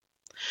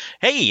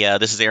Hey,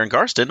 this is Aaron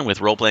Carsten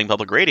with Role Playing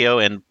Public Radio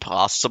and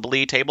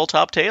possibly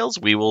Tabletop Tales.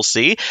 We will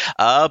see.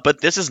 But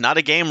this is not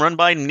a game run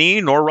by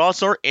me, nor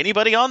Ross, or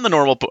anybody on the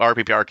normal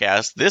RPPR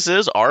cast. This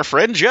is our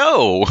friend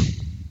Joe.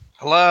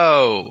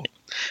 Hello.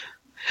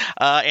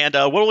 And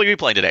what will we be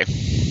playing today?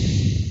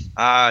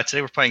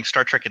 Today we're playing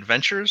Star Trek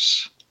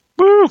Adventures.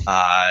 Woo!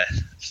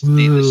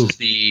 This is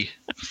the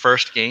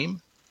first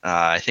game.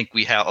 I think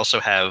we also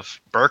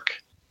have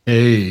Birk.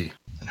 Hey.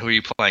 And who are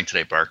you playing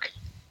today, Birk?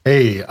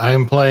 Hey,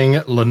 I'm playing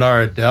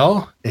Lenara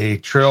Dell, a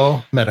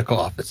Trill medical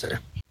officer.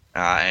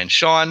 And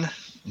Sean.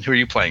 And who are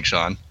you playing,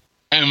 Sean?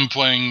 I'm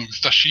playing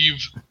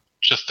Thashiv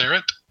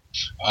Chatheret,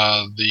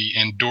 the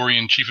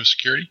Andorian Chief of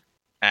Security.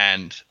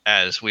 And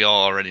as we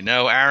all already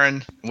know,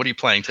 Aaron. What are you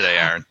playing today,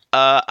 Aaron?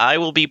 I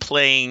will be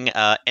playing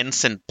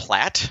Ensign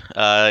Platt.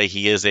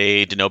 He is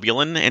a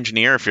Denobulan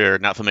engineer. If you're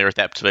not familiar with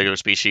that particular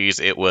species,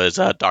 it was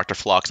Dr.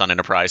 Phlox on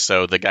Enterprise,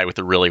 so the guy with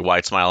the really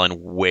wide smile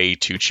and way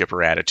too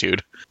chipper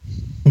attitude.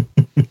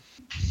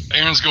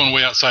 Aaron's going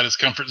way outside his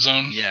comfort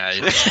zone. Yeah.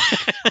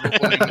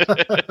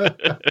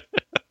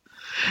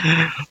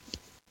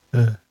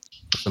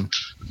 Awesome.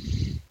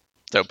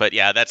 So, but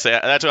yeah, that's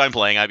what I'm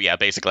playing. I'm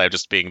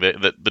just being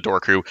the door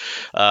crew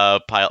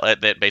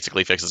pilot that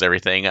basically fixes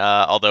everything.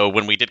 Although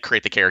when we did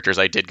create the characters,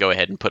 I did go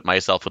ahead and put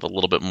myself with a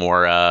little bit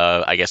more,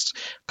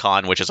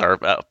 con, which is our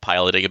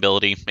piloting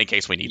ability in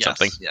case we need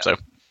something. Yeah. So,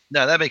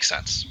 no, that makes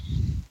sense.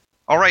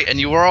 All right, and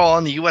you were all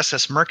on the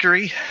USS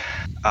Mercury,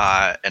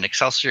 an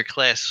Excelsior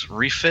class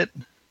refitted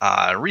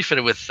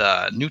with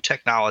new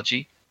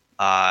technology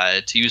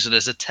to use it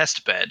as a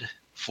test bed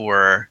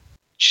for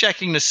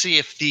checking to see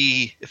if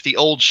the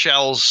old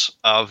shells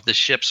of the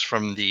ships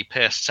from the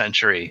past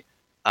century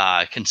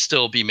can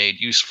still be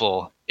made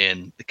useful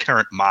in the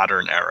current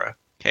modern era.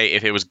 Hey,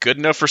 if it was good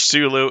enough for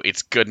Sulu,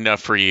 it's good enough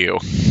for you.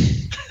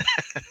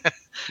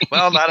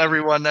 Well, not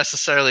everyone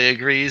necessarily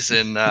agrees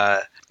in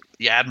the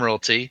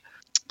Admiralty,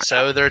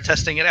 so they're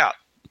testing it out.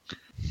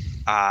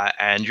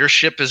 And your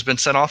ship has been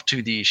sent off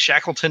to the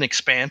Shackleton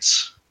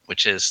Expanse,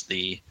 which is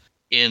the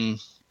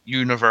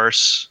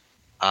in-universe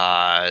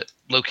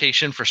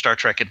location for Star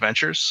Trek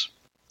Adventures.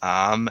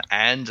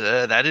 And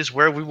that is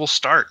where we will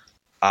start.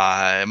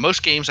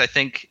 Most games, I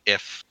think,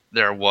 if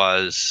there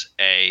was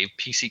a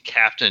PC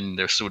captain,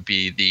 this would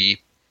be the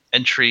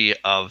entry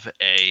of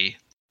a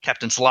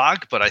captain's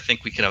log, but I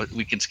think we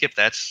can skip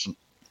that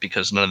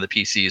because none of the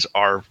PCs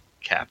are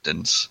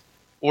captains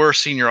or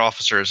senior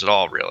officers at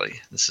all, really.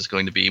 This is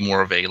going to be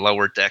more of a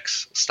lower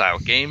decks style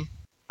game,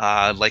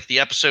 like the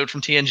episode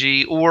from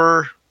TNG,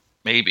 or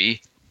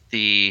maybe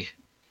the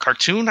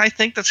cartoon, I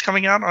think, that's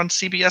coming out on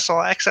CBS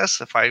All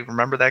Access, if I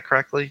remember that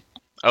correctly.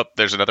 Oh,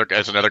 there's another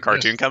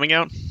cartoon coming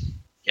out?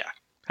 Yeah.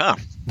 Huh.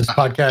 This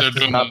podcast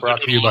is not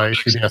brought to you by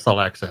CBS All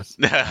Access.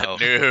 No.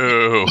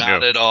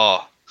 Not at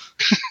all.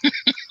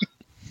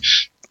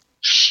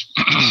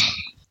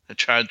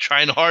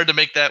 Trying hard to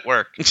make that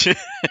work.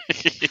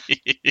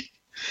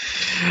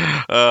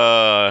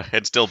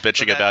 And still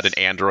bitching about an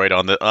android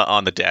on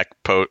the deck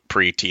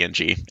pre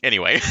TNG.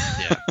 Anyway,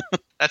 yeah,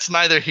 that's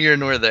neither here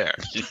nor there.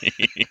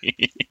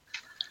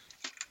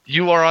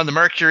 You are on the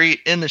Mercury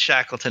in the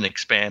Shackleton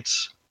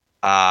Expanse,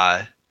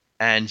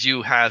 and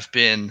you have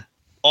been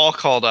all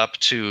called up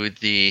to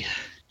the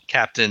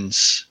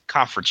captain's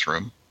conference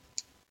room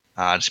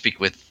to speak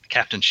with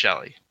Captain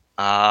Shelley.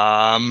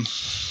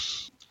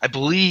 I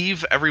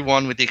believe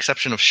everyone, with the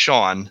exception of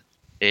Sean,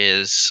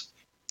 is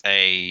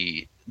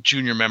a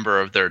junior member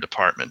of their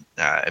department.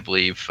 I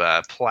believe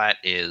Platt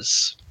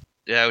is...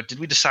 did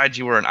we decide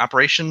you were an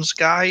operations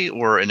guy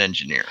or an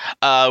engineer?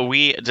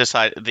 We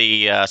decided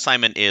the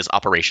assignment is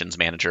operations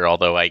manager,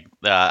 although I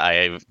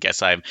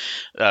guess I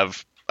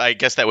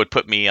guess that would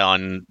put me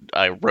on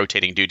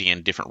rotating duty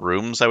in different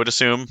rooms, I would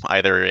assume,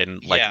 either in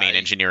main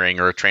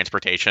engineering or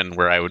transportation,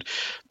 where I would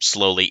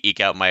slowly eke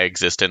out my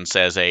existence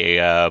as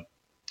a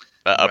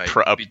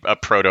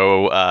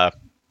proto.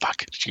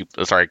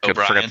 Sorry,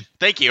 O'Brien.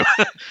 Thank you.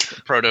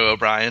 Proto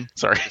O'Brien.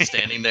 Sorry.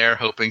 Standing there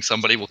hoping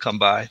somebody will come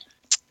by.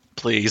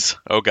 Please.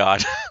 Oh,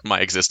 God. My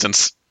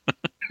existence. A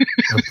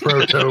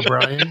Proto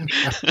O'Brien.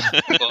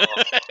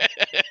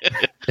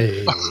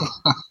 Hey.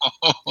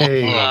 All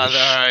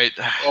right.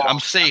 I'm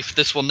safe.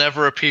 This will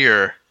never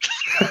appear.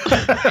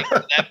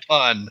 That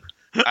pun.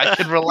 I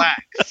can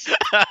relax.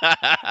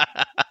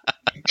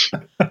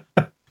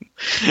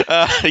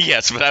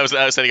 Yes, but I was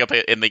setting up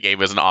in the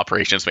game as an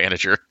operations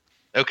manager.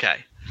 Okay.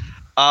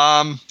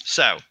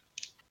 So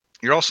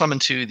you're all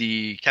summoned to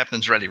the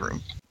captain's ready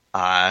room.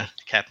 The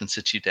captain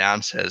sits you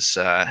down, says,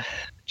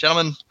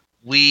 "Gentlemen,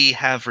 we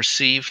have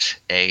received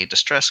a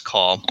distress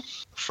call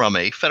from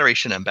a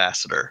Federation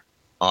ambassador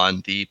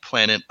on the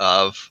planet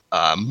of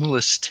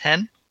Mulus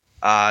 10.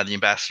 The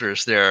ambassador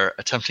is there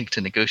attempting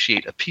to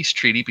negotiate a peace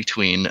treaty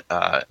between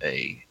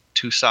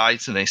two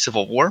sides in a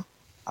civil war.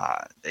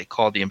 They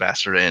called the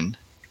ambassador in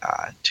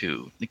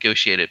to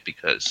negotiate it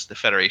because the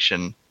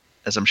Federation,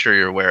 as I'm sure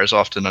you're aware, is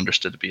often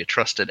understood to be a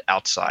trusted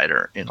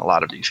outsider in a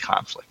lot of these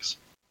conflicts.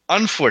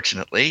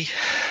 Unfortunately,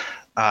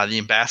 the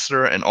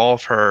ambassador and all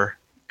of her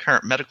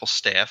current medical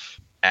staff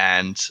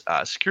and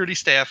security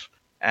staff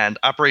and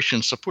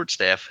operations support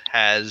staff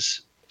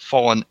has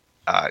fallen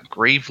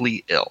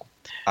gravely ill.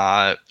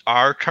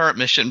 Our current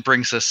mission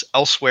brings us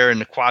elsewhere in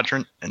the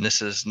quadrant, and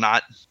this is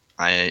not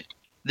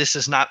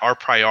our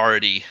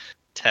priority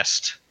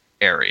test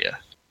area.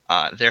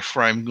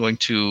 Therefore, I'm going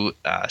to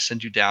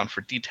send you down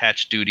for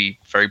detached duty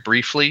very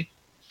briefly.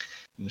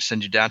 I'm going to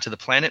send you down to the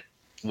planet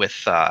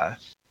with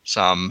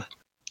some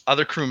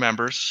other crew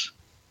members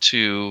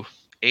to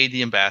aid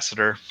the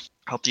ambassador,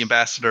 help the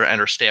ambassador and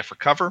her staff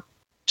recover,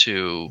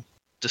 to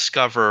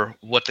discover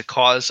what the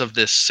cause of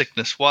this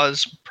sickness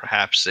was.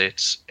 Perhaps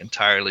it's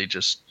entirely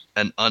just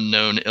an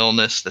unknown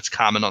illness that's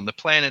common on the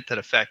planet that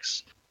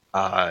affects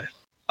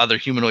other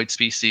humanoid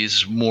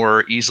species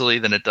more easily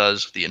than it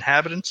does the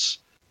inhabitants,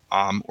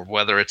 or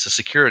whether it's a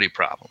security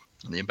problem.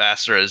 And the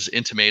ambassador has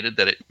intimated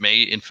that it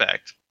may, in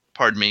fact,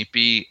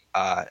 be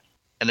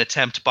an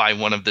attempt by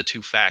one of the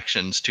two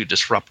factions to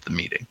disrupt the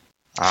meeting.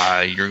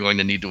 You're going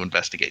to need to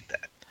investigate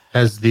that.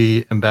 Has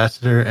the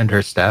ambassador and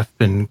her staff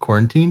been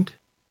quarantined?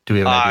 Do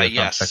we have an idea?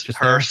 Yes,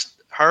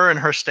 her and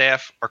her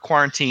staff are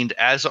quarantined,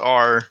 as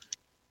are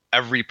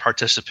every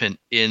participant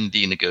in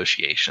the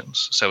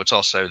negotiations. So it's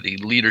also the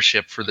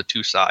leadership for the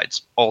two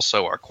sides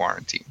also are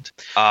quarantined.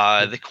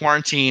 The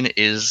quarantine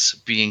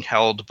is being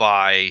held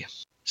by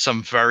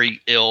some very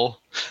ill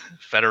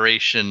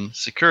Federation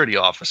security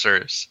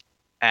officers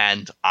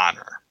and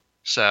honor.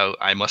 So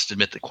I must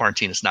admit the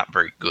quarantine is not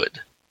very good.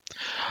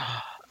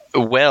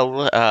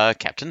 Well,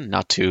 Captain,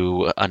 not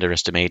to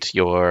underestimate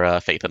your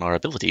faith in our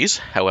abilities,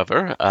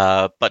 however,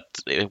 but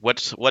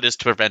what is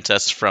to prevent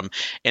us from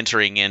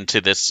entering into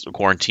this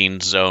quarantine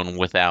zone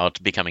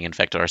without becoming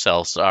infected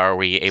ourselves? Are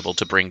we able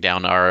to bring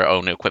down our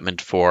own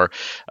equipment for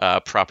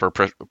proper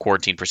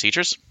quarantine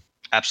procedures?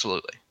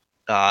 Absolutely.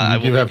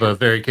 You have a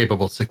very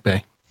capable sick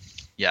bay.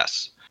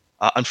 Yes.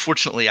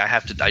 Unfortunately,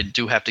 I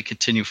do have to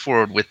continue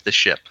forward with the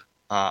ship.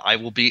 I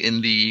will be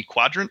in the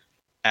quadrant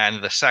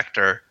and the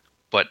sector,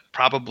 but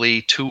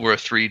probably 2 or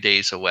 3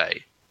 days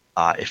away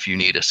if you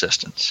need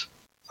assistance.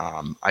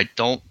 I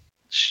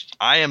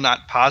am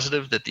not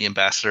positive that the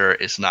ambassador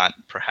is not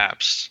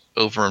perhaps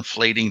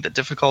overinflating the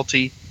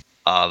difficulty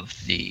of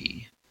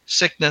the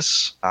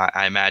sickness.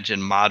 I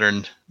imagine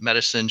modern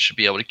medicine should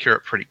be able to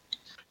cure it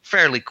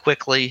fairly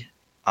quickly,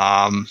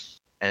 and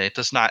it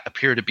does not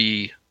appear to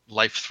be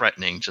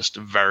life-threatening, just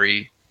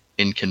very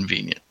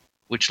inconvenient,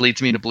 which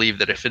leads me to believe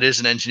that if it is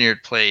an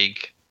engineered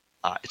plague,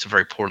 it's a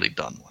very poorly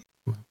done one.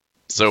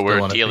 So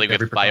we're dealing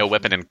with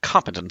bioweapon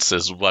incompetence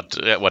is what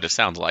it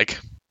sounds like.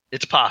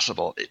 It's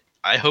possible.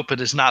 I hope it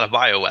is not a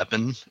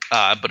bioweapon,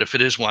 but if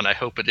it is one, I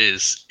hope it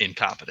is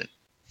incompetent.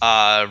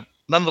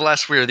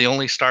 Nonetheless, we are the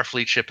only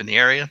Starfleet ship in the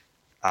area,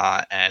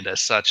 and as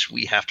such,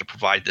 we have to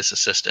provide this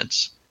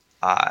assistance.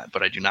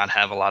 But I do not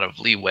have a lot of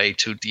leeway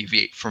to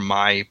deviate from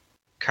my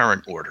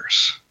current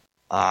orders.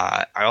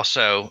 I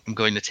also am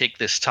going to take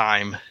this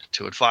time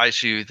to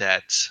advise you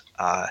that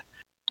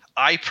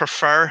I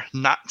prefer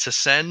not to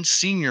send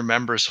senior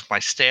members of my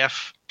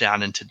staff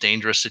down into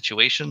dangerous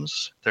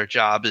situations. Their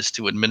job is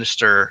to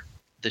administer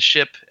the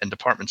ship and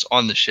departments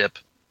on the ship.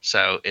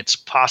 So it's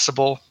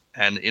possible,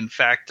 and in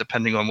fact,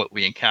 depending on what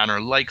we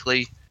encounter,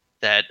 likely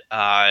that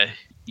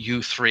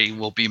you three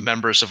will be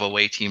members of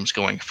away teams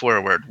going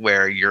forward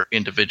where your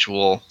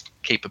individual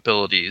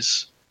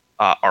capabilities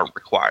are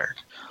required.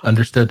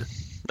 Understood.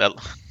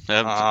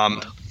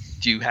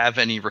 Do you have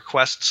any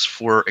requests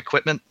for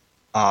equipment?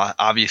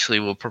 Obviously,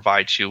 we'll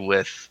provide you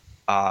with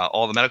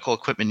all the medical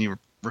equipment you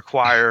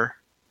require,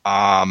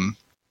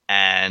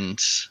 and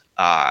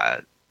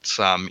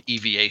some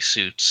EVA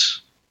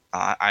suits.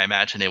 I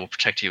imagine they will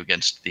protect you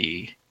against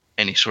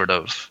any sort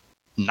of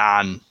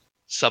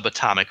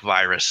non-subatomic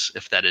virus,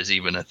 if that is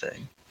even a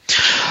thing.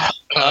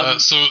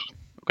 So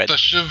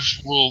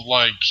Thashiv will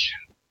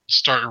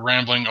start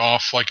rambling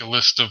off a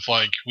list of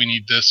we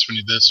need this, we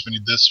need this, we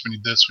need this, we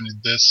need this, we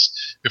need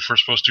this, if we're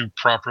supposed to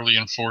properly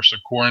enforce a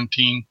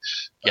quarantine.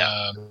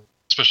 Yeah.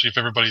 Especially if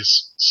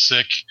everybody's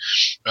sick.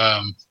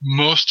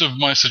 Most of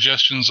my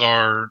suggestions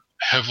are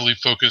heavily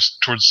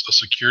focused towards a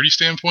security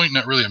standpoint,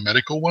 not really a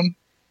medical one.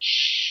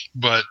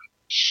 But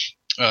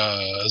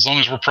as long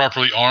as we're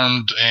properly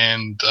armed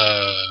and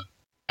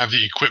have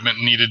the equipment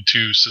needed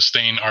to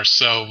sustain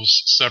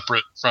ourselves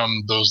separate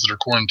from those that are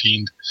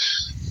quarantined,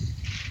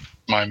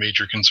 my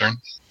major concern.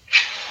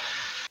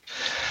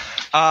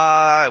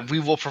 We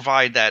will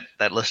provide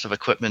that list of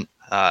equipment.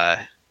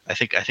 I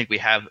think we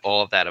have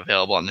all of that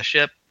available on the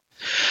ship.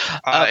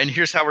 And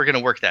here's how we're going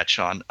to work that,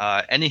 Sean.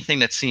 Anything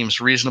that seems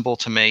reasonable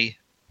to me,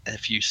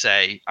 if you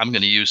say, I'm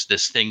going to use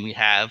this thing we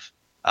have,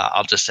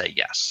 I'll just say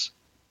yes.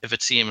 If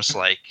it seems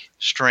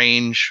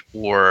strange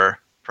or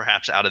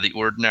perhaps out of the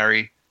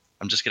ordinary,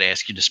 I'm just going to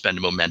ask you to spend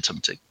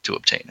momentum to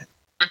obtain it.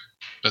 Okay.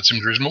 That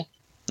seems reasonable.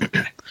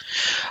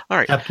 All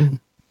right. Captain,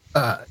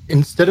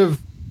 instead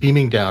of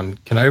beaming down,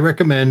 can I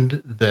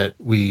recommend that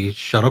we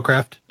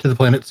shuttlecraft to the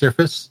planet's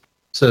surface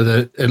so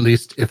that at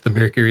least if the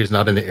Mercury is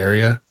not in the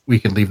area, we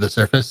can leave the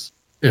surface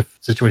if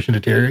the situation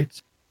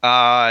deteriorates?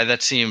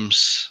 That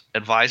seems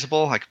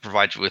advisable. I could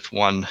provide you with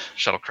one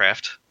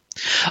shuttlecraft.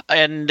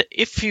 And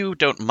if you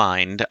don't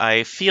mind,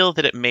 I feel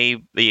that it may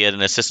be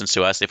an assistance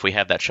to us if we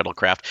have that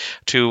shuttlecraft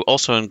to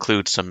also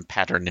include some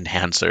pattern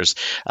enhancers,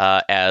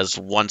 as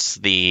once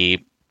the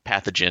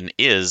pathogen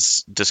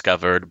is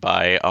discovered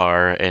by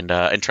our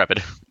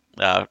intrepid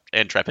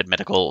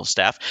medical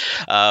staff,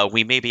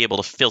 we may be able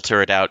to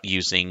filter it out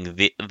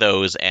using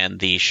those and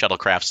the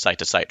shuttlecraft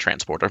site-to-site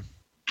transporter.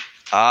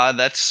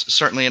 That's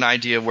certainly an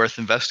idea worth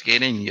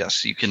investigating.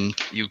 Yes, you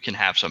can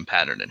have some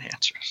pattern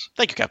enhancers.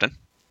 Thank you, Captain.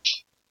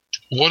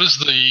 What is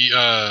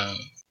the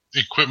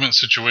equipment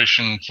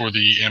situation for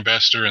the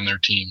ambassador and their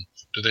team?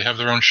 Do they have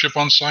their own ship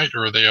on site,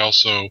 or are they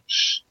also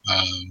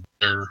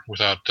there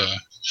without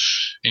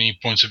any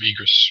points of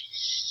egress?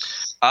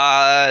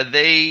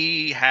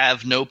 They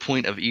have no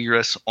point of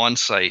egress on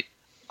site.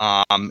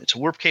 It's a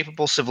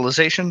warp-capable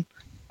civilization,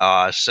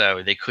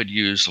 so they could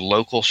use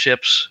local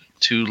ships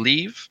to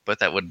leave, but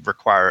that would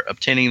require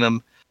obtaining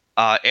them.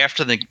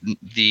 After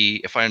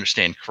the if I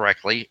understand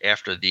correctly,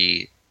 after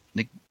the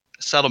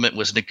settlement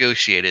was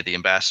negotiated, the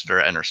ambassador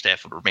and her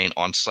staff would remain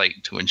on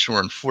site to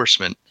ensure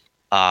enforcement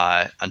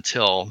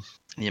until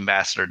the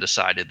ambassador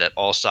decided that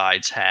all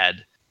sides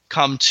had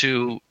come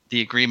to the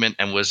agreement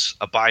and was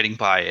abiding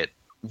by it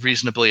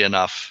reasonably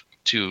enough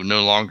to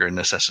no longer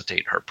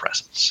necessitate her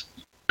presence.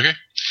 Okay.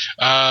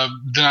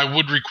 Then I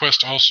would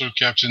request also,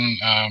 Captain,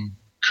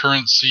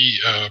 currency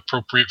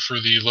appropriate for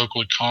the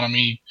local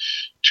economy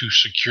to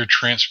secure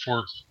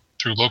transport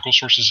through local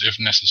sources if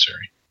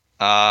necessary.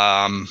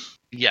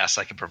 Yes,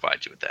 I can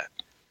provide you with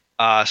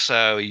that.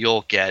 So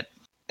you'll get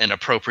an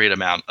appropriate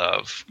amount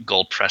of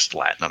gold-pressed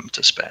latinum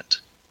to spend,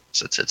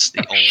 since it's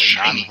the only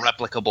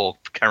non-replicable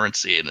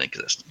currency in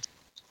existence.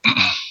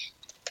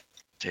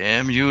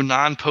 Damn you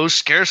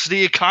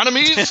non-post-scarcity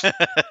economies!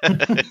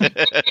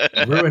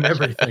 Ruin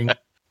everything.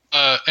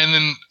 And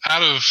then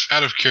out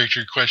of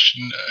character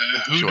question,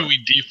 who Sure. do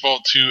we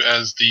default to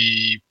as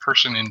the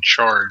person in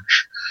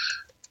charge?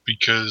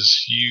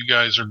 Because you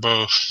guys are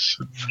both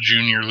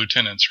junior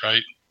lieutenants,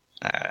 right?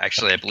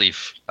 Actually, I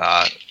believe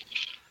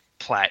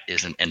Platt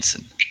is an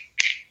ensign.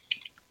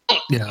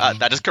 Yeah.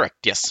 That is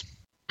correct, yes.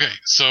 Okay,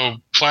 so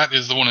Platt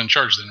is the one in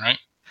charge then, right?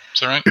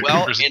 Is that right?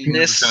 Well, Or is it in junior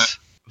this lieutenant?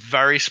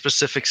 very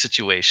specific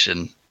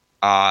situation,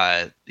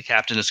 the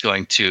captain is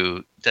going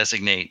to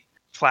designate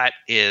Platt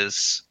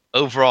is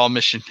overall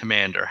mission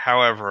commander.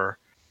 However,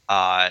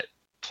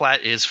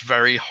 Platt is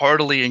very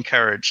heartily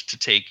encouraged to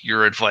take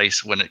your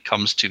advice when it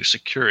comes to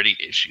security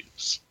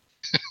issues.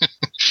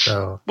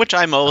 So Which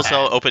I'm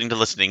also open to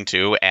listening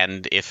to,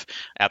 and if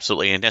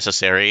absolutely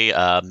necessary,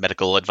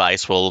 medical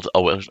advice will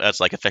always,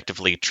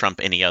 effectively trump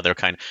any other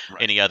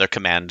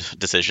command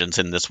decisions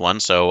in this one.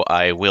 So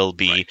I will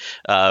be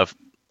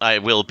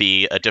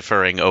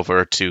deferring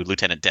over to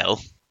Lieutenant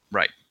Dell.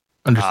 Right.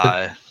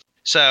 understood.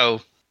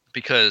 So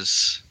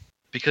because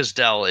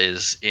Dell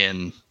is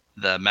in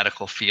the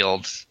medical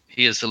field,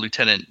 he is the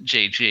Lieutenant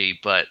JG,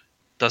 but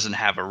doesn't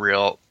have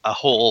a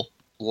whole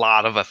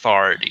lot of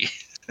authority.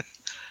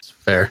 It's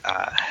fair.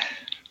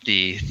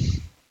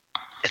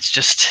 It's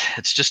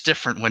just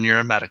different when you're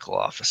a medical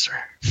officer.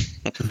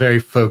 It's a very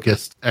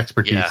focused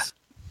expertise.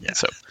 Yeah.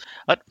 So,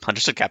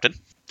 understood, Captain.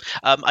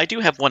 I do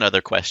have one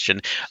other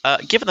question.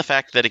 Given the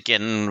fact that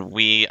again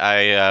we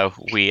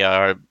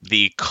are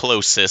the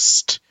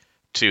closest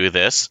to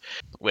this,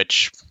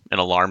 which an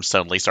alarm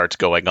suddenly starts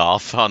going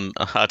off on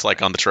it's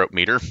like on the trope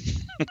meter.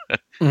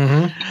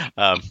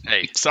 Mm-hmm.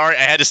 Hey, Sorry,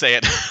 I had to say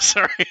it.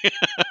 Sorry.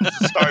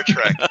 Star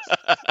Trek.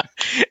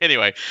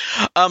 Anyway,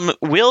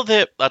 will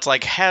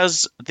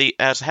has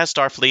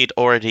Starfleet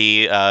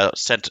already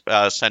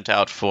sent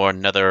out for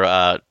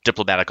another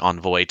diplomatic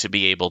envoy to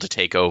be able to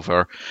take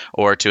over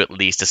or to at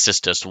least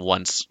assist us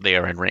once they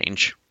are in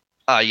range?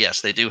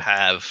 Yes, they do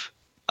have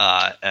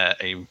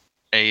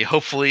a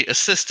hopefully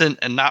assistant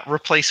and not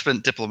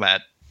replacement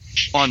diplomat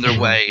on their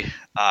way.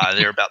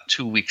 They're about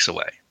 2 weeks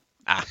away.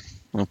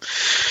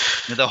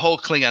 The whole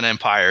Klingon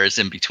Empire is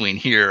in between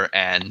here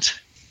and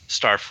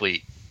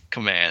Starfleet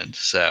Command,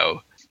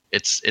 so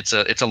it's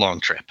a long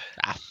trip.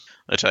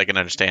 Which I can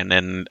understand.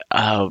 And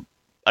I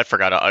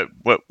forgot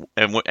what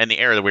and the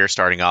era that we were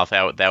starting off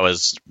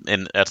that's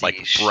like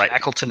The right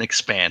Shackleton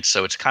Expanse,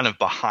 so it's kind of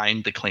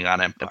behind the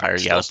Klingon Empire.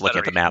 Yeah, I was looking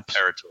at the Federation map.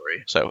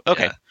 territory. So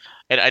okay. Yeah.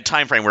 And at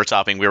time frame we're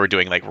stopping, we were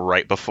doing like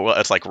right before.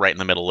 It's like right in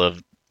the middle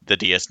of the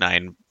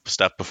DS9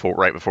 stuff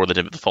right before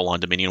the full on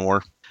Dominion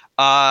War.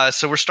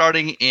 So we're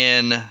starting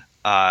in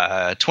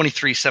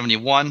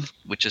 2371,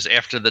 which is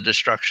after the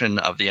destruction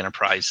of the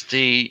Enterprise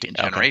D in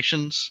Okay.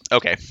 Generations,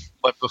 Okay.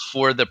 but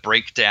before the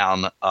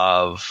breakdown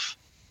of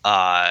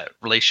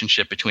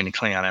relationship between the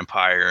Klingon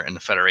Empire and the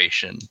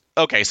Federation.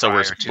 Okay. So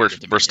we're Prior to we're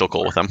the we're still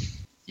Dominion cool with them.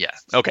 Yeah.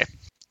 Okay.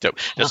 So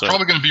We're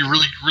probably going to be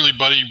really, really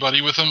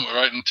buddy with them,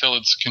 right until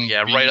it's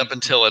convenient. Yeah, right up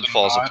until it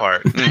falls not.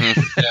 apart.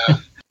 Yeah.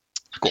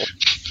 Cool.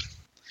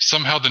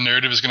 Somehow the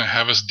narrative is going to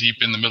have us deep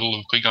in the middle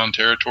of Klingon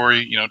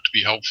territory, to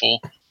be helpful.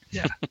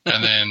 Yeah.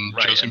 And then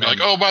Right, Joe's going and to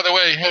be like, oh, by the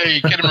way,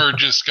 hey, Kittimer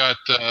just got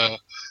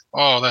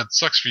Oh, that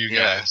sucks for you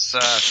guys.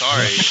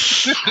 Sorry.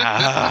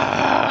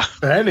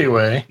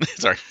 Anyway.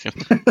 Sorry.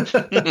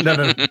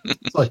 No.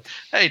 It's like,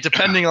 Hey,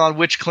 depending on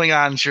which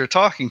Klingons you're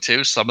talking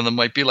to, some of them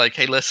might be like,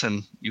 hey,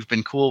 listen, you've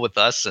been cool with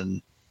us,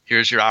 and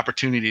here's your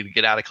opportunity to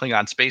get out of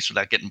Klingon space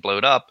without getting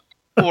blowed up.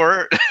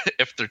 Or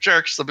if they're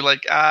jerks, they'll be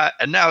like,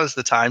 and now is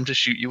the time to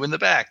shoot you in the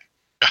back.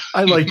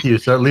 I like you,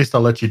 so at least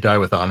I'll let you die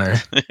with honor.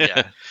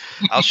 Yeah.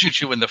 I'll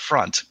shoot you in the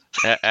front.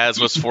 As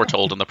was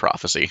foretold in the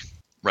prophecy.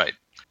 Right.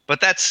 But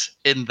that's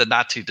in the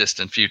not too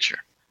distant future.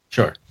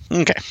 Sure.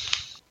 Okay.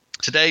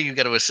 Today, you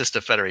get to assist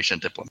a Federation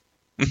diplomat.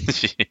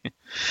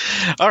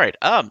 All right.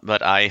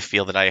 But I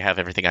feel that I have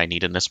everything I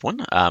need in this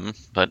one.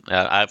 But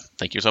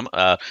thank you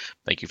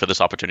thank you for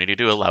this opportunity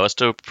to allow us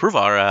to prove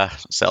our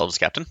selves,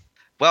 Captain.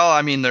 Well,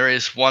 I mean, there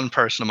is one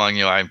person among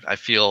you I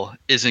feel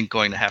isn't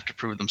going to have to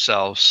prove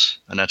themselves,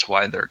 and that's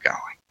why they're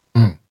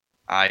going.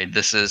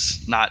 This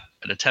is not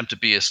an attempt to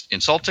be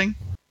insulting.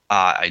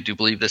 I do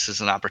believe this is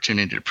an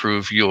opportunity to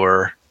prove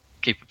your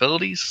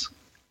capabilities,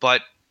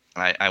 but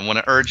I want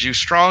to urge you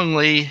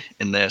strongly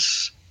in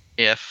this.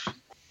 If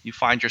you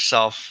find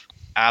yourself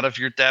out of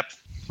your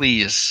depth,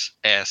 please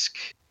ask.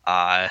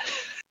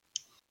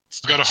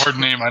 It's got a hard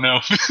name, I know.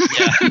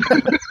 Yeah.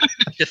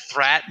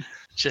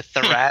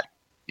 Chithrat.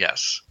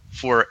 Yes,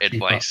 for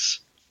advice.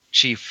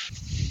 Chief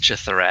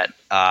Chithrat.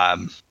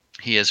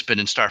 He has been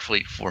in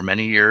Starfleet for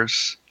many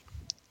years.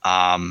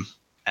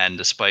 And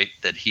despite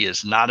that he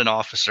is not an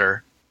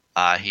officer,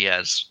 he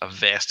has a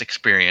vast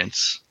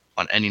experience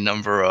on any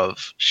number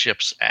of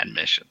ships and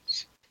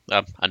missions.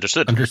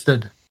 Understood.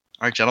 Understood.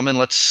 All right, gentlemen,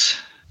 let's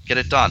get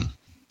it done.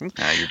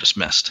 You're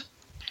dismissed.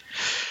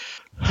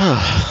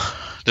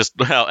 Just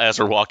as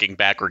we're walking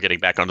back, we're getting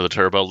back onto the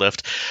turbo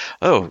lift.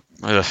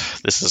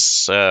 This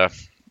is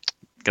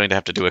going to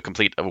have to do a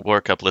complete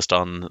workup list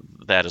on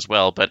that as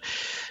well. But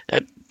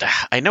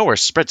I know we're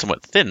spread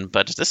somewhat thin,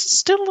 but this is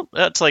still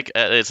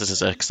this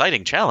is an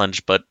exciting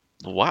challenge. But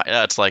why?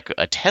 It's like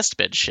a test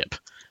bed ship.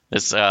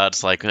 It's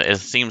like it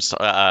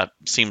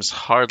seems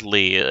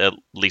hardly at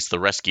least the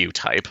rescue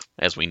type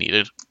as we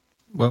needed.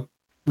 Well,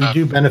 we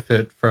do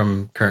benefit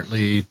from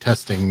currently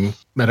testing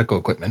medical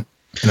equipment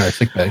in our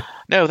sick bay.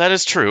 No, that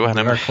is true, and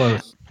We are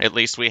close. at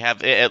least we have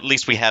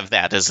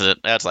that.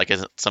 That's like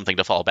something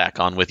to fall back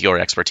on with your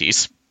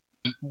expertise.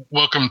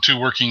 Welcome to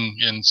working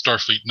in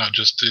Starfleet, not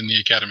just in the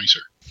Academy,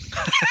 sir.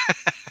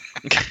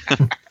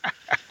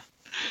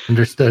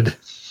 Understood.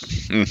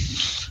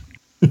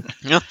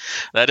 Yeah,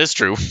 that is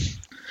true.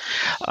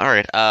 All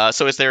right.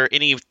 So, is there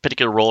any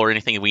particular role or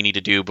anything we need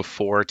to do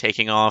before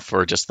taking off,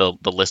 or just the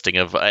listing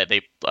of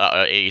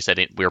you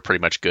said we're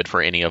pretty much good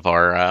for any of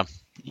our.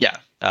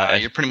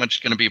 You're pretty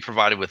much going to be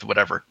provided with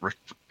whatever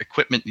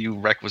equipment you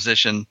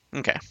requisition.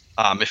 Okay.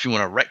 If you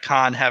want to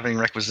retcon having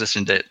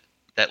requisitioned it,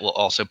 that will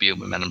also be a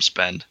momentum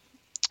spend.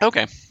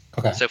 Okay.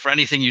 So for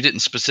anything you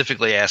didn't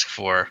specifically ask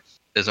for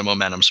is a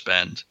momentum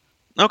spend.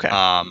 Okay.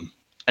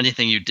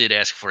 Anything you did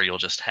ask for, you'll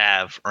just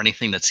have, or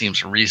anything that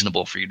seems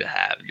reasonable for you to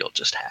have, you'll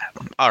just have.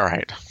 All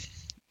right.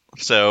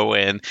 So,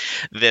 in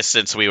this,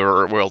 since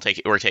we're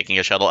taking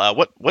a shuttle,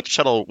 what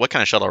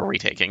kind of shuttle are we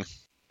taking?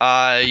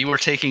 You were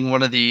taking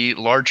one of the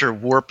larger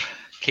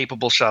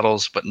warp-capable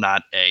shuttles, but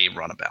not a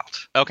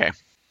runabout. Okay.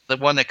 The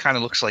one that kind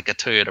of looks like a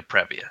Toyota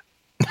Previa.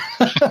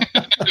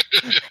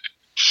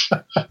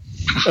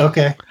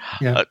 Okay.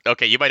 Yeah.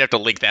 Okay, you might have to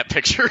link that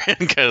picture in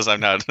because I'm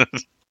not.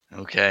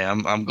 Okay,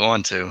 I'm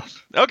going to.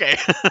 Okay.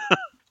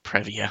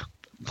 Previa.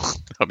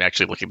 I'm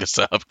actually looking this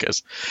up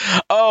because.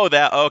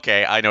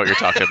 Okay, I know what you're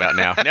talking about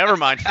now. Never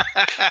mind.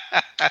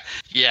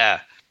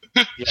 Yeah,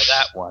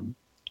 that one.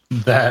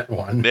 That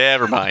one.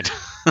 Never mind.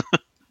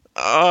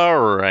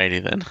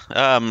 Alrighty then.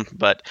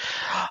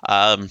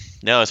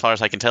 No, as far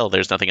as I can tell,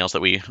 there's nothing else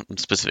that we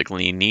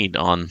specifically need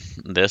on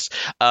this.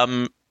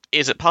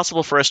 Is it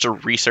possible for us to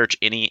research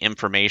any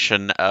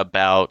information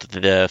about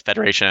the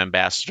Federation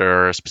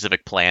ambassador,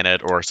 specific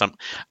planet, or some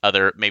of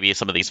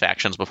these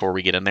factions before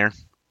we get in there?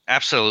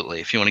 Absolutely.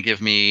 If you want to give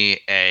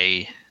me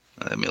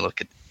let me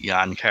look at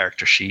Jan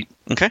character sheet.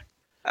 Okay.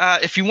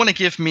 If you want to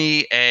give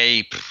me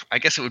I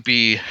guess it would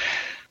be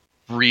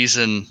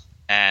reason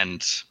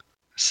and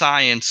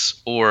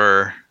science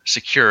or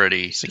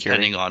security,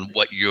 depending on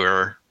what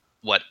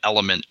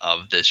element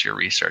of this you're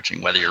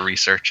researching, whether you're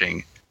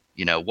researching,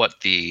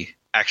 what the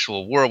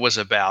actual war was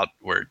about,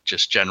 or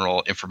just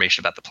general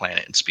information about the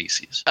planet and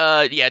species.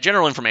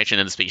 General information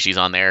and the species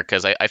on there,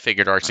 because I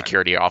figured our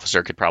security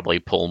officer could probably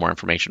pull more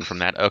information from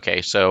that.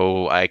 Okay,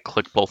 so I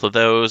clicked both of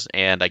those,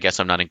 and I guess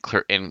I'm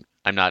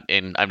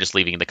just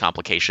leaving the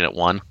complication at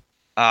 1.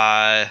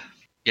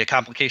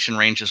 Complication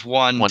range is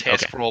 1.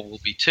 Task roll will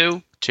be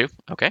 2. 2,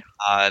 okay.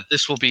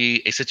 This will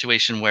be a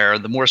situation where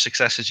the more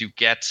successes you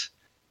get,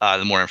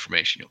 the more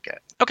information you'll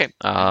get. Okay.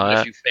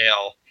 If you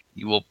fail,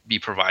 you will be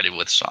provided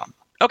with some.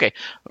 Okay.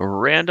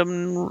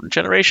 Random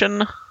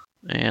generation,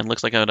 and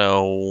looks like I got a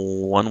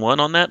 1-1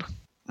 on that.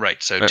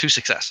 Right, so 2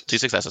 successes. 2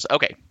 successes,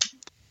 okay.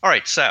 All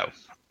right, so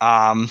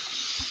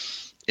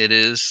it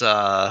is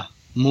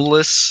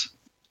Mulis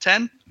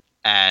 10,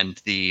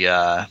 and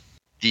the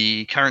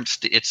The current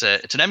it's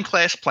an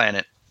M-class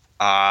planet.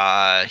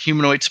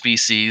 Humanoid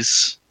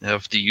species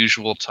of the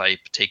usual type.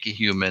 Take a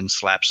human,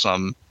 slap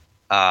some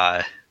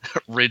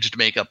ridged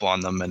makeup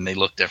on them, and they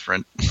look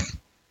different.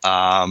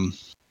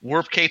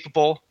 Warp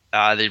capable.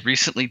 They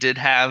recently did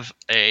have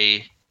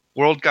a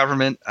world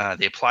government.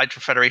 They applied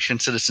for Federation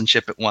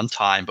citizenship at one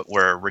time, but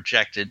were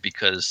rejected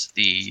because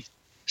the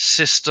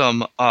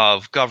system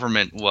of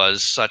government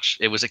was such.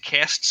 It was a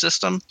caste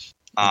system,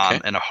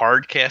 and a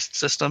hard caste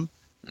system.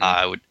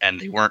 And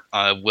they weren't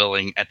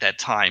willing at that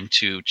time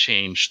to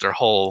change their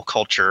whole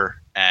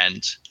culture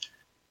and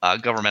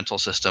governmental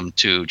system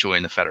to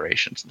join the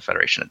Federation. So the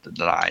Federation had to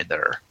deny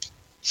their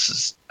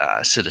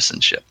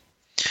citizenship.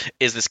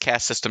 Is this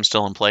caste system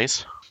still in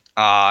place?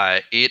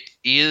 It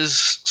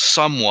is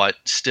somewhat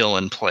still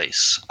in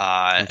place.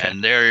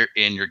 And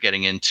therein you're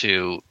getting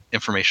into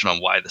information on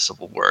why the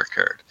Civil War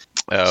occurred.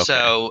 Okay.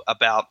 So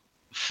about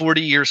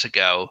 40 years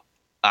ago,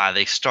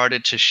 they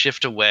started to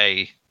shift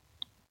away.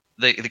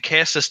 The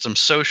caste system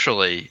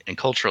socially and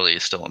culturally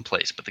is still in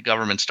place, but the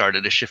government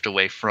started to shift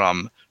away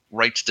from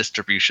rights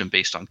distribution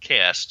based on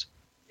caste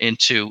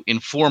into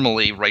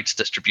informally rights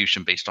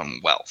distribution based on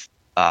wealth,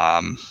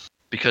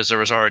 because there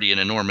was already an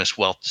enormous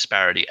wealth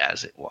disparity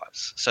as it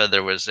was. So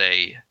there was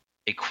a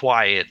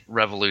quiet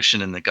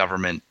revolution in the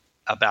government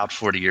about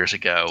 40 years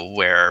ago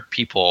where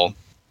people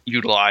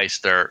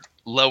utilized their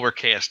lower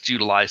caste,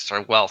 utilized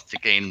their wealth to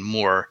gain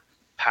more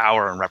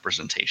power and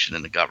representation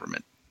in the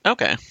government.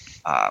 Okay.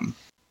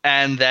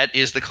 And that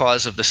is the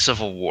cause of the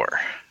Civil War.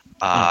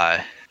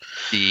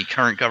 The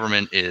current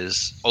government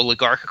is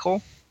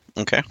oligarchical.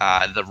 Okay.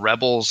 The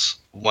rebels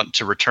want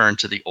to return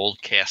to the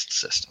old caste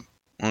system.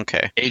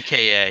 Okay.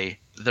 AKA,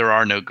 there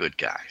are no good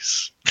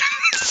guys.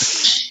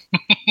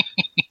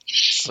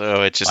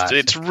 So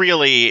it's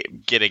really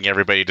getting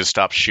everybody to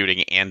stop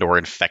shooting and or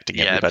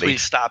infecting everybody.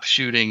 Please stop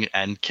shooting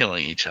and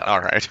killing each other.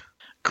 All right.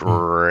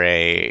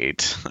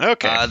 Great.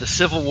 Okay. The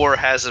Civil War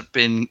hasn't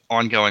been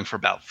ongoing for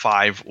about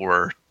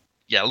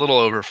a little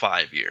over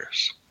 5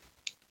 years.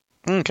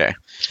 Okay.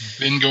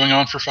 Been going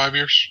on for 5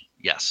 years?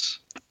 Yes.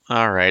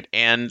 All right.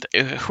 And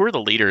who are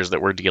the leaders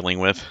that we're dealing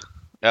with?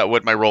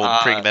 Would my role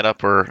bring that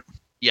up, or?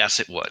 Yes,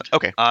 it would.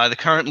 Okay. The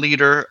current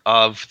leader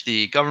of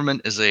the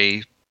government is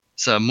a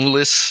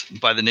Mulis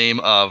by the name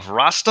of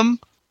Rostam.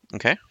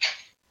 Okay.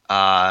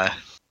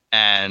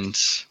 And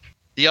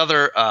the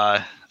other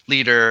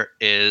leader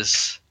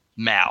is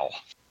Mal.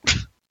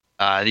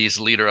 He's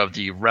the leader of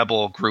the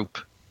rebel group,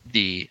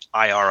 the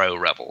IRO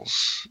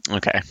rebels.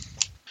 Okay.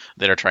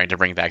 That are trying to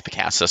bring back the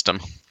caste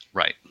system.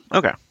 Right.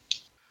 Okay.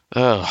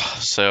 Oh,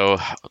 so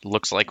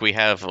looks like we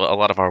have a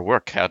lot of our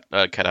work cut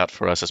out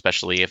for us,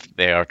 especially if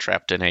they are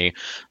trapped in a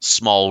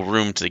small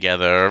room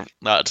together.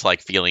 It's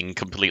like feeling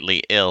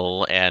completely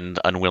ill and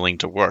unwilling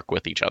to work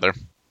with each other.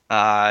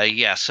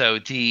 So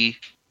the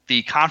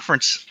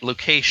conference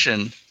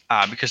location,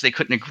 because they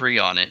couldn't agree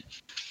on it,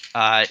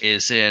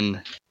 is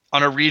on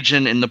a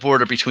region in the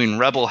border between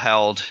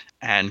rebel-held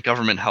and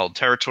government-held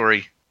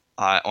territory,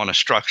 on a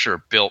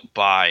structure built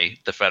by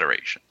the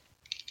Federation.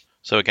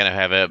 So we kind of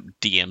have a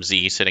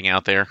DMZ sitting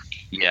out there?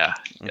 Yeah.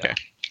 Okay.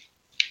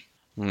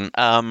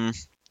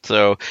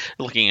 So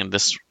looking at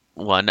this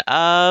one,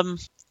 remember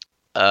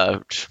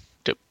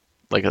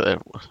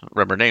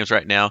names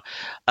right now.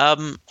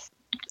 Thread,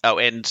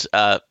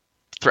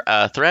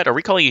 are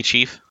we calling you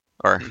Chief?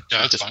 Or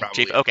yeah, just fine.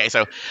 Chief? Okay,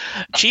 so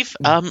Chief,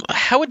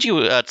 how would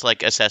you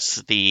assess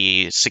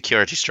the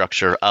security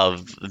structure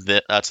of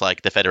the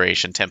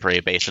Federation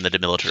temporary base in the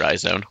demilitarized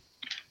zone?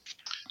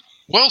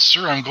 Well,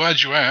 sir, I'm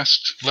glad you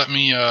asked. Let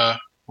me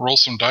roll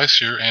some dice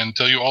here and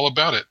tell you all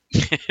about it.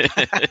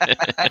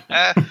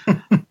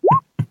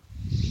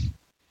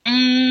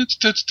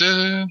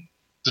 The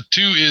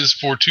 2 is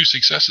for 2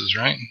 successes,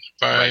 right?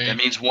 Right. That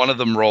means one of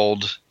them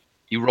rolled.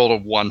 You rolled a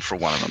 1 for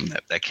one of them.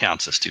 That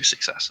counts as 2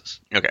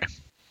 successes. Okay.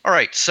 All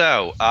right.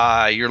 So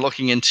you're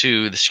looking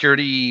into the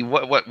security.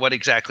 What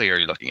exactly are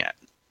you looking at?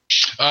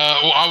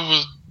 Well, I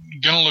was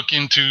going to look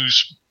into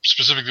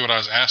specifically what I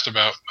was asked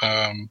about.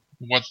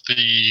 What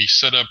the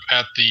setup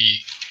at the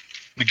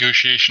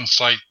negotiation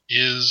site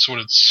is, what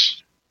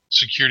its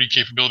security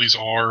capabilities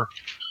are,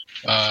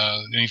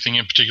 anything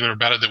in particular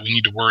about it that we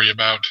need to worry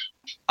about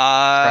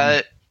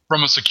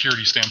from a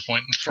security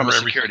standpoint. From a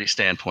security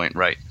standpoint,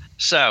 right.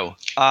 So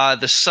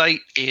the site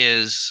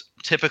is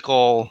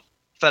typical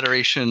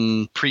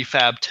Federation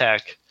prefab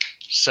tech.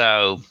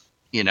 So,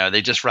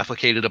 they just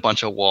replicated a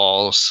bunch of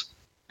walls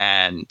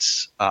and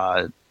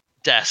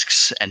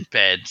desks and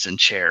beds and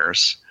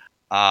chairs.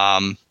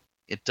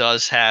 It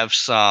does have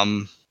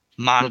some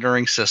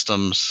monitoring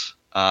systems.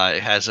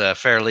 It has a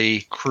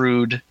fairly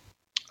crude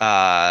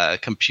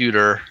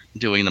computer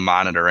doing the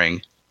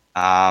monitoring.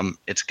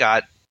 It's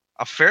got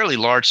a fairly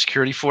large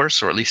security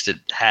force, or at least it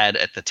had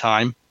at the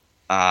time.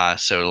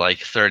 So like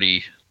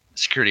 30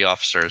 security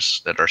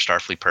officers that are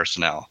Starfleet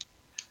personnel,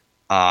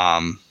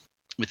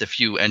 with a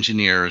few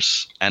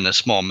engineers and a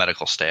small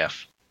medical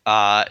staff.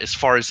 As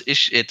far as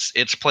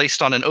it's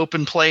placed on an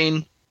open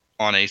plain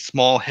on a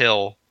small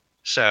hill.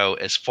 So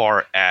as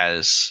far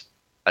as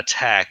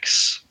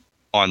attacks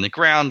on the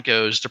ground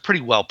goes, they're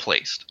pretty well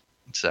placed.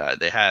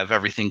 They have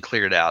everything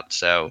cleared out,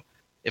 so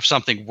if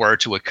something were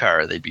to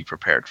occur, they'd be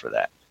prepared for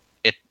that.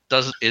 It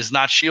is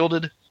not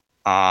shielded,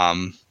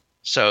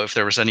 so if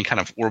there was any kind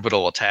of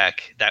orbital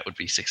attack, that would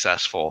be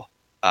successful.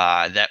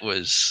 That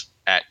was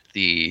at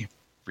the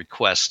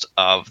request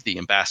of the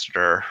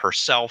ambassador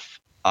herself.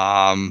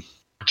 To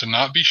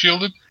not be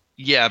shielded?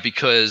 Yeah,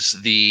 because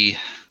the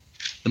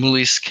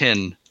Mulis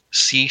can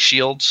see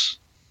shields.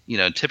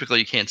 Typically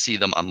you can't see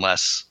them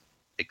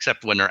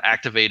except when they're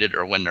activated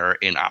or when they're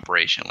in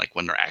operation, like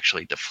when they're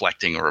actually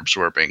deflecting or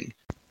absorbing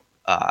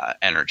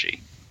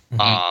energy.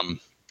 Mm-hmm.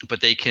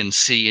 But they can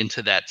see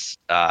into that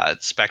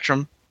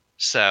spectrum,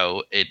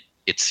 so it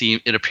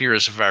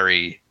appears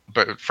very.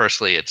 But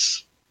firstly,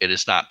 it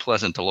is not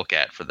pleasant to look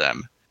at for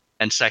them,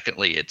 and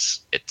secondly,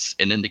 it's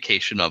an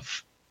indication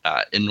of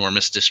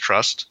enormous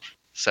distrust.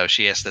 So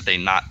she asked that they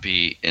not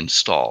be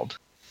installed.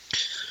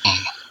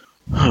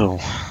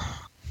 Oh.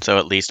 So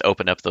at least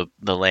open up the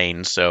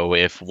lane, so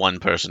if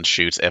one person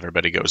shoots,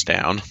 everybody goes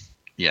down.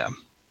 Yeah.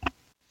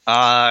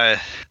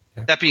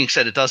 That being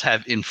said, it does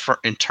have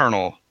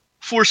internal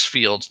force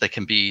fields that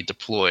can be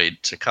deployed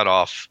to cut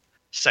off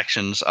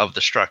sections of the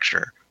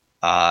structure.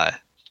 But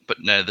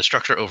no, the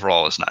structure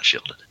overall is not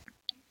shielded.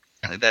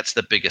 That's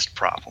the biggest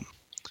problem.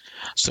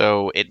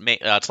 So it may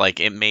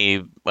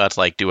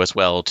do us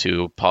well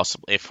to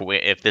possibly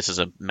if this is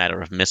a matter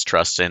of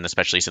mistrust, and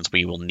especially since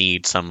we will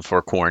need some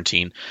for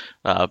quarantine.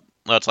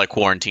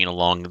 Quarantine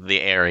along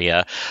the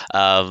area,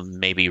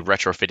 maybe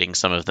retrofitting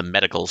some of the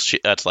medical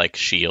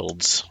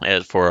shields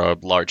for a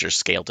larger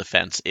scale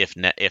defense if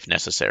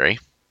necessary.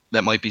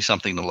 That might be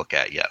something to look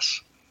at.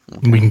 Yes,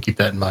 we can keep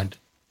that in mind.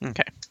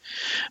 Okay,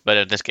 but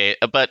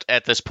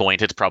at this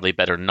point, it's probably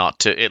better not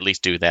to at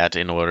least do that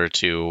in order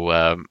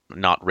to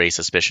not raise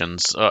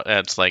suspicions.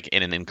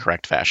 In an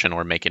incorrect fashion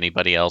or make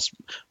anybody else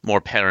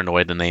more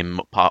paranoid than they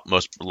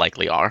most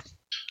likely are.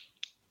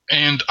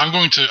 And I'm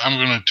going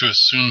to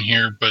assume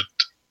here, but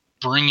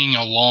bringing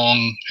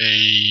along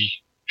a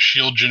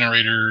shield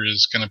generator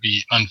is going to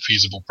be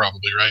unfeasible,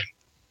 probably, right?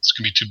 It's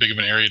going to be too big of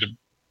an area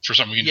for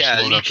something we can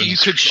just load up. You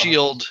could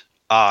shield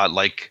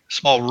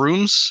small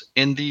rooms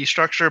in the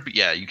structure, but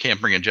yeah, you can't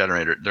bring a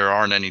generator. There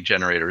aren't any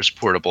generators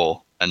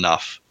portable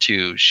enough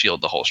to shield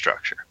the whole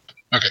structure.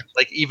 Okay.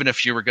 Even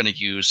if you were going to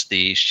use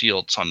the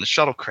shields on the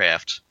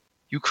shuttlecraft,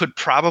 you could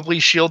probably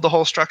shield the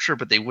whole structure,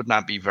 but they would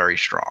not be very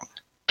strong.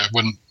 It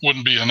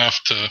wouldn't be enough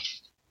to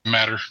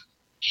matter.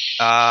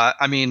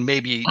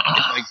 Maybe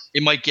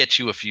it might get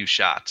you a few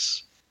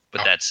shots,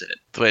 but that's it.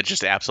 So it's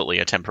just absolutely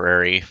a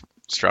temporary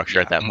structure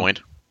at that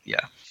point.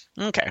 Yeah.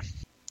 Okay.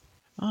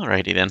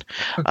 Alrighty then.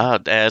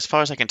 As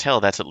far as I can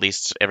tell, that's at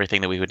least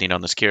everything that we would need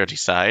on the security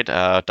side.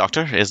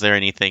 Doctor, is there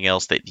anything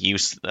else that you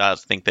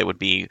think that would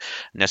be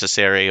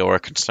necessary or a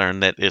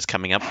concern that is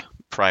coming up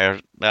prior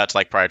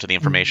to the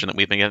information that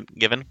we've been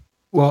given?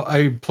 Well,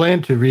 I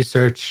plan to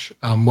research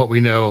what we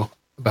know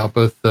about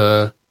both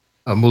the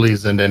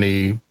Mulis and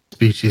any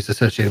species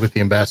associated with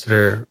the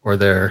ambassador or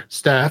their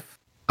staff.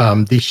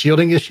 The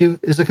shielding issue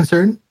is a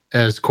concern,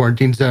 as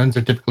quarantine zones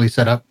are typically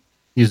set up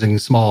using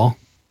small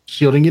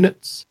shielding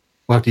units.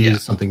 We'll have to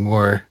use something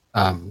more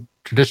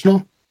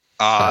traditional.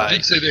 I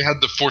did say they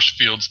had the force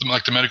fields,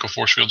 the medical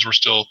force fields were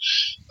still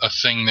a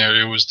thing there.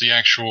 It was the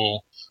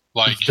actual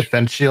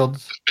defense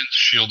shields. Defense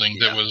shielding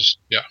that was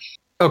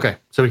Okay,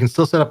 so we can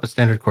still set up a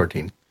standard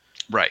quarantine.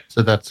 Right.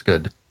 So that's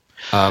good.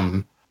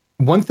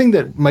 One thing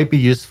that might be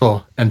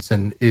useful,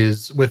 Ensign,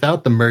 is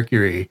without the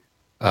Mercury,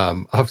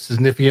 of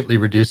significantly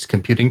reduced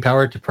computing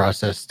power to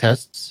process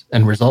tests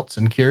and results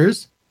and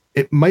cures,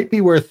 it might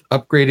be worth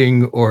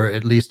upgrading or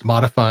at least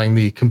modifying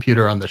the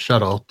computer on the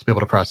shuttle to be able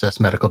to process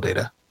medical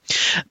data.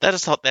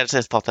 That's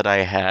a thought that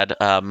I had,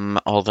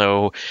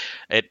 although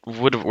it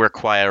would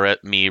require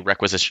me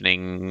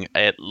requisitioning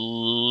at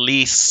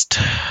least...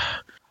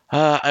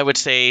 I would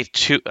say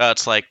two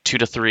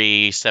to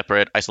three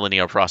separate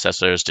isolinear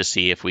processors to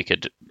see if we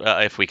could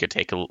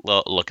take a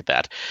look at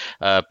that.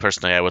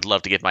 Personally, I would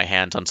love to get my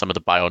hands on some of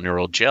the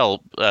bioneural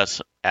gel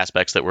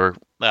aspects that were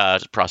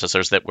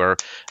processors that were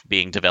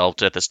being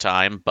developed at this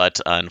time, but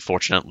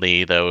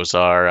unfortunately, those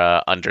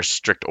are under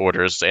strict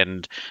orders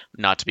and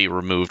not to be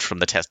removed from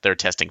their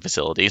testing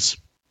facilities.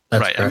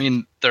 That's right. correct. I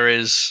mean, there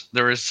is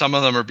some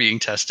of them are being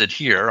tested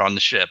here on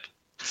the ship.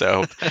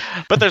 So,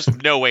 but there's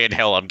no way in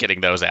hell I'm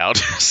getting those out.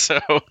 So,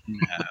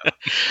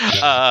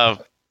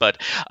 but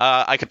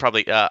I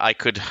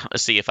could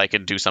see if I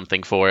could do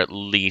something for at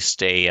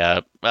least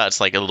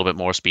it's like a little bit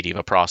more speedy of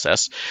a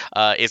process.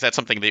 Is that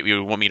something that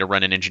you want me to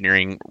run an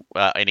engineering,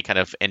 any kind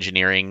of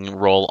engineering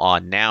role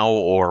on now,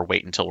 or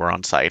wait until we're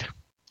on site?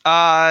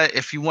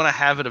 If you want to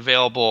have it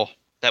available,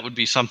 that would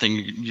be something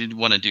you'd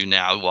want to do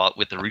now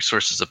with the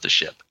resources of the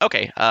ship.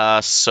 Okay,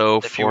 so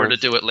if you were to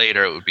do it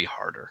later, it would be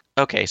harder.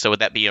 Okay, so would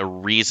that be a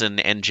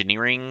reason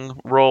engineering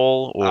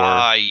role? Or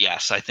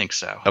yes, I think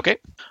so. Okay,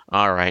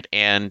 all right.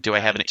 And do I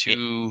have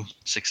two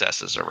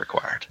successes are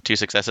required? 2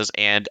 successes,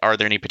 and are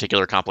there any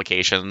particular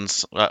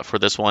complications for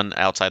this one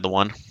outside the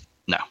one?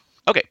 No.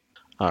 Okay.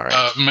 All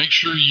right. Make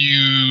sure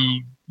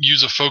you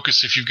use a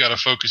focus if you've got a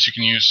focus you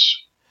can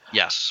use.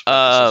 Yes,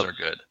 focuses are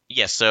good.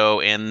 Yes. So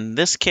in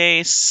this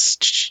case,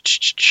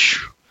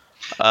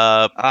 Do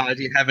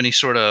you have any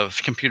sort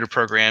of computer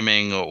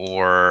programming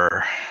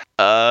or?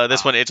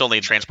 this one it's only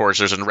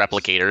transporters and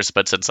replicators,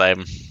 but since I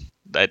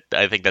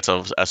think that's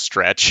a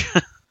stretch.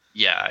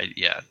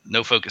 Yeah.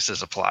 No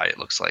focuses apply. It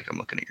looks like I'm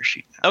looking at your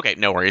sheet now. Okay,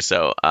 no worries.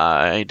 So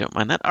I don't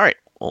mind that. All right,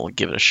 we'll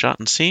give it a shot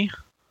and see.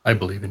 I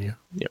believe in you.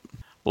 Yep.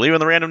 Believe in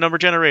the random number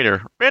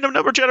generator. Random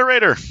number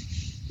generator.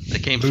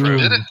 It came through.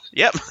 Did it?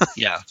 Yep.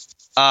 Yeah.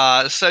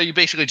 So you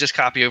basically just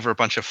copy over a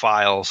bunch of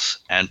files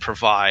and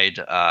provide.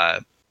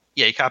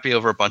 You copy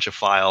over a bunch of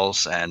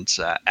files and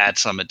add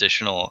some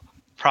additional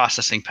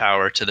processing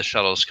power to the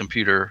shuttle's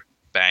computer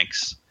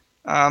banks.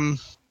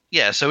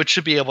 So it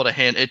should be able to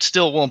it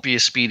still won't be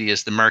as speedy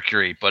as the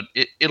Mercury, but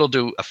it'll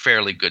do a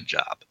fairly good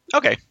job.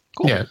 Okay.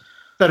 Cool. Yeah,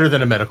 better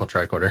than a medical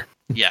tricorder.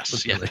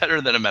 Yes,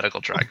 better than a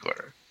medical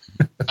tricorder.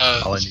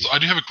 So I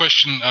do have a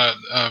question,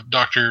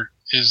 Doctor.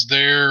 Is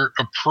there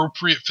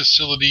appropriate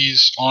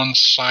facilities on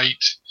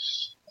site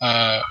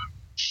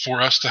for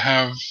us to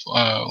have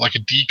like a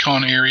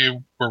decon area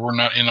where we're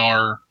not in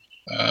our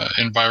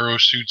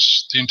enviro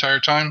suits the entire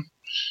time?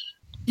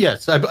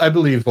 Yes, I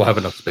believe we'll have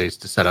enough space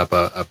to set up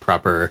a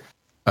proper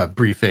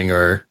briefing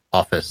or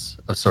office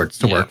of sorts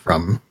to work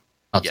from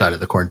outside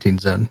of the quarantine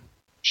zone.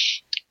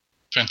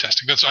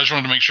 Fantastic. I just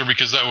wanted to make sure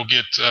because that will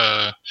get,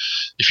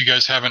 if you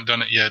guys haven't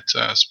done it yet,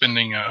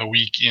 spending a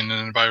week in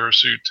an enviro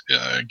suit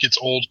gets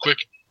old quick.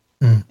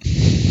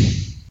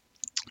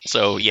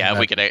 So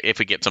if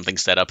we get something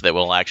set up that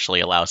will actually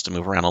allow us to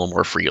move around a little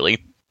more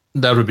freely.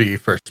 That would be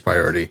first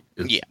priority.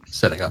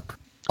 Setting up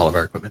all of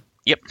our equipment.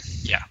 Yep.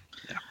 Yeah.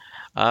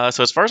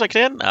 So as far as I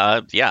can,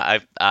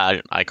 I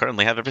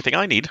currently have everything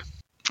I need.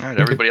 All right.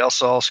 Everybody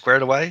else all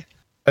squared away?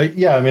 I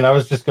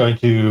was just going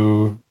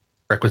to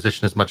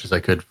requisition as much as I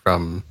could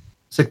from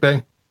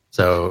sickbay.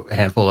 So a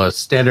handful of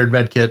standard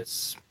med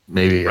kits,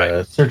 maybe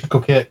a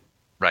surgical kit.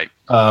 Right.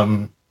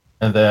 And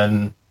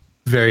then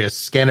various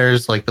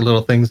scanners, like the little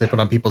things they put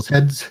on people's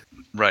heads.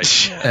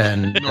 Right.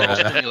 And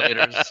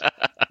simulators.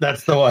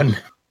 That's the one.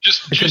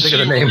 Just so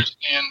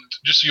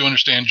you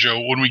understand, Joe,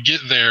 when we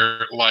get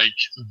there, like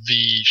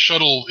the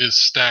shuttle is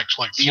stacked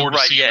like floor to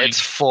ceiling. Yeah, it's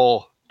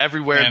full.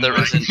 Everywhere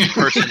there isn't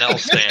personnel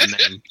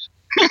standing.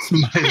 It's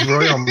my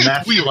royal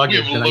mass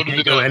luggage, and I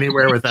can't go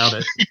anywhere without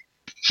it.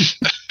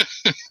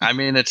 I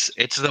mean, it's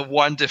the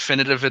one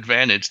definitive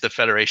advantage the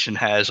Federation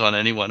has on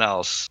anyone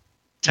else.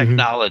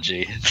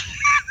 Technology.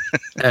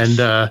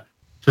 And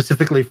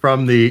specifically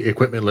from the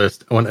equipment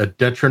list, I want a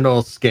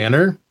Detronal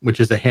scanner, which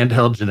is a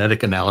handheld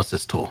genetic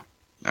analysis tool.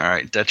 All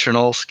right,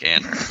 Detronal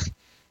scanner.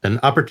 An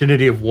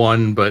opportunity of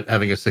 1, but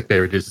having a sick bay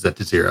reduces that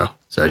to 0.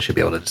 So I should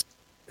be able to just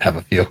have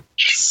a few.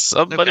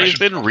 Somebody's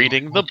been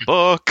reading the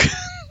book.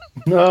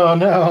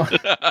 No.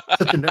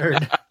 Such a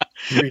nerd.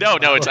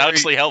 No, it's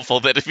actually helpful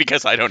that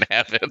because I don't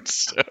have it.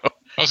 So.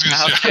 I was going to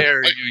say, How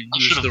dare you I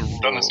use should the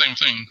have done the rule. same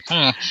thing.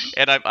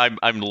 And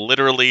I'm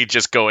literally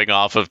just going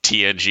off of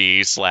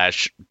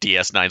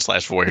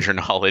TNG/DS9/Voyager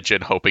knowledge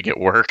and hoping it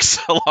works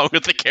along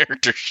with the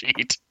character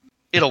sheet.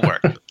 It'll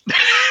work.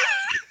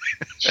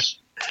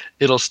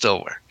 It'll still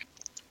work.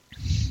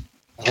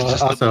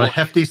 Also, a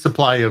hefty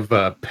supply of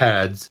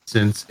pads,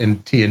 since in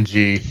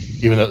TNG,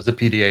 even though it was a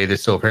PDA, they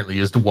still apparently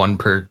used 1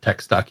 per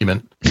text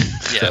document.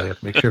 So we have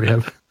to make sure we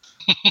have.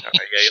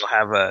 You'll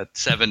have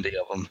 70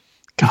 of them.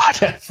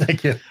 God, Yes,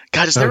 thank you.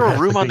 God, is there a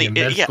room on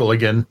the school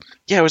again?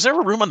 Yeah, was there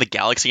a room on the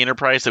Galaxy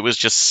Enterprise that was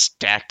just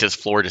stacked as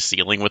floor to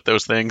ceiling with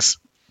those things?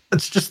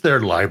 It's just their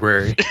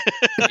library.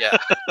 Yeah.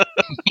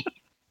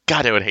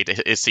 God, I would hate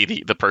to see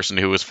the person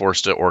who was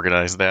forced to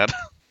organize that.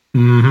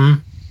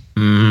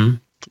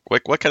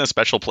 What kind of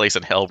special place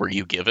in hell were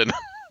you given?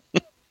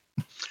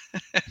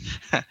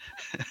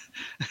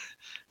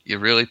 You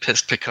really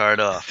pissed Picard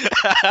off.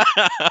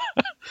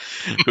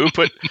 Who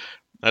put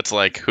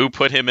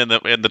him in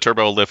the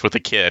turbo lift with a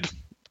kid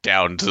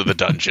down to the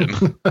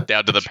dungeon,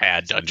 down to the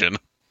pad dungeon,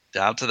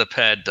 Down to the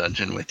pad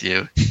dungeon with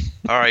you.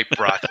 All right,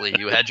 Broccoli,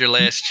 you had your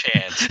last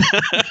chance.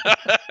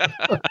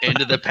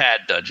 Into the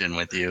pad dungeon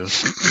with you.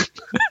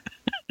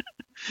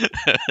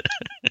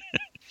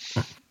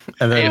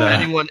 And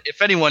then,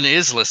 if anyone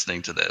is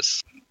listening to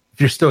this, if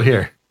you're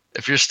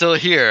still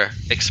here,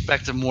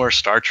 expect more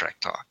Star Trek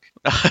talk.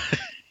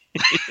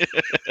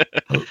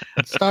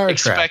 Star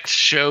Trek.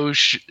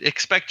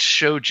 Expect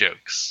show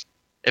jokes.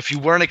 If you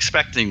weren't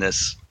expecting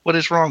this, what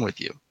is wrong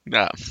with you?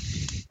 No,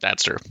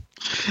 that's true.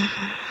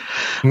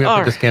 I'm going to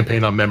put this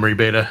campaign on memory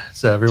beta,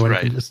 so everyone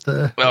can just...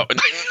 Well,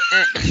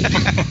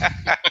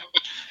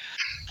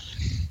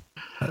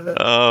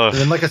 and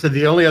then, like I said,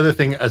 the only other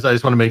thing is I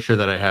just want to make sure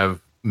that I have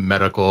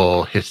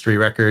medical history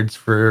records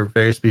for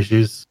various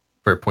species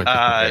for point.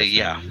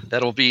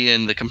 That'll be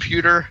in the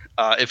computer.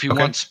 If you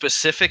want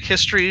specific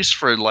histories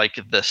for like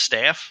the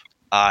staff,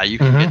 you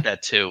can get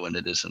that too, and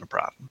it isn't a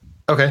problem.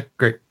 Okay,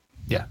 great.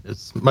 Yeah,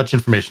 as much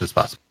information as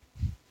possible.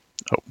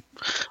 Oh,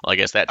 well, I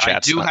guess that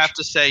chat's I do have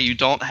to say you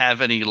don't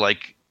have any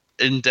like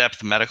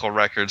in-depth medical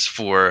records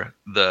for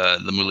the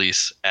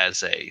Mulis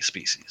as a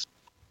species.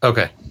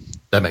 Okay,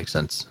 that makes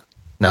sense.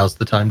 Now's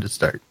the time to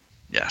start.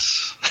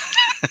 Yes.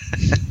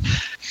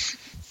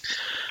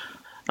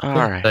 All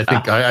right.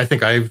 I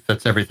think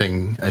that's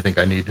everything I think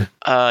I need.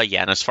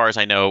 Yeah, and as far as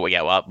I know,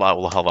 yeah,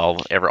 we'll have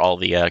all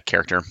the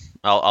character,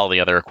 all the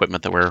other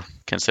equipment that we're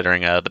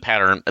considering. The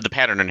pattern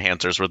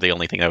enhancers were the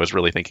only thing I was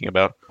really thinking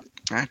about.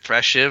 All right,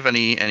 Thashiv,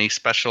 any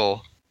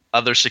special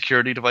other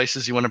security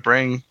devices you want to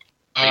bring?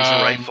 Laser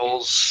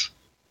rifles,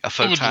 a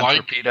photon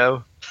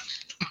torpedo.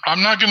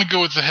 I'm not going to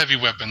go with the heavy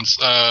weapons.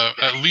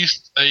 At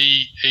least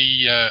a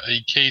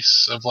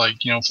case of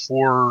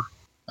 4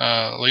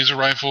 laser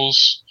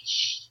rifles,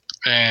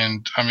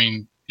 and I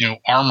mean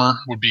armor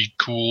would be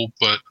cool,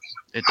 but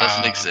it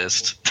doesn't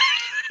exist.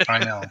 I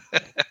know.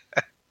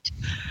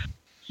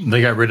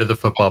 They got rid of the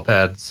football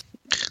pads.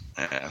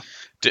 Yeah.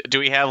 Do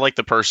we have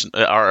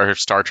our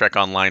Star Trek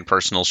Online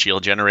personal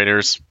shield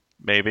generators?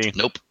 Maybe.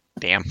 Nope.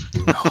 Damn.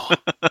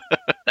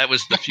 That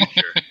was the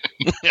future.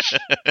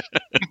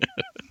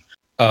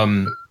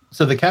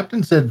 So the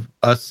captain said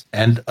us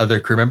and other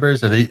crew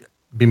members, are they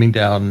beaming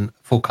down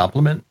full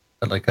complement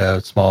at like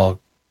a small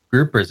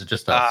group, or is it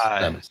just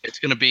us? It's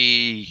going to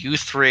be you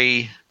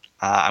 3.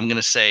 I'm going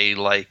to say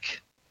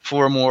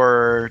 4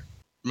 more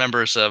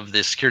members of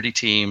the security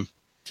team.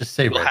 Just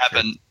say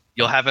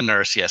you'll have a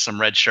nurse, yes,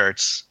 some red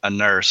shirts, a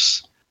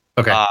nurse,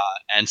 okay,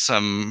 and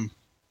some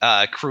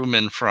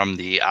crewmen from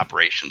the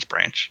operations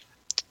branch.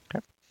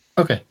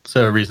 Okay,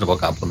 so a reasonable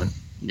complement.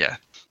 Yeah,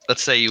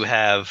 let's say you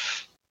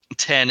have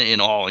 10 in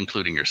all,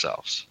 including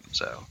yourselves.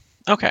 So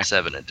okay,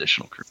 7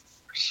 additional crew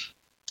members.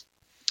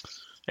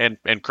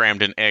 And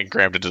crammed into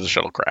the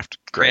shuttlecraft.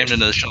 Crammed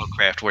into the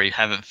shuttlecraft where you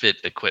haven't fit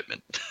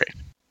equipment. Great.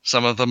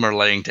 Some of them are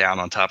laying down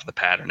on top of the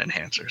pattern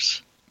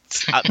enhancers.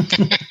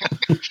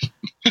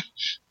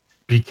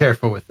 Be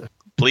careful with it.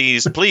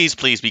 Please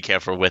be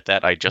careful with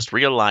that. I just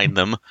realigned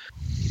them.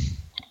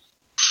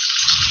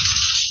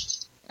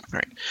 All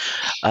right.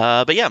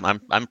 But yeah,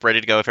 I'm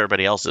ready to go if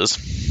everybody else is.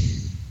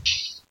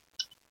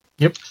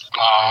 Yep.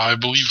 I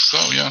believe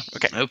so, yeah.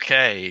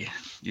 Okay.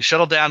 You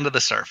shuttle down to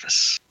the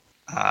surface.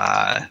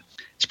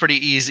 It's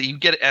pretty easy. You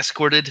get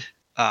escorted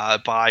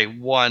by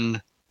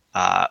one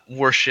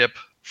warship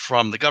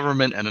from the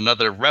government and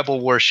another rebel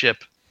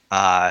warship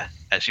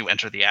as you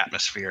enter the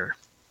atmosphere.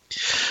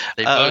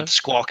 They both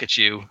squawk at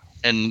you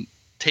and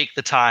take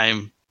the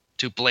time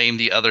to blame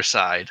the other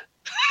side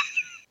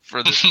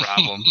for this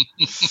problem.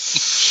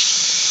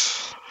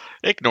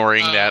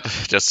 Ignoring that,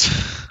 just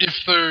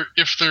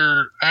if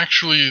they're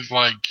actually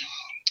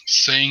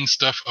saying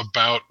stuff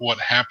about what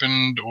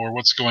happened or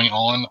what's going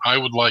on, I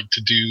would like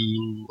to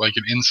do an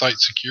insight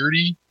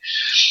security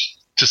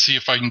to see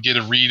if I can get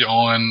a read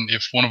on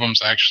if one of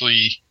them's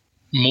actually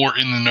more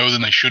in the know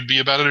than they should be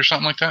about it or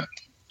something like that.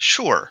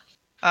 Sure.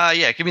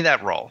 Yeah, give me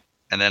that roll,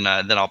 and then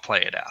I'll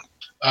play it out.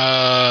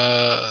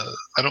 I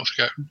don't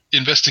think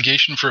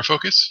investigation for a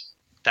focus.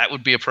 That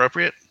would be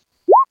appropriate.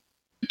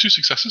 2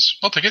 successes.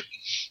 I'll take it.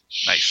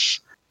 Nice.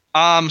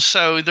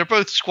 So they're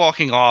both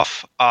squawking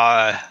off.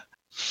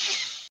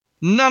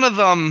 None of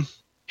them.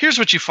 Here's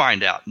what you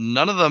find out.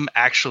 None of them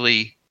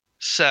actually.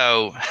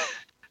 So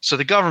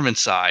the government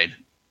side,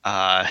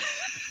 the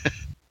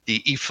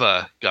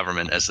IFA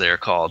government, as they're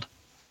called,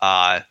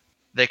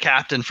 the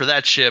captain for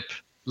that ship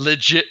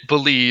legit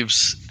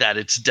believes that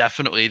it's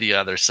definitely the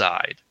other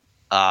side.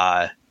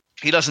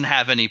 He doesn't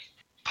have any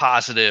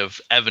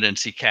positive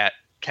evidence he can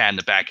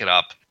to back it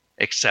up,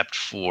 except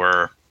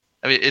for,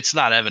 it's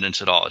not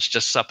evidence at all. It's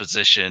just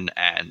supposition,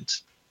 and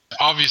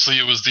obviously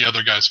it was the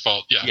other guy's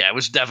fault. Yeah, it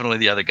was definitely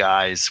the other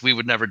guys. We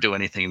would never do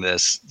anything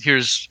this.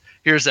 Here's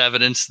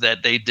evidence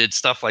that they did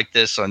stuff like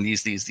this on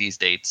these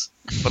dates.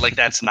 But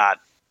that's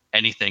not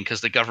anything, because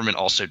the government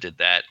also did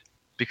that.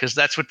 Because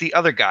that's what the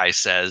other guy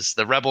says.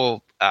 The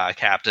rebel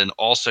captain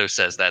also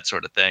says that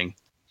sort of thing.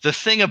 The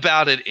thing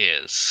about it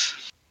is,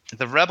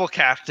 the rebel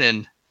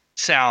captain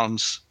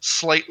sounds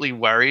slightly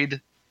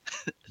worried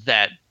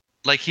that,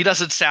 he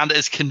doesn't sound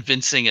as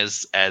convincing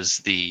as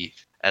the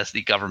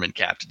government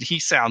captain. He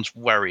sounds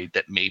worried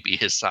that maybe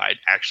his side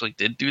actually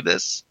did do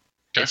this.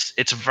 Okay.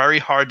 It's very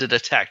hard to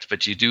detect,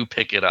 but you do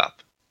pick it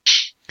up.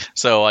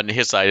 So on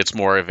his side, it's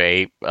more of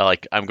a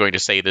I'm going to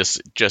say this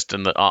just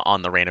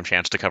on the random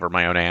chance to cover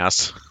my own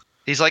ass.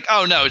 He's like,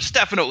 oh no, it's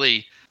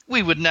definitely,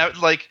 we would never,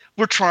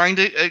 we're trying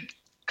to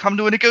come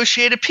to a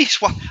negotiated peace.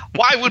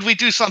 Why would we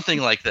do something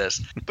like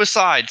this?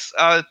 Besides,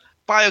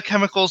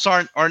 biochemicals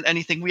aren't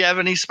anything we have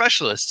any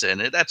specialists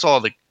in. That's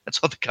all the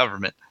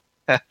government.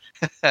 A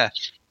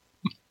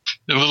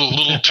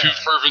little too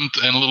fervent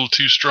and a little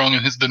too strong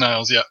in his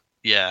denials. Yeah.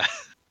 Yeah.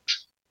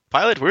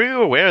 Pilot, were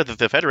you aware that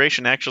the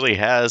Federation actually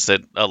has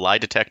a lie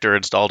detector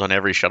installed on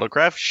every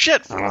shuttlecraft?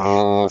 Shit!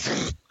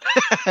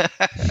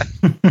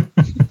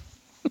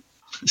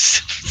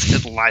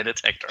 It's a lie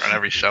detector on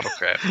every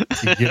shuttlecraft.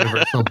 It's a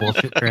universal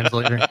bullshit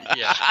translator.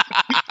 Yeah.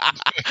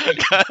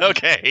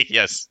 Okay,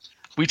 yes.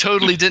 We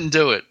totally didn't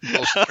do it,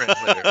 bullshit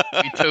translator.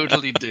 We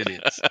totally did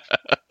it.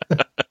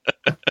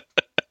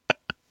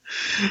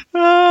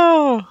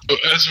 Oh. So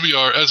as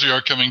we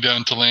are coming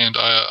down to land,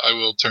 I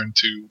will turn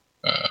to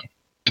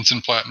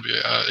Ensign Platt and be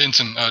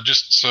Ensign.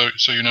 Just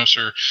so you know,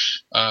 sir,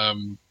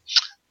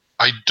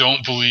 I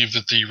don't believe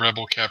that the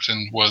rebel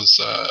captain was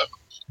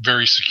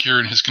very secure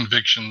in his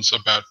convictions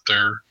about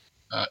their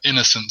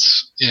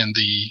innocence in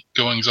the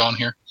goings on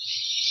here.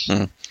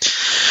 Hmm.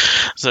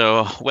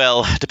 So,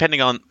 well,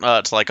 depending on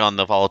it's like on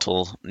the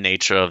volatile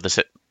nature of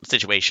the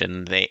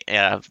situation, they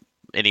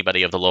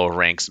anybody of the lower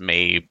ranks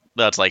may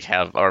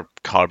are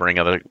harboring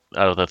other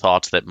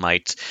thoughts that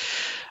might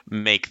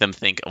make them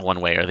think one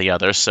way or the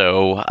other.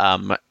 So,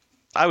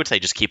 I would say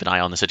just keep an eye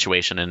on the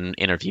situation and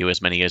interview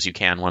as many as you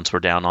can once we're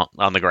down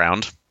on the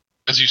ground.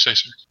 As you say,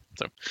 sir.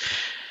 So,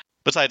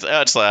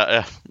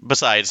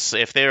 besides,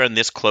 if they're in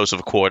this close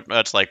of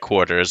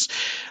quarters,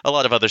 a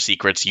lot of other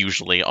secrets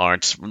usually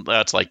aren't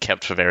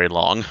kept for very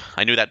long.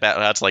 I knew that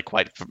that's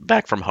quite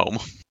back from home.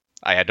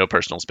 I had no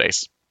personal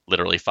space,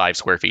 literally 5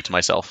 square feet to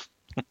myself.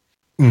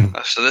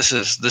 So this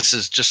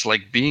is just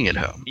like being at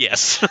home.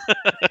 Yes.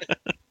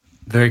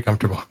 Very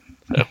comfortable.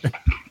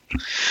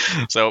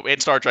 So in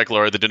Star Trek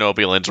lore, the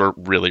Denobulans were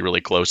really,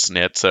 really close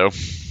knit. So.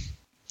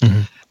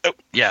 Mm-hmm. Oh,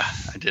 yeah,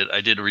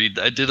 I did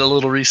a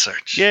little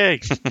research. Yay!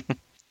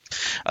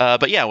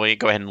 But yeah, we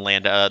go ahead and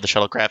land the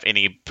shuttlecraft.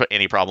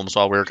 Any problems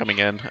while we were coming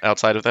in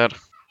outside of that?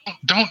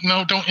 Don't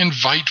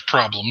invite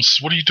problems.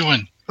 What are you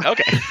doing?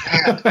 Okay.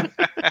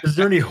 Is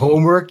there any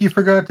homework you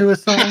forgot to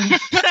assign?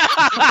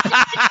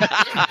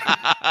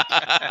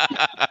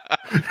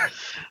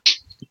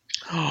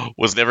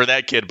 Was never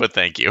that kid, but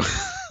thank you.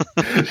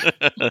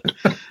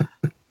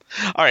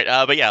 All right,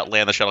 but yeah,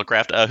 land the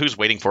shuttlecraft. Who's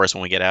waiting for us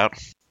when we get out?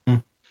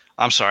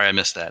 I'm sorry, I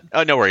missed that.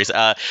 Oh, no worries.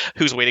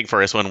 Who's waiting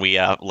for us when we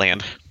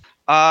land?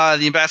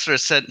 The ambassador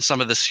has sent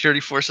some of the security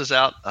forces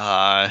out.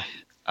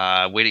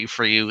 Waiting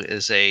for you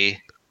is a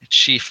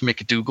Chief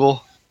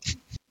McDougal.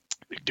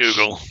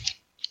 McDougal.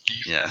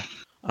 Yeah.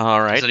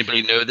 All right. Does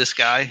anybody know this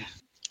guy?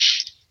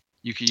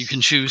 You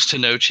can choose to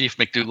know Chief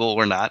McDougal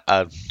or not.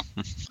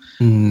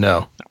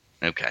 No.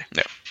 Okay.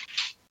 No.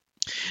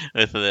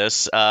 With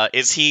this,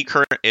 is he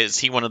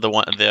one of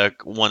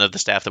the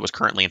staff that was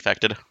currently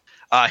infected?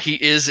 He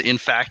is in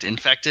fact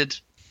infected.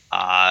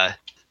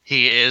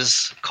 He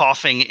is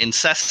coughing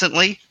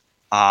incessantly.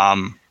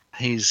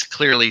 He's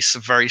clearly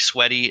very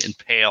sweaty and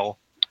pale.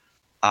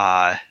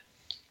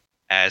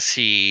 As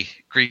he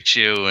greets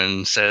you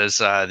and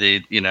says,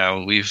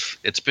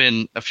 it's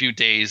been a few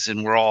days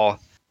and we're all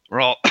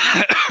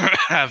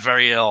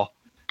very ill,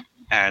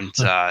 and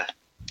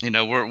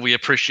we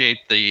appreciate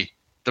the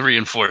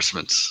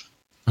reinforcements.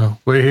 Oh,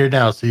 we're here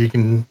now, so you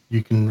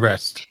can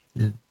rest.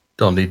 You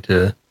don't need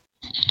to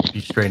be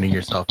straining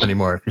yourself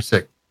anymore. If you're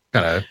sick,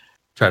 kind of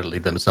try to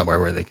lead them somewhere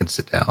where they can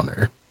sit down.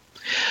 Or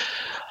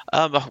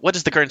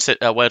what's the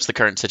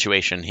current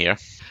situation here?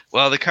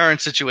 Well, the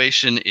current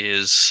situation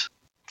is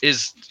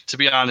to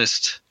be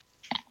honest,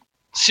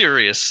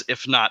 serious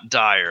if not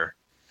dire.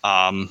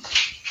 The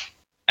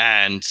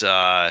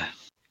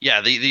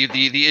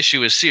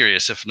issue is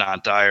serious if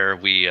not dire.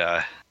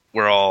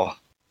 We're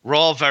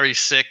all very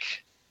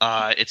sick.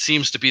 It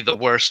seems to be the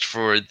worst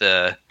for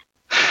the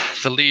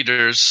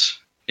leaders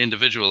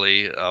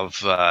individually of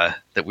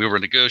that we were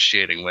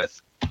negotiating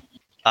with.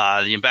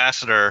 The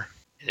ambassador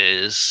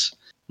is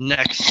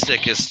next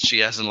sickest. She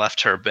hasn't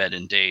left her bed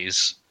in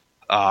days.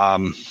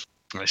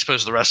 I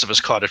suppose the rest of us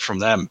caught it from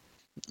them.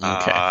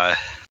 Okay.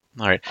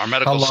 All right. Our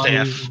medical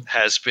staff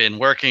has been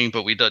working,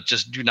 but we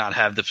just do not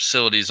have the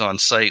facilities on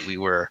site. We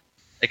were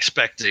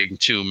expecting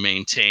to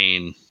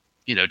maintain,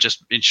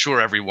 just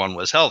ensure everyone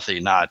was healthy,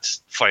 not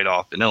fight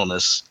off an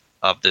illness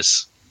of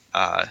this,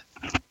 of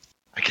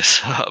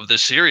the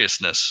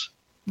seriousness.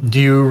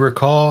 Do you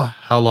recall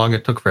how long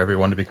it took for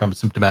everyone to become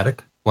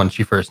symptomatic once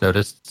you first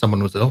noticed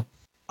someone was ill?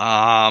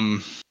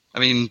 1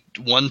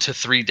 to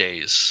 3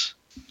 days,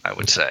 I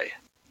would say.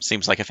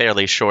 Seems like a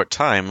fairly short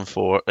time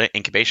for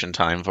incubation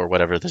time for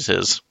whatever this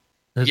is.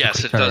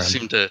 Yes, it does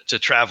seem to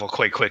travel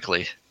quite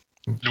quickly.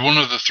 Did one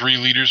of the 3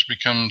 leaders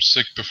become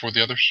sick before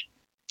the others?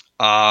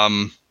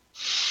 I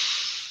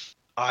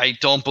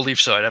don't believe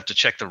so. I'd have to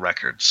check the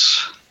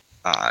records.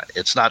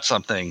 It's not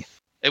something.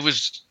 It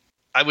was.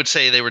 I would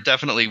say they were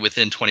definitely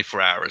within 24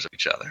 hours of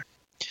each other.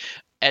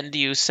 And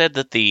you said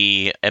that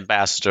the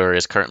ambassador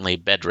is currently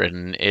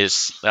bedridden.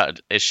 Is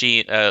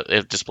she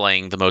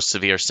displaying the most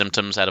severe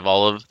symptoms out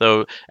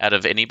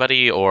of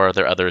anybody, or are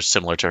there others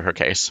similar to her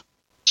case?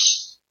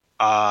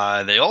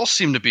 They all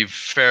seem to be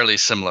fairly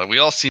similar. We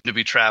all seem to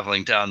be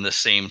traveling down the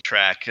same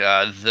track.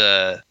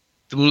 The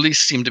Mulis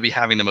seem to be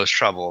having the most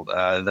trouble.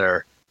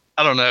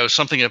 I don't know,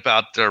 something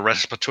about their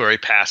respiratory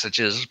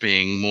passages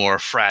being more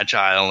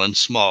fragile and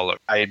smaller.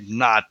 I'm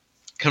not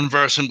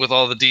conversant with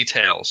all the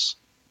details.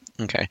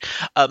 Okay.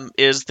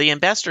 Is the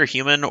ambassador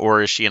human,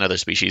 or is she another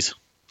species?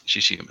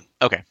 She's human.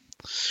 Okay.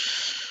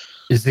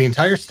 Is the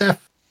entire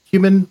staff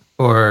human,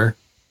 or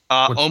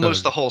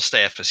almost the whole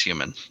staff is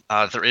human?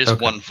 There is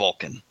one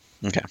Vulcan.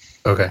 Okay.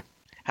 Okay.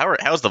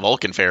 How's the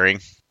Vulcan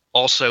faring?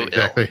 also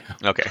Exactly.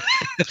 Okay.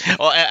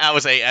 Well, I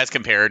would say as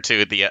compared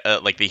to the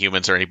like the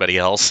humans or anybody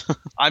else. ill.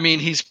 I mean,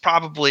 he's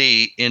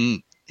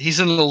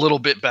in a little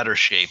bit better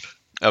shape,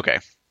 Okay.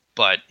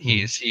 but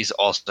he's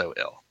also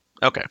ill.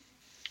 Okay.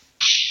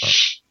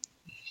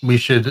 We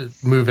should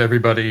move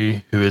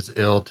everybody who is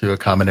ill to a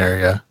common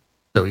area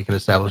so we can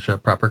establish a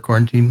proper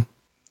quarantine.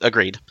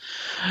 Agreed.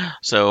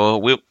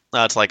 So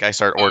it's like I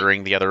start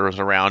ordering the others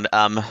around.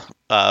 I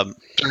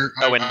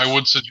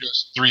would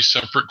suggest 3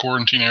 separate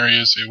quarantine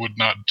areas. It would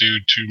not do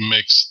to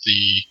mix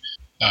the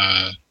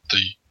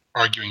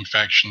arguing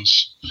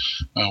factions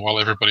while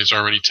everybody's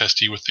already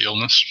testy with the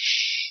illness.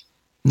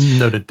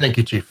 Noted. Thank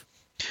you, Chief.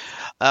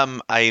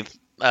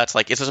 It's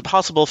like, is it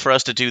possible for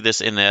us to do this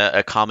in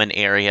a common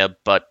area,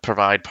 but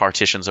provide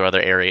partitions or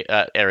other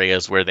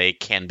areas where they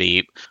can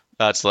be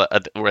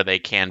where they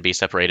can be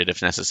separated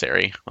if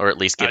necessary, or at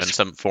least given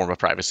some form of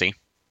privacy?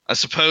 I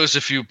suppose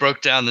if you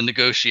broke down the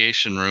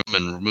negotiation room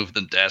and removed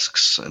the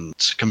desks and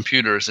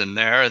computers in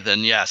there,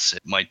 then yes,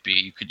 it might be.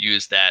 You could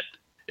use that.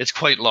 It's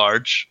quite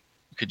large.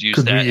 You could use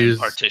that and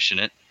partition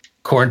it.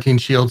 Quarantine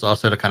shields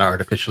also to kind of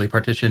artificially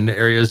partition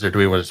areas, or do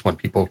we just want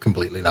people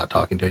completely not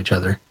talking to each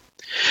other?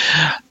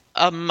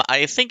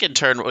 I think in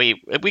turn we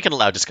can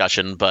allow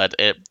discussion, but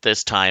at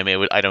this time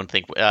I don't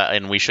think,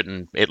 and we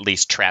shouldn't at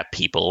least trap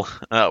people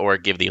or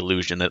give the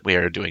illusion that we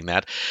are doing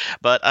that.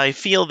 But I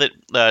feel that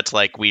it's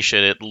like we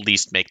should at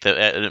least make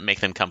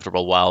them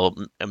comfortable while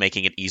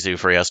making it easier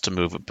for us to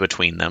move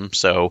between them.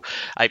 So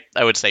I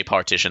would say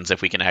partitions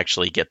if we can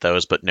actually get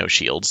those, but no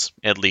shields,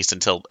 at least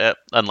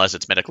unless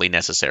it's medically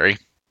necessary.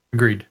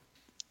 Agreed.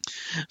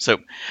 So,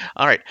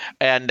 all right.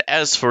 And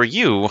as for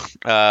you,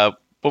 what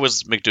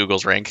was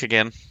McDougal's rank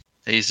again?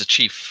 He's a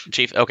chief.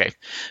 Chief, okay.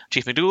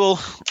 Chief McDougal,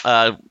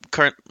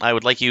 I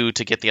would like you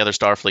to get the other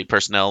Starfleet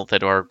personnel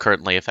that are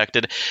currently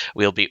affected.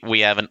 We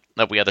have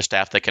other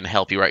staff that can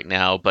help you right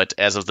now, but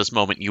as of this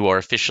moment, you are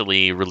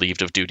officially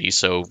relieved of duty,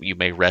 so you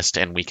may rest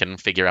and we can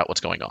figure out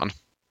what's going on.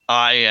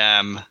 I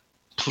am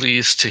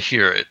pleased to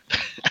hear it.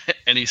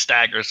 And he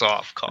staggers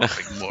off,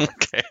 coughing more.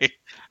 Okay.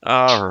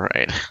 All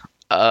right.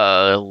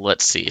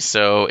 Let's see.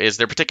 So, is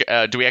there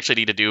particular? Do we actually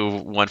need to do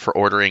one for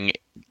ordering,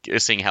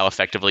 seeing how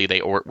effectively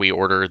we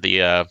order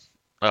the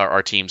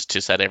our teams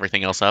to set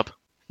everything else up?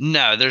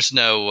 No, there's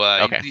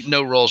no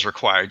no roles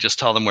required. Just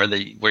tell them where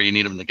you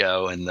need them to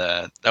go, and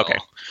okay.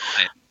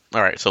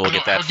 All right, so we'll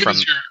get that from.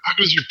 How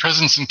good is your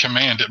presence in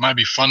command? It might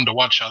be fun to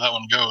watch how that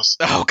one goes.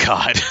 Oh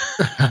God.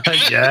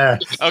 Yeah.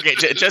 Okay,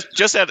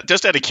 just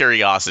out of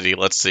curiosity,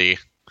 let's see.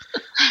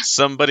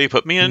 Somebody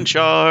put me in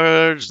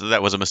charge.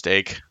 That was a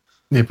mistake.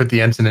 You put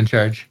the ensign in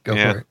charge. Go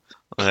for it.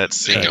 Let's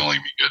see. It can only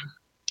be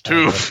good.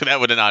 Oof, that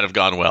would not have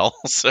gone well.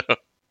 So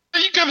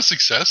you got a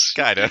success.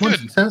 Kinda. One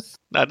success.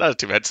 Not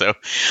too bad. So,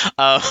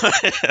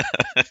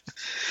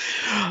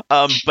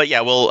 but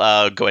yeah, we'll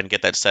go ahead and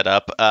get that set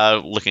up.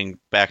 Looking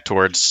back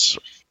towards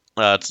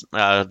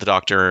the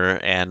doctor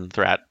and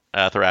Thrat.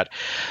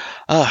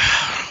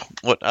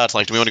 What it's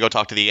like? Do we want to go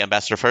talk to the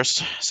ambassador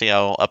first? See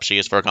how up she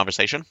is for a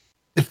conversation.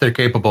 If they're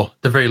capable,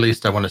 at the very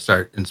least, I want to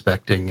start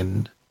inspecting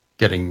and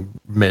getting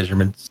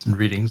measurements and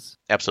readings.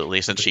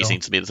 Absolutely, since she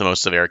seems to be the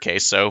most severe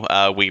case.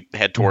 So we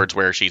head towards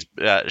where she's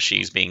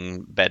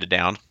being bedded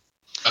down.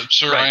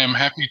 Sir, right. I am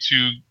happy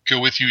to go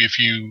with you if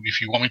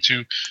you want me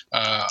to.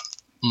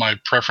 My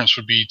preference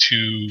would be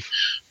to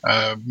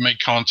make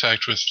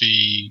contact with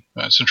the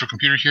central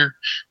computer here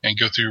and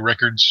go through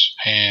records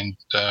and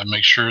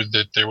make sure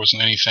that there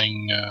wasn't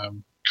anything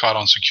caught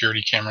on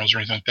security cameras or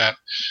anything like that.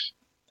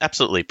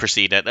 Absolutely.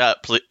 Proceed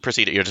at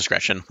your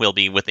discretion. We'll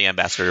be with the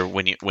ambassador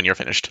when you're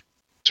finished.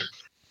 Sure.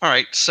 All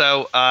right.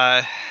 So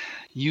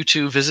you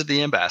two visit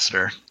the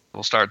ambassador.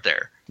 We'll start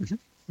there.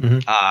 Mm-hmm.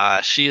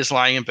 Mm-hmm. She is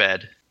lying in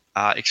bed,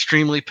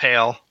 extremely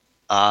pale.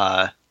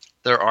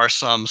 There are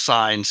some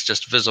signs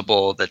just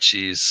visible that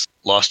she's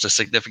lost a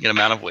significant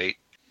amount of weight.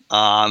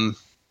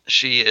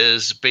 She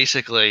is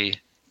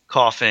basically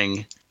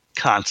coughing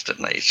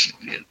constantly.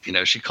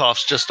 She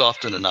coughs just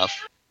often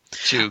enough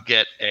to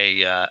get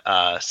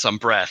some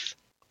breath.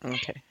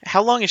 Okay.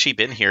 How long has she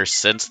been here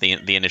since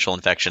the initial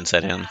infection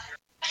set in?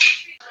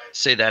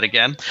 Say that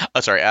again.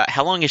 Oh, sorry.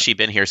 How long has she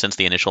been here since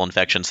the initial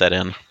infection set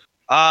in?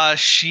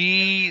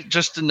 She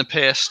just in the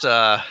past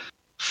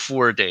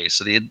 4 days.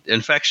 So the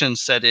infection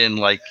set in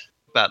like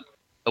about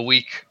a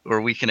week or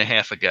a week and a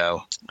half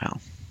ago. Wow.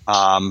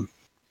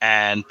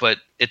 But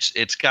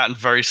it's gotten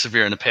very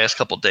severe in the past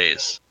couple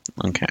days.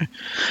 Okay.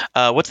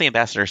 What's the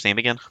ambassador's name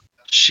again?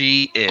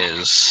 She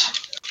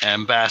is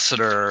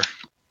Ambassador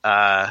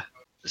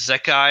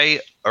Zekai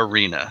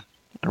Arena.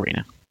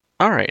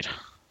 All right.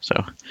 So,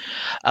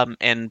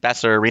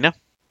 Ambassador Arena?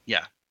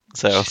 Yeah.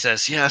 So she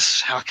says, yes,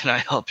 how can I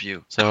help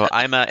you? So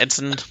I'm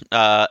Ensign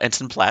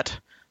Platt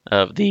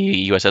of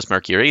the USS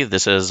Mercury.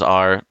 This is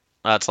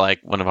it's like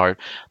one of our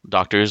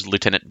doctors,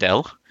 Lieutenant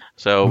Dell.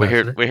 So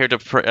we're here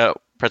to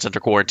present a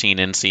quarantine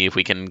and see if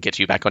we can get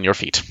you back on your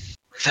feet.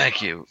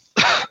 Thank you.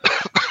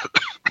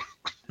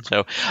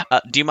 So,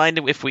 do you mind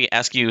if we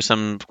ask you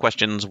some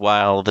questions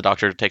while the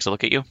doctor takes a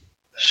look at you?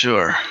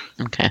 Sure.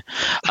 Okay.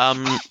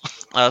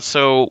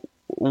 So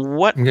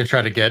what? I'm going to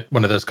try to get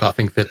one of those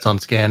coughing fits on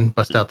scan,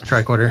 bust out the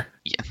tricorder.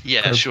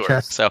 Yeah, sure.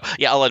 Chest. So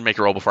yeah, I'll let him make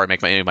a roll before I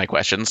make my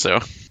questions. So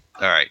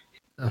All right.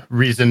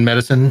 Reason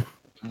medicine.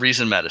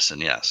 Reason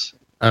medicine, yes.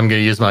 I'm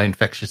going to use my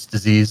infectious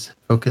disease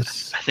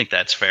focus. I think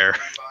that's fair.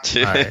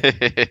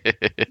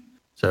 Right.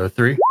 So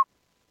 3.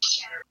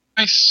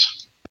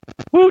 Nice.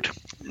 Woot.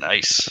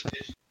 Nice.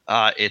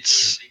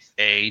 It's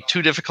a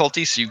 2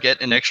 difficulty, so you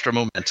get an extra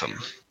momentum.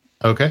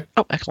 Okay.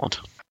 Oh, excellent.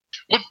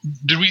 What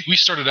did we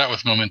started out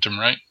with momentum,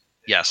 right?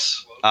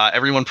 Yes.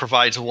 Everyone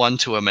provides 1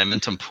 to a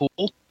momentum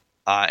pool,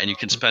 and you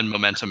can spend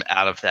momentum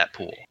out of that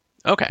pool.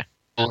 Okay.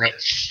 We're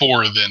at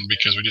 4 then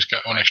because we just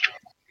got 1 extra.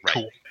 Right.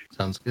 Cool.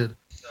 Sounds good.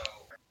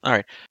 All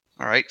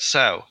right.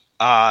 So,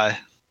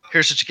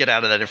 here's what you get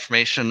out of that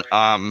information.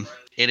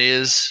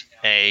 It's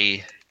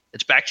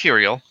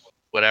bacterial,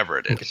 whatever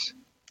it is. Okay.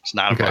 It's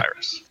not a Okay.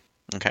 virus.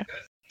 Okay.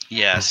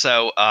 Yeah.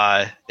 So,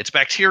 it's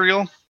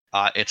bacterial.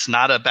 It's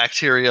not a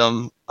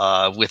bacterium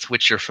with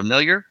which you're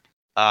familiar,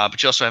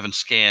 but you also haven't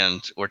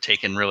scanned or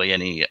taken really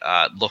any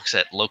looks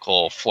at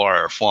local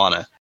flora or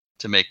fauna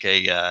to make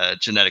a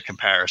genetic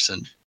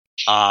comparison.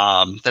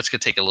 That's going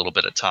to take a little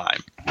bit of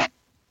time.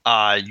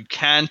 You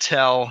can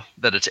tell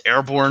that it's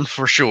airborne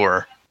for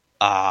sure,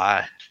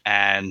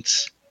 and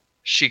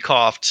she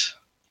coughed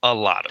a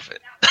lot of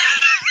it,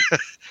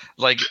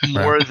 like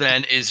more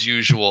than is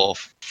usual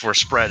for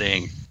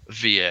spreading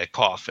via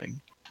coughing.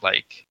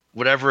 Like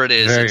whatever it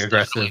is, Very it's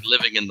aggressive. definitely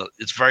living in the.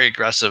 It's very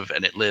aggressive,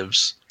 and it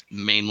lives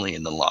mainly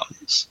in the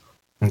lungs.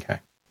 Okay.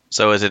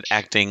 So is it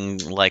acting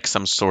like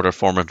some sort of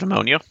form of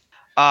pneumonia?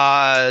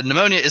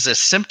 Pneumonia is a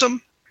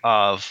symptom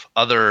of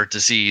other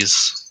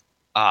disease.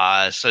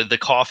 So the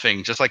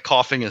coughing, just like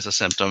coughing is a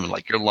symptom,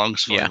 like your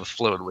lungs filling with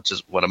fluid, which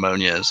is what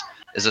ammonia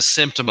is a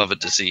symptom of a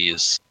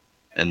disease,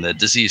 and the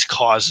disease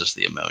causes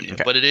the ammonia.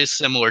 Okay. But it is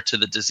similar to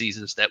the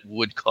diseases that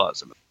would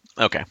cause ammonia.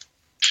 Okay.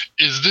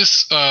 Is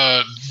this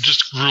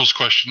just rules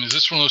question? Is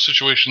this one of those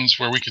situations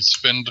where we could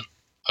spend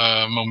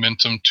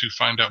momentum to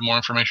find out more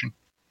information?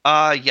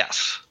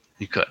 Yes,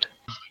 you could.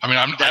 I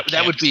mean,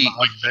 That would be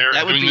like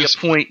that would be a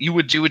point you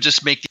would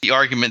just make the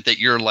argument that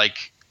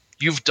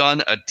you've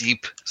done a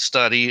deep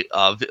study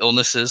of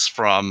illnesses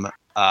from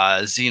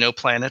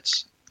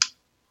xenoplanets,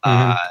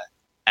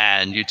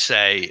 and you'd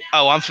say,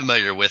 "Oh, I'm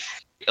familiar with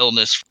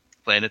illness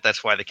planet.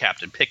 That's why the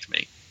captain picked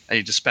me." And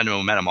you just spend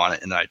momentum on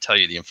it, and then I tell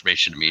you the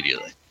information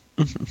immediately.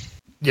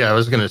 Yeah, I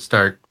was going to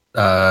start.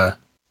 I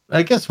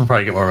guess we'll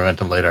probably get more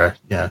momentum later.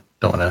 Yeah,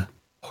 don't want to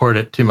hoard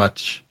it too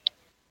much.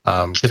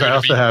 Because I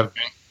also have...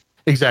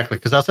 Exactly,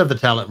 because I also have the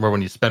talent where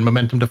when you spend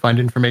momentum to find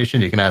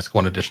information, you can ask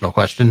one additional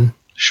question.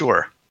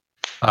 Sure.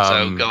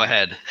 So go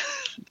ahead.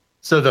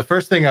 So the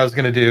first thing I was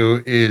going to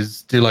do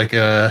is do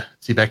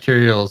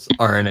bacterial's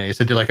RNA.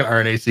 So do like an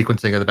RNA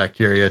sequencing of the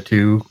bacteria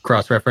to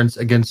cross-reference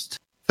against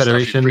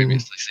Federation. Stuff you've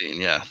previously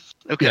seen, yeah.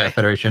 Okay. Yeah,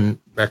 Federation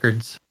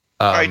records.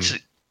 All right. So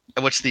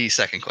what's the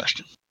second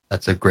question?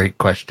 That's a great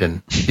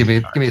question. Give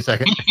me a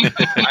second.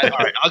 All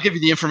right. I'll give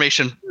you the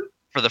information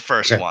for the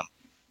first one.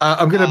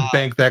 I'm going to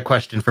bank that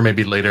question for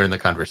maybe later in the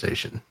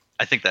conversation.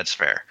 I think that's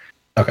fair.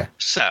 Okay.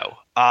 So,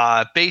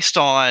 based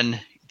on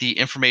the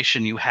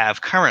information you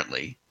have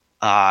currently,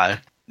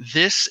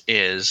 this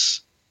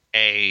is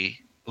a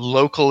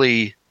local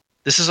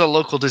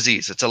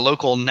disease. It's a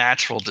local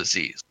natural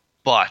disease.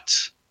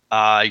 But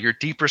your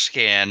deeper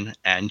scan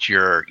and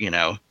your,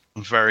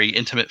 very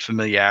intimate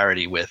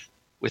familiarity with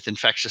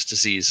infectious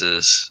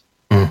diseases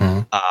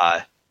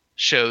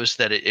shows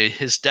that it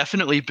has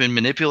definitely been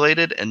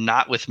manipulated and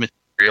not with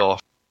material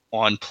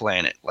on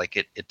planet. Like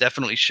it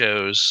definitely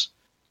shows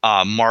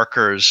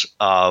markers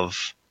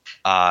of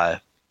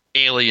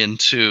alien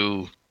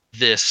to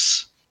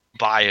this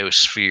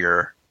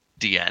biosphere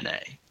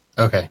DNA.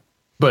 Okay.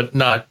 But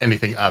not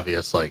anything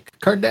obvious like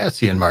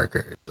Cardassian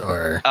markers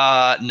or...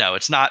 No,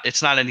 it's not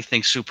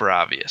anything super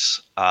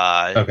obvious.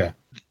 Okay.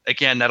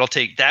 Again, that will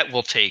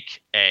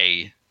take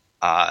a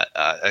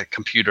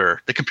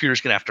computer. The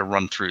computer's going to have to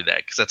run through that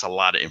because that's a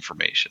lot of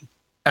information.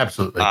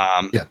 Absolutely.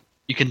 Yeah.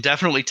 You can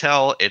definitely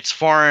tell it's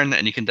foreign,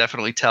 and you can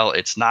definitely tell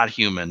it's not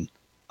human,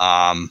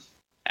 and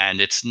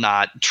it's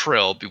not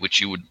Trill, which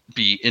you would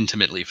be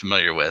intimately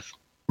familiar with.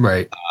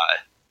 Right.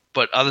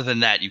 But other than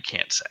that, you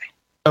can't say.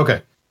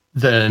 Okay.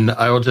 Then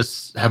I will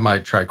just have my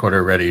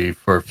tricorder ready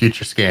for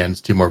future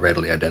scans to more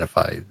readily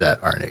identify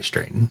that RNA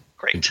strain.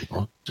 Great.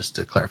 Just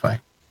to clarify.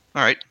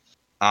 All right.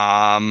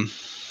 All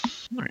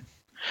right.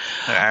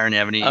 Aaron, you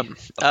have any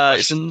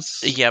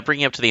questions? Yeah,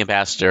 bring it up to the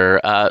ambassador.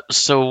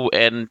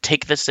 And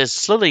take this as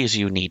slowly as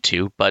you need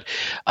to, but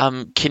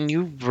can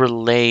you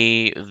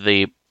relay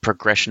the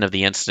progression of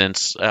the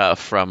incidents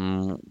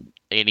from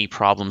any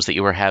problems that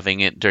you were having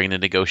during the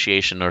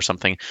negotiation or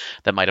something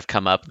that might have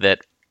come up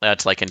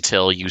that's like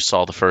until you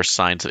saw the first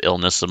signs of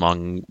illness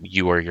among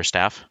you or your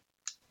staff?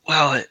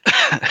 Well, it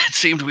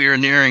seemed we were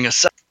nearing a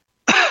set,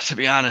 to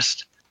be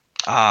honest.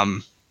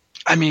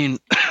 I mean,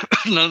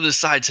 none of the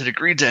sides had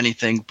agreed to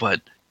anything,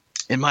 but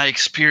in my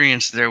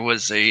experience, there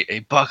was a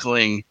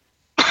buckling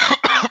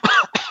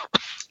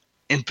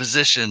in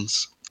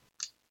positions,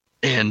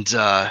 and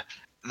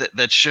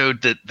that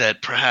showed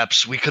that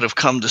perhaps we could have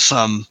come to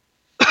some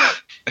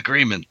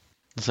agreement.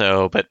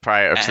 So, but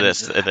prior to And,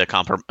 this,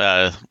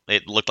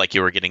 it looked like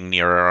you were getting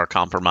nearer a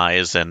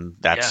compromise, and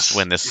that's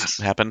when this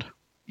happened.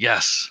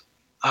 Yes,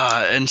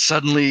 and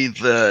suddenly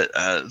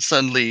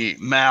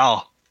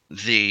Mal,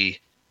 the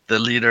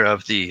leader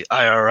of the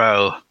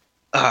IRO,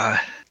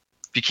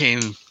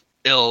 became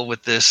ill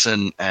with this,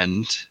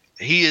 and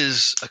he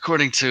is,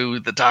 according to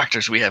the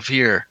doctors we have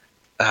here,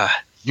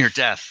 near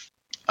death.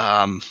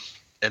 And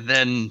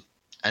then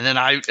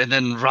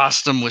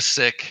Rostam was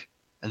sick,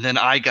 and then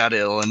I got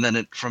ill, and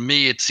then from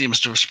me it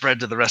seems to have spread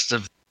to the rest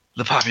of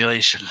the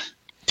population.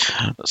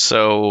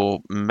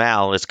 So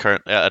Mal is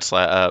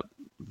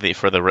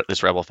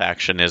this rebel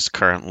faction is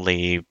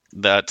currently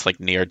that's like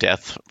near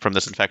death from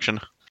this infection.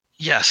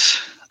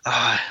 Yes,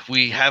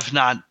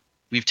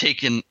 we've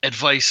taken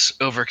advice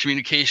over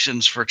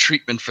communications for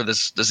treatment for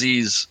this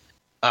disease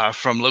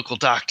from local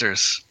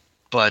doctors,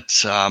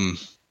 but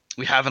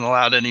we haven't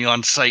allowed any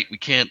on site. We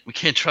can't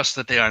trust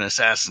that they are an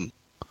assassin.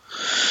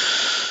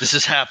 This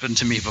has happened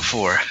to me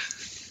before.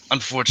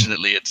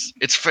 Unfortunately,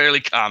 it's fairly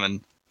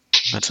common.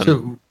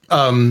 So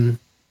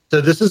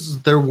this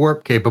is they're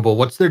warp capable.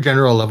 What's their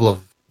general level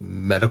of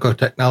medical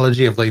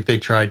technology? Of like they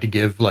tried to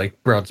give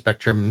like broad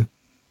spectrum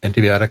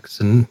antibiotics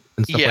and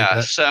stuff like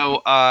that?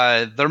 So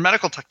their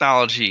medical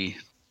technology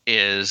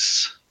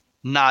is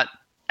not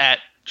at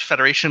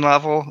Federation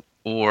level,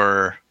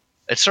 or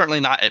it's certainly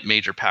not at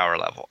major power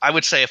level. I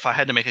would say if I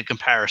had to make a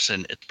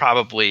comparison, it's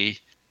probably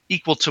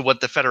equal to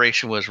what the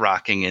Federation was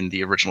rocking in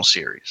the original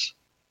series.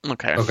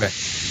 Okay.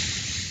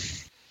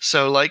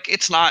 So like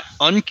it's not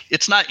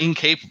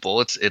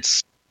incapable.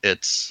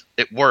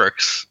 It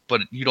works,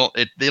 but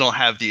they don't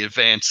have the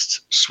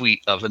advanced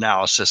suite of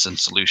analysis and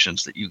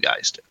solutions that you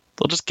guys do.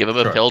 They'll just give him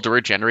a pill to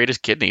regenerate his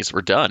kidneys.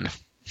 We're done.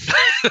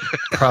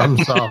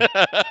 Problem solved.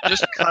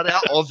 Just cut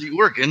out all the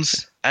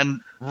organs and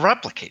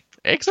replicate them.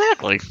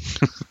 Exactly.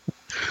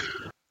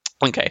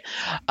 Okay.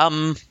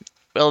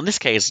 Well, in this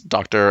case,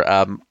 Doctor,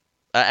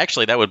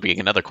 actually, that would be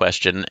another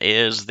question.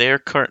 Is their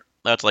current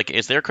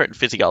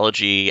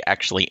physiology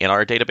actually in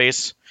our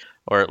database,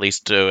 or at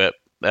least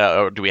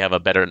or do we have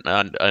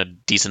a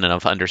decent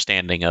enough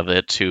understanding of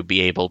it to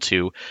be able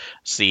to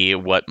see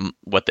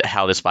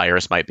how this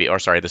virus might be, or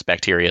this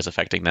bacteria is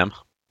affecting them?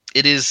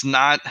 It is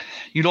not.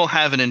 You don't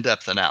have an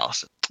in-depth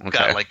analysis. You've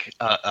got like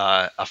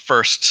a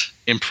first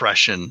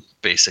impression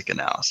basic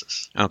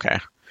analysis. Okay.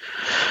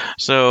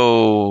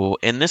 So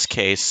in this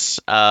case,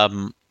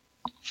 Dr.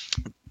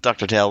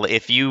 Tell,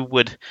 if you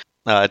would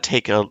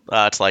take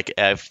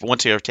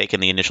once you have taken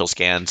the initial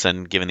scans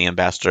and given the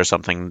ambassador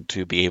something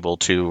to be able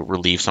to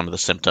relieve some of the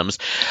symptoms,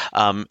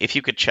 if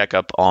you could check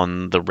up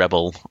on the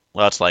rebel,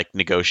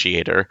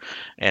 negotiator,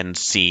 and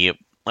see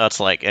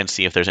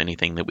if there's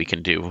anything that we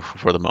can do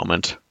for the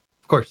moment.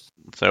 Of course.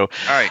 So,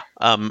 all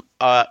right.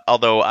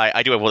 Although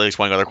I do have at least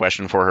one other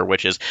question for her,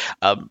 which is,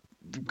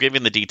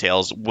 given the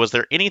details, was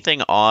there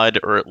anything odd,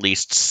 or at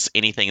least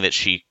anything that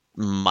she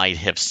might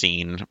have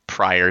seen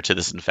prior to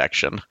this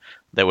infection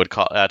that would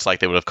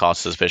they would have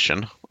caused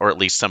suspicion, or at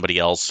least somebody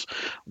else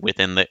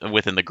within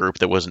the group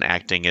that wasn't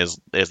acting as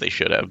they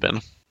should have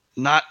been?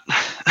 Not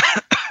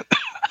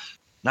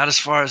as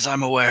far as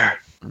I'm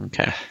aware.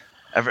 Okay.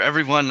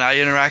 Everyone I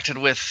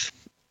interacted with,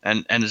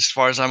 and as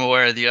far as I'm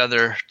aware, the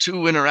other two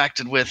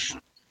interacted with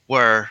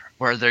were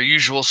their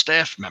usual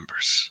staff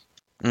members.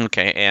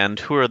 Okay, and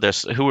are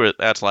these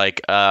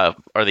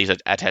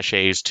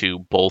attachés to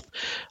both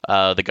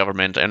the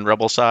government and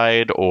rebel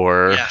side,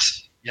 or?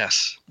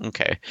 Yes.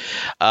 Okay.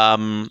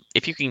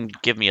 If you can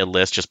give me a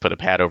list, just put a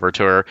pad over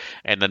to her,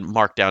 and then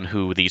mark down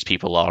who these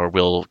people are.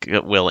 We'll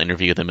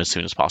interview them as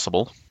soon as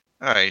possible.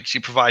 All right. She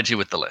provides you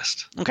with the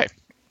list. Okay.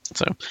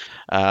 So,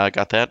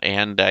 got that,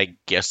 and I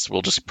guess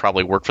we'll just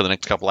probably work for the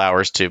next couple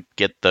hours to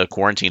get the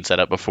quarantine set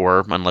up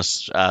before,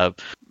 unless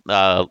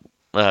Del,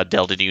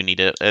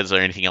 is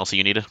there anything else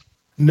you needed?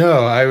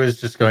 No, I was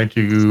just going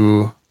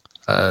to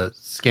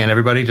scan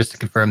everybody just to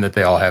confirm that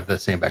they all have the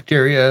same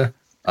bacteria,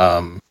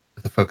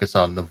 with a focus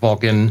on the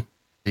Vulcan,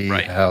 see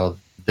how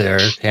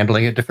they're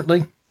handling it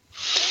differently.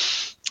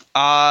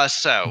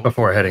 So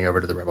before heading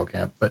over to the rebel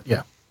camp, but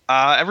yeah.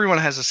 Everyone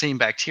has the same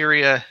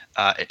bacteria,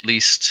 at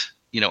least,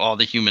 all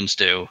the humans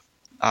do.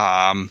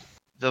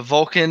 The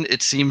Vulcan,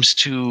 it seems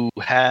to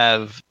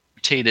have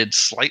mutated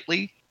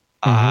slightly,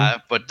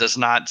 but does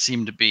not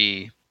seem to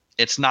be,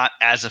 it's not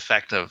as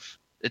effective.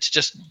 It's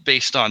just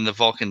based on the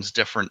Vulcan's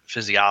different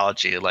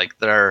physiology. Like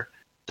their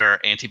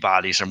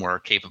antibodies are more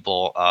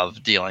capable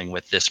of dealing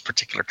with this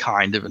particular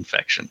kind of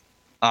infection.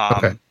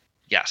 Okay.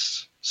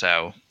 Yes.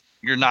 So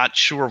you're not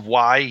sure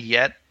why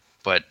yet,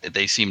 but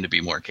they seem to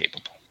be more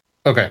capable.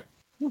 Okay.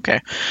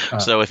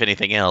 So if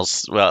anything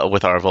else,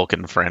 with our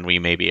Vulcan friend, we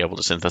may be able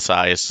to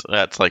synthesize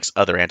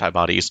other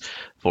antibodies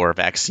for a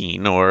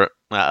vaccine or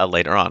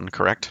later on,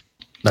 correct?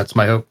 That's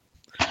my hope.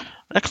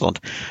 Excellent.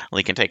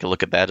 We can take a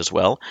look at that as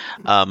well.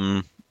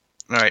 All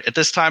right. At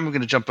this time, we're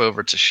going to jump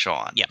over to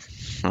Sean. Yeah.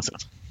 All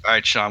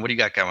right, Sean, what do you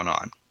got going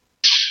on?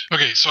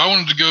 Okay, so I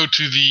wanted to go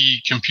to the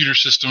computer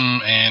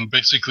system and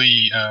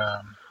basically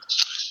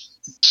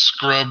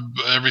scrub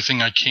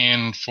everything I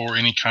can for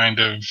any kind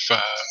of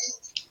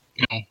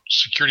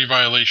security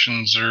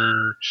violations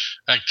or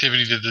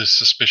activity that is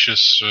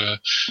suspicious,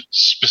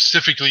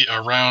 specifically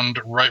around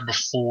right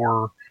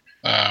before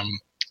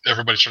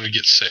everybody started to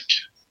get sick.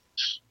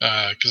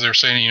 Because they were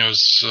saying,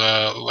 it's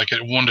like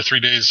at 1 to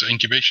 3 days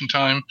incubation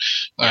time.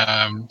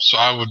 So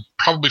I would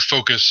probably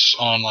focus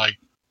on like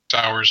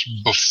hours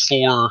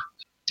before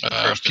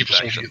First people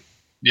started infection. to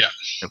get. Yeah.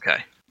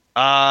 Okay.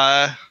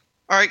 All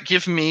right.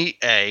 Give me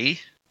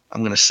I'm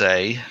going to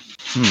say,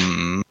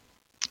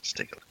 let's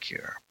take a look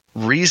here.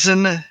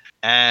 Reason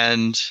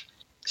and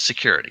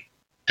security.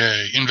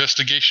 Okay.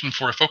 Investigation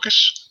for a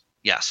focus.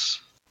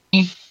 Yes.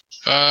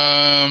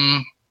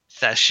 Um.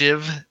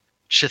 Thashiv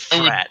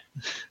Chithrat,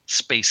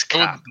 space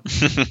cop.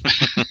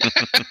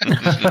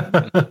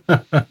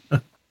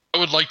 I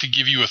would like to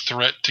give you a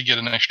threat to get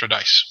an extra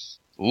dice.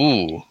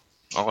 Ooh.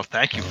 Oh,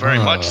 thank you very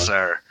much,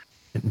 sir.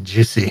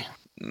 Juicy.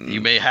 You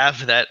may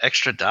have that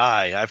extra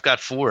die. I've got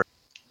 4.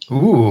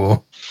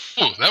 Ooh.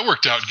 Oh, that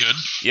worked out good.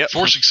 Yep.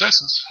 4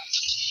 successes.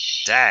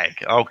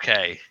 Dag.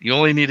 Okay. You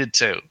only needed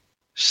 2.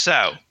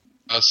 So.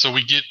 So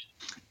we get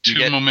You 2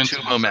 get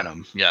momentum. 2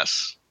 momentum,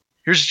 yes.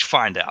 Here's what you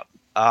find out.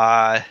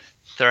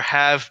 There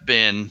have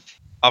been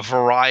a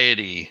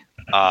variety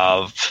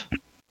of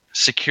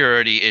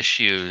security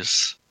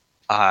issues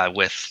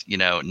with,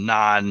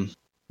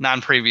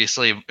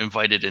 non-previously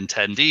invited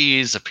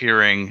attendees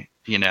appearing,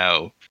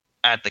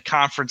 at the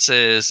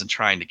conferences and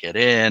trying to get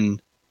in.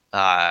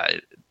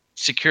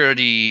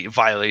 Security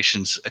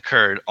violations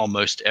occurred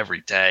almost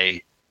every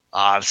day.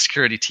 The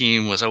security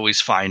team was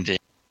always finding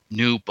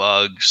new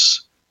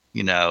bugs.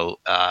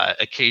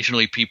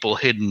 Occasionally people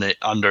hidden it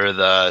under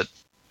the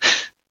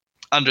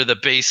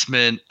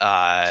basement,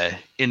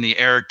 in the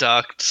air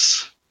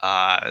ducts,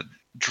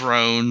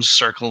 drones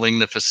circling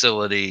the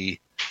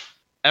facility,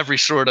 every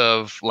sort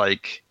of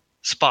like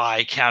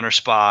spy, counter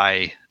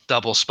spy,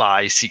 double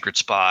spy, secret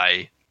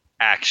spy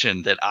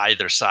action that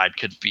either side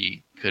could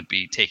be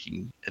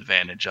taking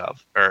advantage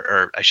of,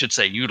 or I should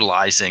say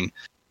utilizing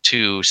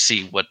to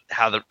see what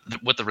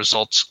the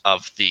results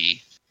of the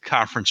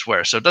conference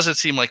were. So it doesn't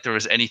seem like there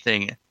was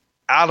anything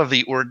out of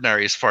the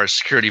ordinary as far as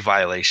security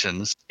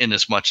violations, in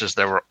as much as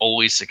there were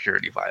always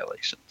security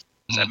violations.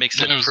 So that makes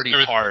it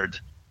pretty hard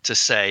to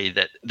say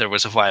that there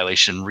was a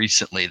violation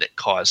recently that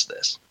caused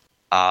this.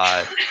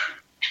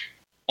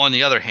 On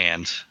the other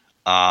hand,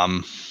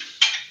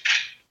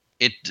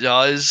 it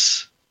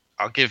does,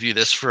 I'll give you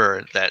this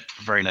for that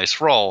very nice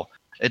roll,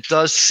 it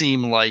does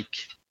seem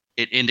like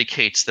it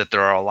indicates that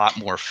there are a lot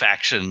more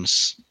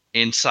factions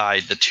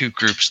inside the 2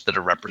 groups that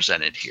are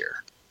represented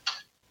here.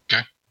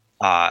 Okay.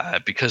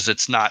 Because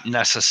it's not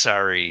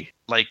necessary,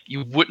 like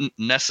you wouldn't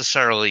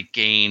necessarily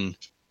gain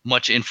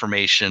much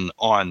information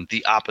on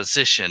the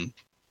opposition,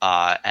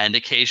 and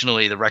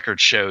occasionally the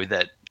records show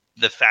that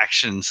the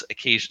factions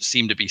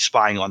seem to be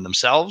spying on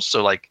themselves.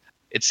 So like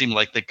it seemed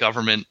like the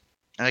government,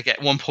 like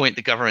at one point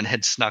the government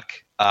had snuck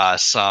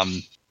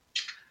some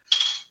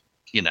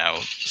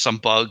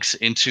bugs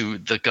into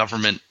the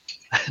government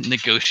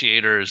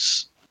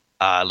negotiators'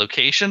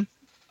 location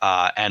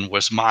and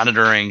was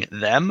monitoring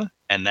them,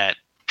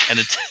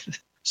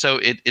 so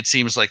it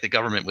seems like the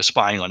government was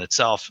spying on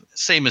itself.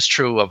 Same is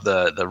true of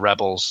the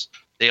rebels.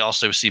 They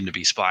also seem to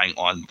be spying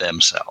on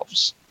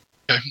themselves.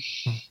 Okay.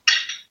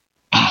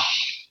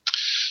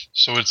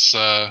 So it's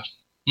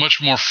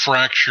much more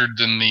fractured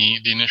than the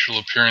initial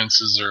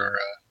appearances are.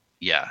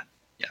 Yeah.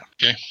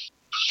 Okay.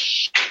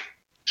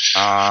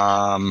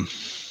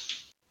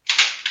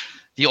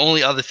 The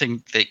only other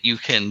thing that you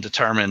can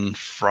determine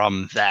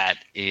from that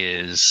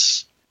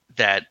is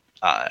that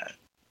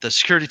the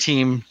security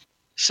team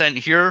sent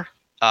here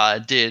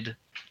did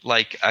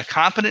like a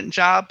competent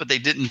job, but they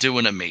didn't do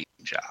an amazing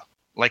job.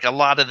 Like a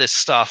lot of this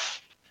stuff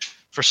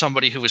for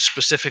somebody who was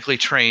specifically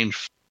trained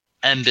for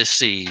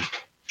embassy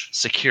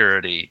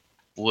security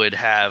would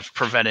have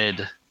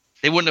prevented,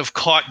 they wouldn't have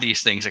caught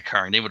these things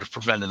occurring. They would have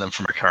prevented them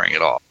from occurring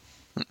at all.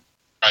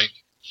 Right.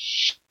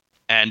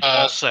 And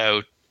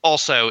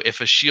also,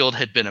 if a shield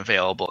had been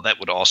available, that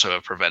would also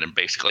have prevented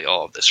basically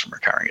all of this from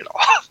occurring at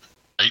all.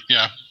 Right,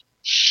 yeah.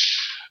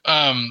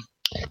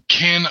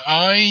 Can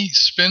I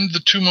spend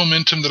the 2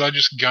 momentum that I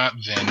just got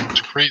then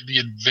to create the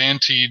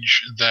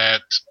advantage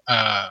that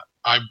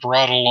I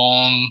brought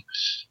along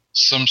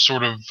some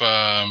sort of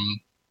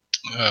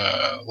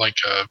like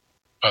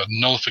a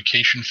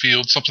nullification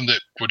field, something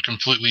that would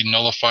completely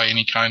nullify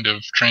any kind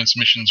of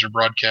transmissions or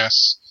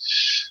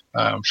broadcasts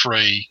for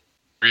a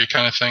area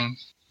kind of thing?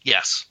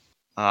 Yes.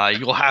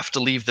 You'll have to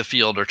leave the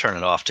field or turn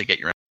it off to get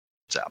your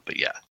inputs out, but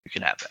yeah, you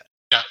can have that.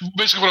 Yeah,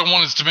 basically what I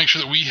want is to make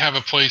sure that we have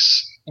a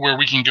place where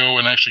we can go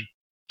and actually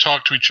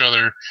talk to each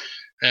other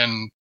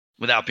and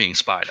without being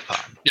spied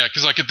upon. Yeah,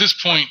 because like at this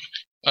point,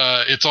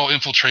 it's all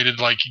infiltrated.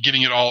 Like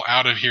getting it all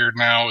out of here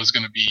now is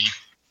going to be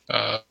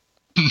not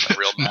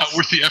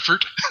worth the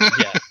effort.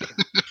 Yeah.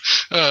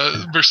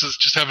 Versus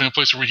just having a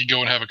place where we can go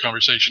and have a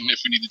conversation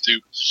if we needed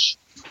to.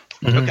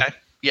 Mm-hmm. Okay.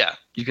 Yeah,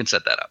 you can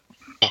set that up.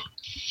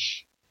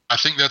 I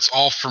think that's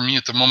all for me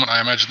at the moment.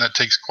 I imagine that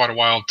takes quite a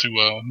while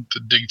to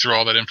dig through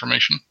all that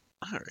information.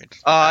 All right.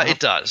 It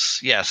does.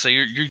 Yeah. So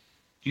you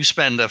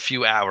spend a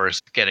few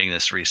hours getting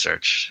this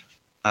research.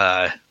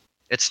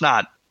 It's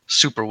not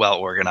super well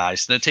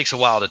organized, and it takes a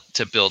while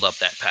to build up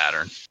that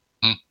pattern.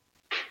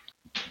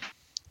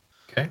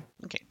 Okay.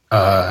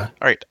 All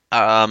right.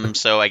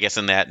 So I guess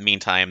in that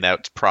meantime,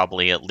 that's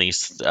probably at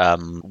least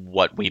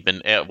what we've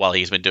been while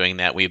he's been doing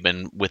that. We've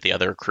been with the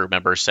other crew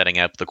members setting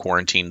up the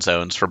quarantine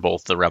zones for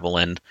both the rebel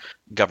and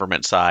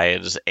government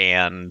sides.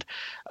 And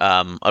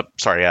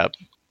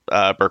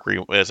Berkeley,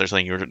 is there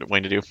something you were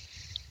going to do?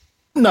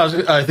 No,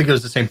 I think it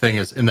was the same thing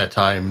as in that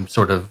time.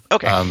 Sort of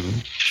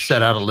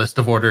set out a list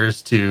of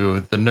orders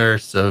to the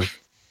nurse of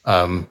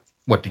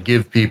what to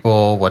give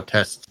people, what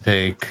tests to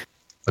take,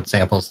 what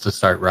samples to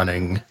start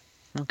running.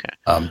 Okay.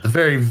 The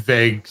very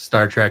vague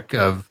Star Trek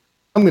of,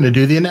 I'm going to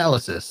do the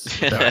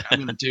analysis. I'm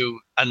going to do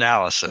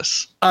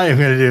analysis. I am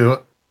going to do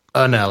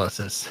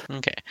analysis.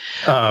 Okay.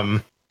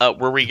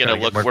 Were we going to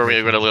look? Were we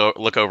going to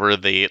look over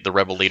the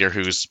rebel leader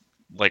who's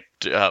like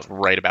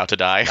right about to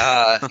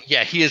die?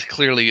 Yeah, he is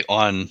clearly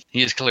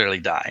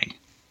dying.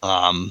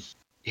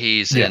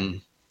 He's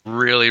in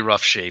really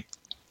rough shape.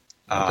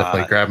 I'll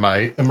definitely grab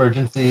my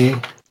emergency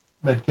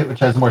medkit, which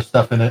has more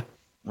stuff in it.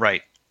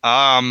 Right.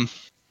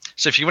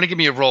 So if you want to give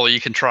me a roll, you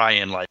can try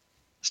and like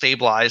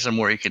stabilize him,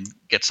 where you can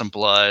get some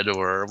blood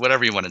or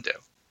whatever you want to do.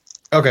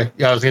 Okay.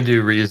 Yeah, I was going to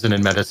do reason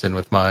and medicine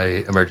with my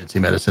emergency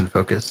medicine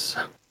focus.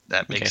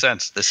 That makes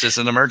sense. This is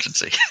an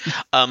emergency.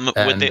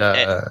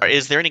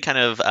 Is there any kind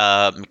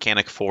of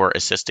mechanic for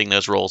assisting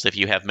those rolls if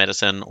you have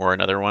medicine or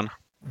another one?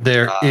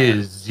 There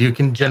is. You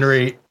can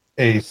generate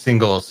a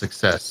single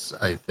success,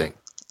 I think.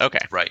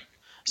 Okay. Right.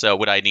 So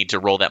would I need to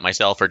roll that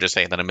myself, or just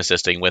say that I'm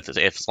assisting with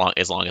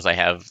as long as I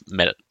have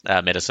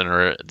medicine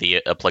or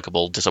the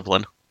applicable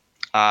discipline?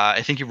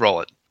 I think you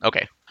roll it.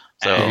 Okay.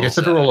 So I guess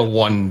it's a roll of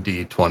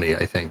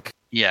 1d20, I think.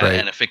 Yeah, right?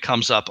 And if it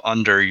comes up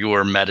under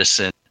your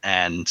medicine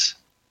and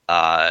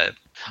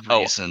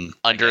reason,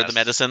 under the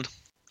medicine.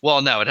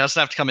 Well, no, it doesn't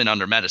have to come in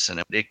under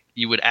medicine.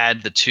 You would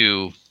add the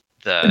two.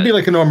 It'd be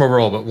like a normal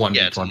roll, but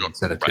 1d20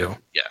 instead of 2.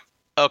 Yeah.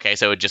 Okay,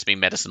 so it would just be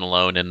medicine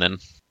alone, and then.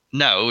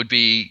 No, it would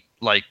be.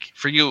 Like,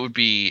 for you, it would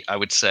be, I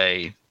would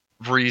say,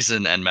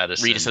 reason and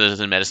medicine. Reason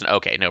and medicine.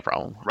 Okay, no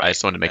problem. Right. I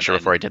just wanted to make sure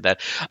before I did that.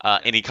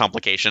 Any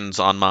complications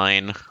on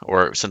mine,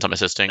 or since I'm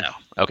assisting? No.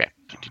 Okay.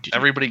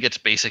 Everybody gets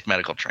basic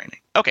medical training.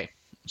 Okay.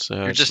 So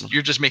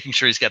you're just making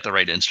sure he's got the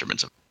right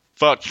instruments.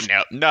 Fuck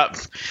no.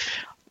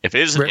 If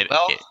it isn't,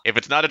 if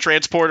it's not a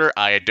transporter,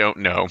 I don't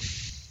know.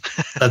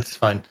 That's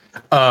fine.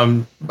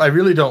 I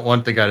really don't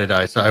want the guy to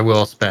die, so I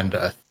will spend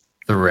a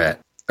threat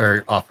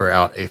or offer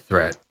out a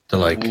threat to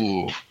like.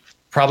 Ooh.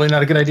 Probably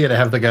not a good idea to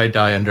have the guy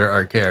die under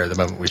our care the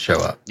moment we show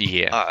up.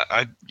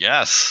 Yeah.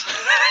 Yes.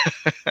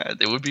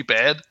 It would be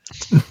bad.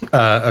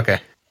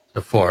 Okay.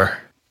 So 4.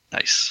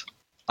 Nice.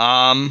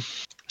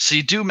 So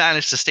you do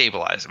manage to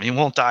stabilize him. He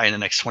won't die in the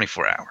next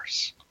 24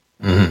 hours.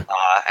 Mm-hmm.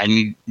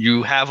 And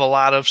you have a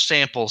lot of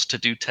samples to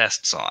do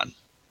tests on,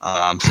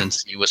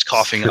 since he was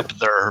coughing up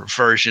their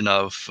version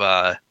of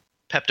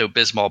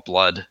Pepto-Bismol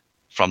blood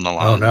from the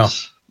lungs. Oh, no.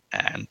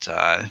 And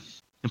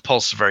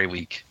impulse is very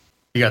weak.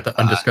 You got the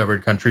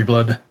undiscovered country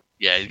blood?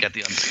 Yeah, you got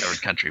the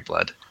undiscovered country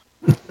blood.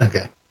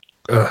 Okay.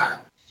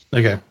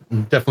 Okay.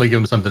 Definitely give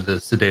him something to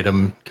sedate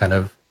him, kind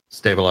of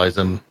stabilize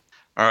him.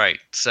 All right.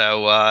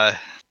 So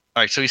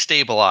he's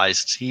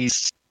stabilized.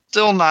 He's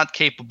still not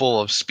capable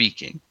of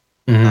speaking.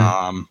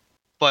 Mm-hmm.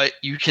 But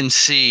you can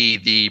see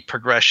the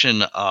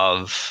progression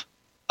of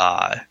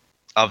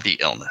the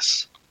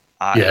illness.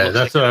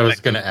 That's what I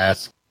was going to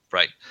ask.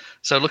 Right.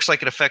 So it looks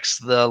like it affects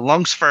the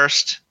lungs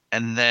first,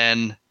 and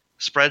then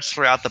spreads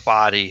throughout the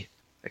body.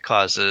 It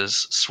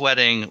causes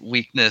sweating,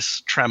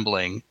 weakness,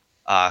 trembling,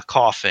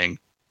 coughing.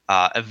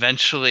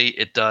 Eventually,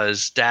 it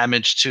does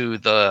damage to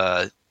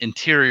the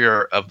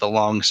interior of the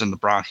lungs and the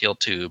bronchial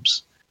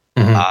tubes,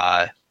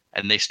 and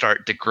they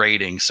start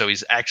degrading. So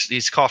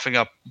he's coughing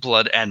up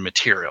blood and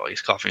material.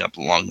 He's coughing up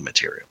lung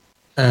material.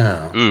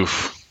 Oh.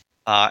 Oof.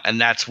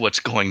 And that's what's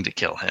going to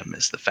kill him,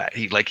 is the fact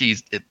he's going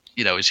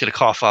to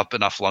cough up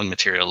enough lung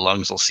material.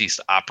 Lungs will cease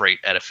to operate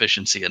at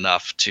efficiency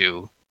enough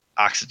to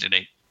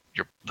oxygenate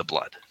the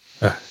blood.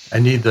 I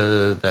need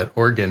that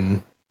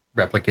organ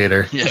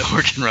replicator. Yeah,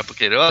 organ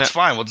replicator. Oh, that's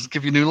fine. We'll just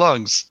give you new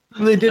lungs.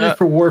 They did it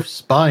for Worf's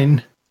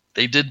spine.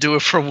 They did do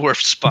it for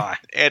Worf's spine.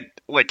 And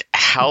like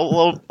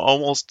how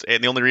almost,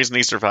 and the only reason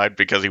he survived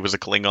because he was a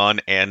Klingon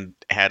and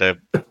had a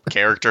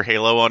character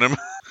halo on him.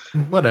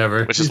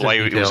 Whatever. Which is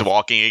why he was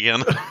walking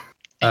again.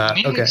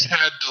 He's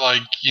had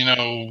the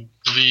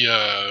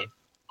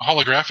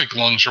holographic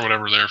lungs or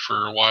whatever there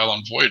for a while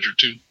on Voyager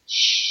too.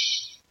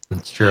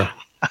 That's true.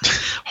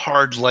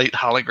 Hard light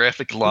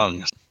holographic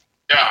lungs.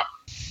 Yeah.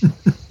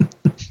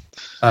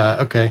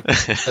 Okay.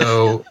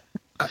 So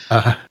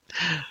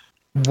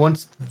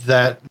once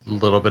that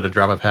little bit of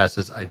drama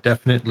passes, I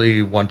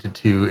definitely wanted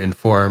to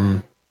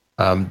inform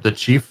the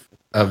chief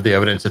of the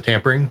evidence of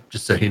tampering,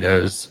 just so he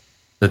knows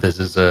that this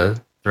is a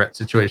threat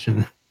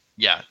situation.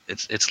 Yeah,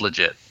 it's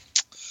legit.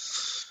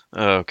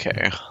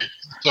 Okay.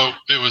 So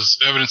it was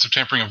evidence of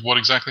tampering of what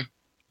exactly?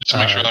 Just to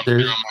make sure I'm there's-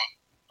 clear on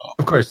my...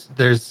 Of course,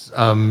 there's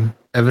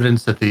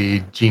evidence that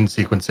the gene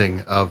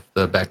sequencing of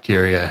the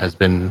bacteria has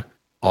been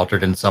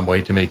altered in some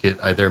way to make it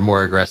either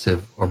more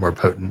aggressive or more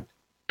potent.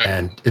 Okay.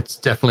 And it's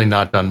definitely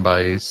not done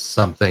by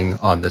something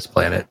on this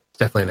planet. It's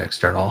definitely an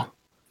external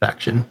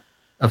faction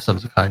of some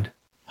kind.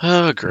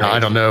 Oh, great. Now, I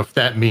don't know if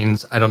that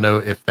means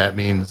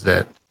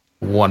that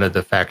one of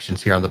the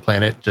factions here on the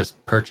planet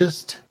just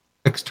purchased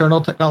external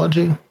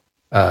technology,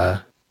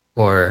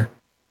 or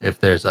if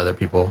there's other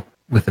people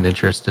with an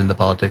interest in the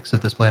politics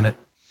of this planet.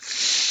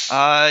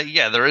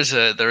 Yeah, there is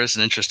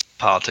an interest in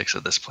politics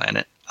of this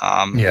planet.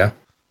 Yeah.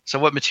 So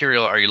what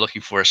material are you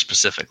looking for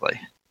specifically?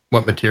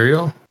 What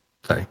material?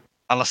 Sorry.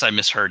 Unless I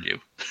misheard you.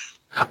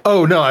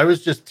 Oh, no, I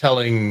was just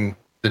telling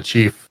the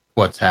chief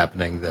what's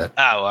happening. That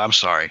Oh, I'm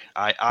sorry.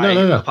 I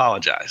No.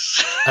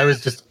 apologize. I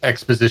was just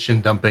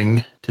exposition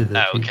dumping to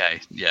the chief. Okay,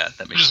 yeah,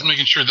 that I'm makes just sense.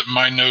 making sure that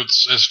my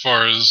notes as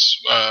far as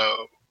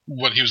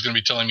what he was going to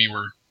be telling me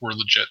were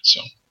legit.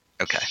 So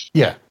Okay.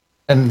 Yeah,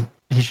 and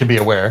he should be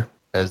aware,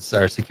 as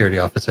our security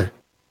officer,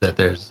 that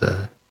there's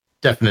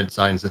definite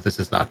signs that this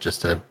is not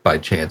just a by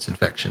chance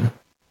infection.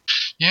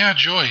 yeah,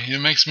 Joy, it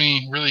makes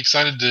me really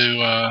excited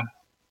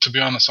to be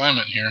on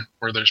assignment here,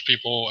 where there's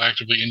people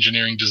actively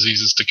engineering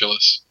diseases to kill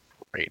us.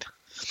 Great.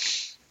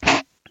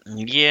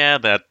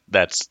 Yeah,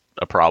 that's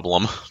a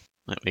problem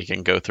that we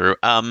can go through.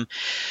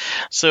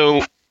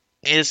 So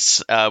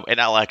is and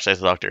I'll actually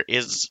ask the doctor,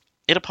 is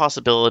it a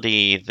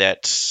possibility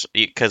that,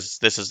 because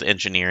this is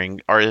engineering,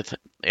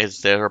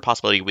 is there a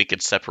possibility we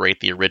could separate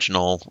the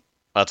original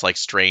that's like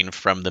strain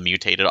from the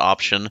mutated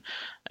option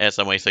in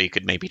some way, so you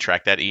could maybe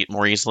track that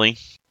more easily?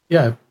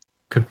 Yeah,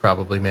 could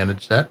probably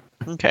manage that.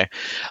 Okay.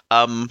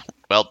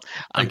 Well,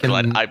 I'm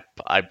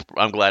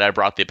glad I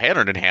brought the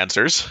pattern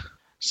enhancers.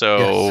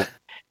 So,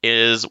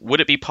 Yes.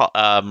 would it be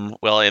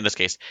well, in this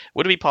case,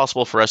 would it be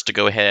possible for us to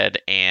go ahead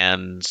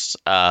and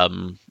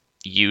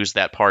use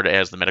that part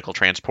as the medical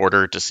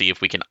transporter to see if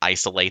we can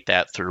isolate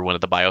that through one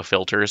of the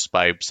biofilters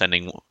by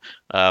sending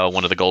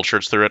one of the gold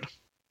shirts through it?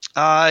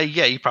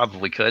 Yeah, you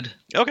probably could.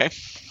 Okay.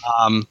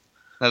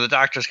 Now the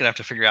doctor's gonna have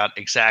to figure out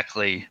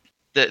exactly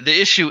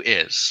the issue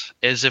is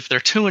if they're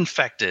too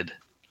infected,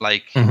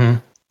 like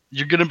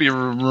you're gonna be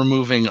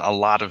removing a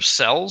lot of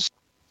cells.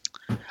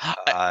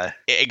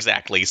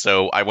 Exactly.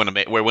 So we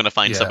want to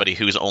find Yeah. somebody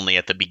who's only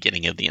at the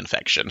beginning of the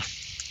infection.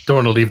 Don't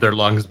want to leave their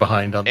lungs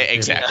behind on the table.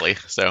 Exactly.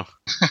 So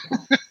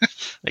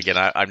again,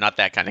 I'm not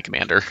that kind of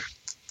commander.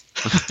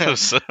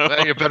 So,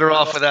 Well, you're better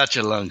off without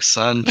your lungs,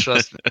 son.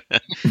 Trust me.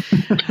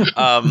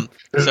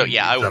 so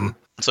yeah, Use them.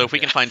 so if we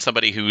can find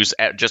somebody who's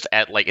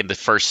at like in the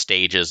first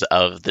stages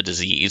of the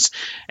disease,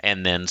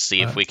 and then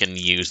see if we can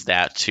use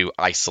that to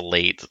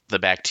isolate the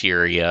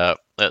bacteria,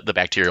 the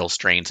bacterial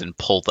strains, and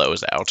pull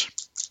those out.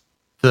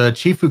 The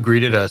chief who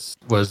greeted us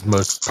was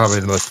probably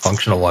the most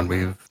functional one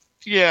we've.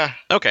 Yeah,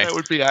 Okay. that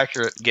would be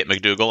accurate. Get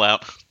McDougal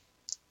out.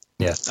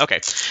 Yeah. Okay.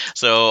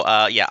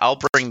 So yeah, I'll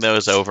bring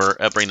those over,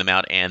 bring them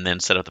out, and then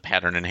set up the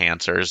pattern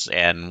enhancers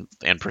and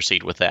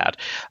proceed with that.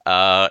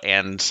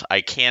 And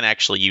I can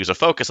actually use a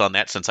focus on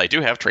that since I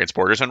do have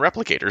transporters and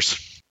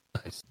replicators.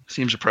 Nice.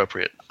 Seems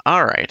appropriate.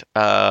 All right.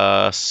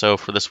 So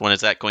for this one,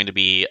 is that going to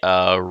be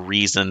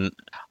reason?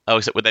 Oh,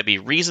 would that be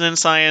reason in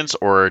science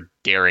or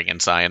daring in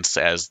science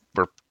as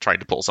we're trying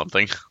to pull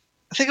something?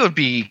 I think it would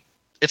be.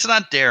 It's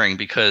not daring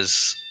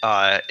because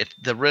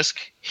the risk.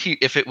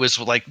 If it was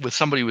like with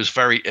somebody who was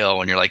very ill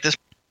and you're like, this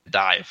could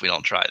die if we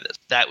don't try this,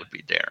 that would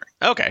be daring.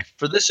 Okay.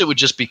 For this, it would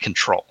just be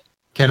control.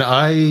 Can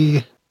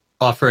I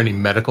offer any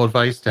medical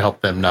advice to help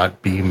them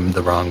not beam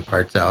the wrong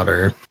parts out,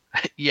 or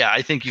Yeah,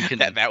 I think you can.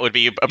 That would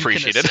be you can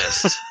appreciated.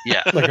 assist.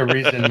 Yeah, like a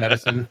reason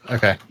medicine?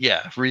 Okay.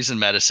 yeah. Reason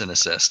medicine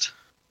assist.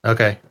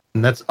 Okay.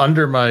 And that's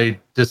under my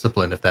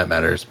discipline, if that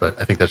matters, but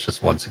I think that's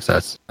just one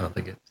success. I don't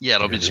think it. Yeah,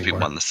 it'll be matters just be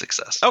anymore. one the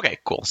success. Okay,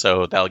 cool.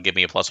 So that'll give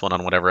me a +1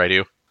 on whatever I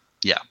do.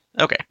 Yeah.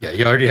 Okay. Yeah,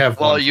 you already have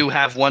Well, one. you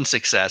have one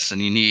success,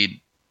 and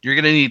you're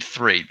going to need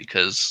 3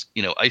 because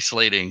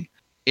isolating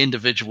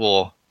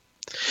individual.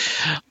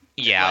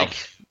 Yeah.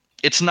 Like,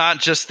 it's not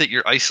just that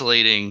you're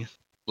isolating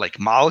like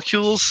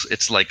molecules;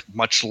 it's like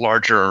much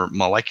larger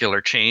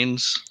molecular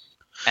chains,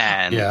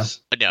 and Yeah.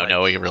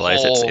 No, you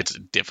realize it's whole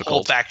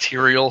difficult.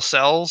 bacterial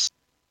cells.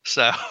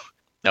 So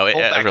No,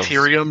 whole I realize-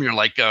 bacterium, you're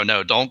like, oh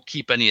no, don't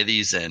keep any of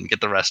these in. Get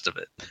the rest of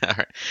it. All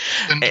right.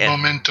 And And-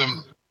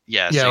 momentum.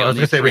 Yeah. Yeah, so I you'll was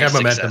gonna need say we 3 have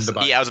momentum successes. to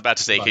buy. Yeah, I was about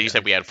to say, because you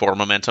said we had 4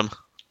 momentum.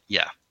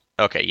 Yeah.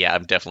 Okay, yeah,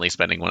 I'm definitely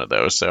spending one of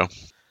those. So,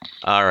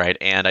 all right,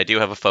 and I do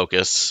have a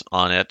focus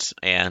on it,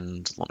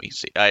 and let me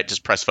see. I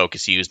just press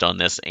focus used on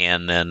this,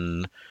 and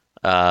then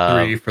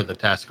 3 for the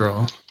task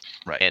roll.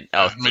 Right. and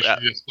Make sure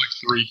you get like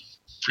 3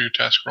 for your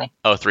task roll.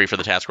 3 for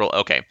the task roll.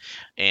 Okay,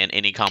 and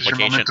any 'Cause your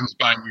complication? momentum's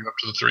buying you up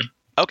to the 3.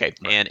 Okay,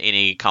 and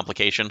any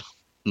complication?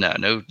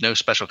 No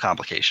special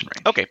complication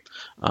range. Okay,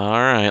 all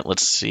right.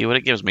 Let's see what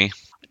it gives me.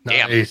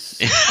 Damn. Nice.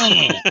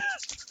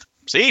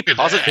 See, Good.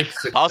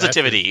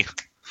 positivity.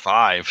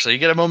 5. So you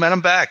get a momentum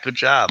back. Good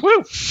job.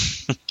 Woo!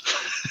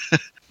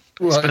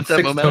 Well, spent it's that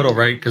 6 momentum. total,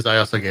 right? Because I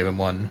also gave him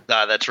 1.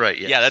 That's right.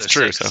 Yeah, that's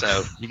true, 6, so-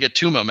 so you get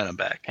 2 momentum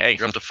back. Hey.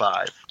 You're up to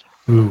 5.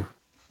 Ooh.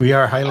 We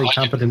are highly I like it.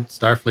 competent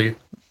Starfleet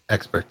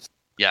experts.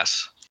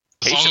 Yes.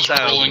 As long as Patience we're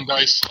out. rolling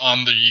dice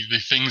on the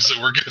things that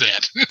we're good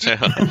at.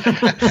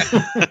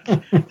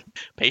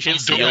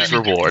 Patience Don't yields make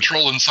me do reward.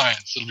 control in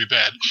science. It'll be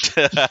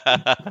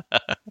bad.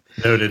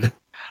 Noted.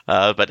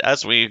 But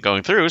as we're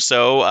going through,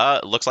 so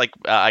looks like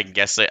I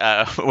guess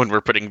when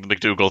we're putting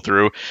McDougal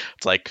through,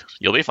 it's like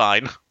you'll be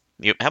fine.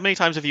 How many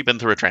times have you been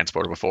through a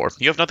transporter before?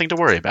 You have nothing to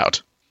worry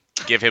about.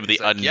 Give him the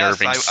It's like,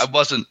 unnerving. Yes,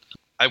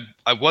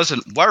 I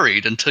wasn't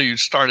worried until you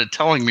started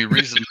telling me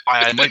reasons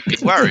why I might be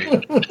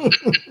worried.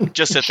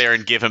 Just sit there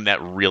and give him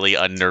that really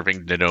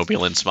unnerving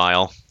Denobulan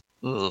smile.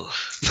 Ugh.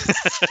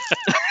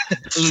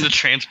 And then the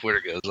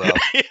transporter goes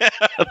off. Yeah,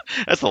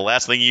 that's the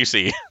last thing you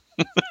see.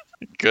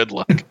 Good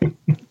luck.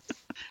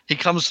 He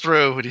comes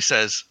through and he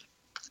says,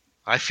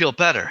 I feel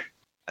better.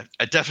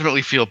 I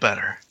definitely feel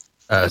better.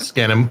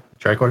 Scan him.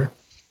 Tricorder.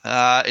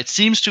 It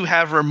seems to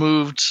have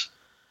removed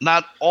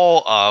not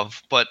all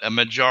of, but a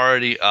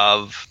majority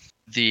of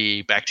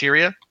the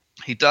bacteria.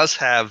 He does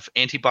have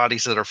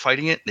antibodies that are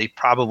fighting it. They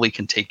probably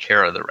can take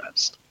care of the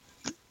rest.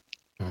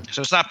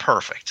 So it's not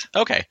perfect.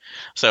 Okay,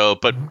 so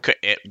but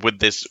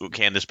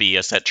can this be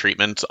a set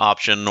treatment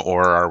option,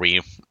 or are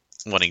we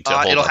wanting to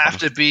hold It'll up have on-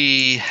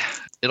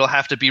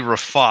 to be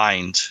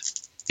refined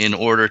in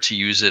order to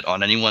use it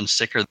on anyone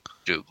sicker than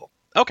Dougal.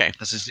 Okay,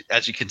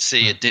 As you can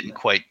see, it didn't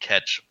quite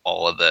catch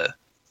all of the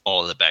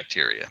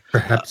bacteria.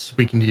 Perhaps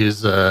we can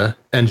use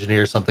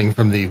engineer something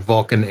from the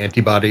Vulcan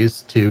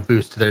antibodies to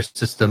boost their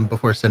system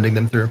before sending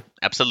them through.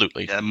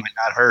 absolutely. That might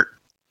not hurt.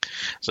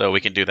 So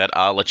we can do that.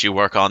 I'll let you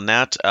work on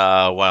that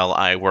while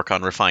I work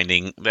on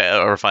refining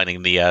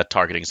the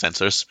targeting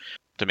sensors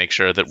to make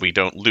sure that we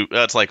don't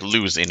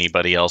lose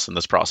anybody else in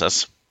this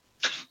process.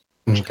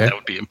 Okay. That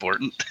would be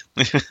important.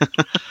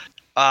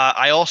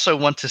 I also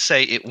want to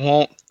say it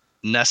won't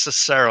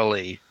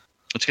necessarily.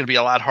 It's going to be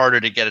a lot harder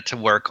to get it to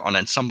work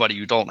on somebody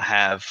you don't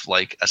have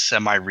like a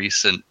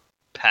semi-recent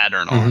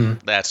pattern on.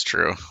 Mhm. That's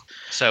true.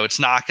 So it's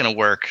not going to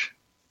work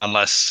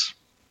unless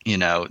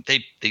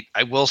they.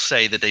 I will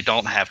say that they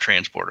don't have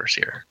transporters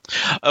here.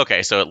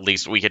 Okay, so at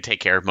least we could take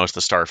care of most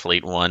of the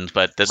Starfleet ones,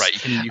 but this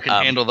Right? You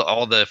can handle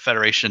all the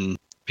Federation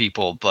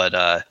people, but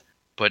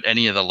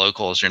any of the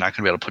locals, you're not going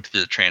to be able to put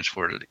through the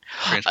transporter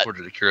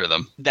to cure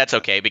them. That's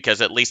okay,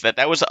 because at least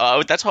that was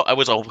that's how I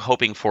was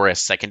hoping for a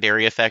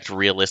secondary effect.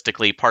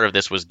 Realistically, part of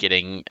this was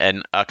getting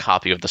a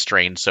copy of the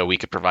strain, so we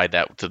could provide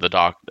that to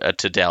the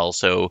to Dell,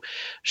 so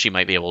she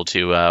might be able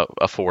to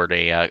afford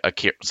a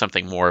cure,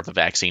 something more of a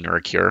vaccine or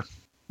a cure.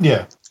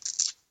 Yeah.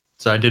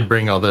 So I did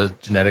bring all the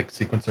genetic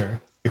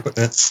sequencer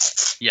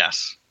equipment.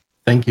 Yes.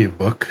 Thank you,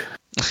 book.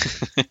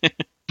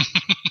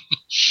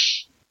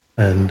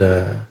 And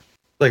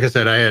like I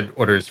said, I had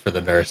orders for the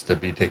nurse to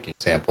be taking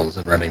samples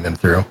and running them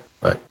through,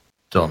 but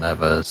don't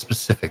have a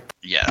specific.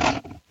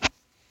 Yeah.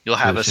 You'll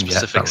have a solution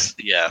yet,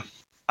 specific.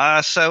 Yeah.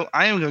 So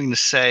I am going to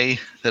say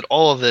that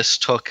all of this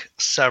took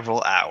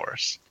several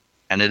hours,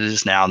 and it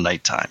is now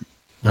nighttime.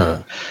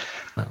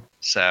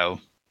 So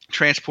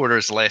transporter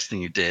is the last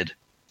thing you did.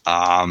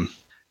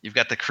 You've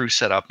got the crew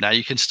set up. Now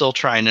you can still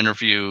try and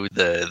interview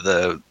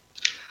the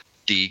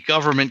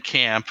government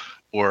camp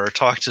or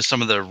talk to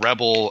some of the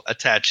rebel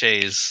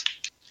attaches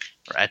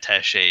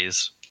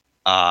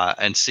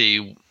and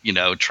see,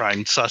 try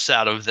and suss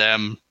out of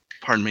them,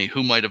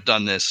 who might have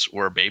done this,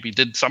 or maybe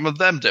did some of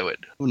them do it?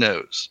 Who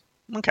knows?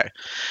 Okay.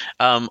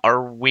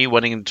 Are we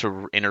wanting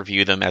to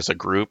interview them as a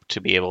group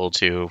to be able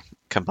to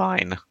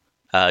combine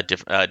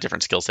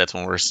different skill sets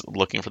when we're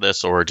looking for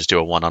this, or just do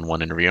a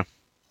one-on-one interview?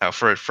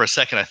 For a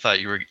second, I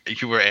thought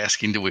you were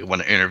asking, do we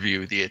want to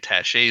interview the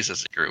attaches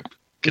as a group?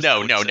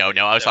 No.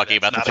 I was talking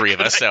about the three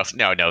of us. So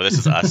no, this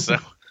is us. So.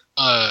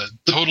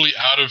 Totally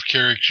out of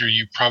character.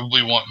 You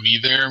probably want me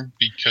there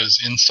because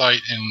insight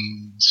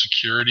and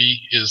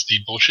security is the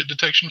bullshit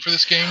detection for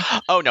this game.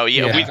 Oh no,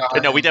 yeah.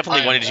 We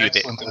definitely wanted you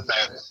there.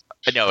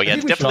 No, yeah,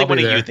 definitely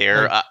wanted you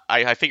there.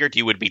 I figured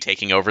you would be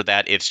taking over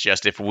that. It's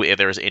just if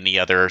there was any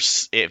other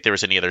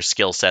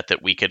skill set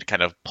that we could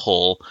kind of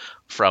pull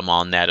from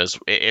on that as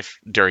if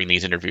during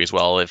these interviews.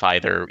 Well, if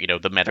either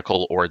the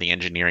medical or the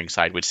engineering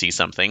side would see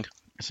something.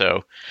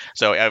 So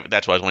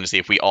that's why I wanted to see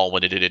if we all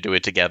wanted to do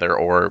it together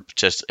or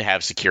just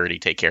have security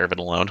take care of it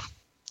alone.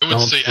 I would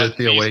Don't say split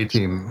the away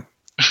team.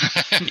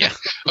 Yeah,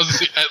 I was gonna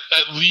say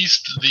at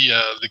least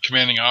the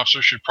commanding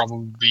officer should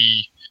probably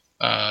be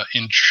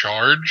in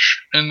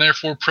charge and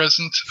therefore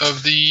present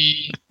of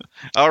the.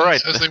 All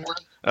right. As they were.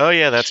 Oh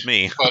yeah, that's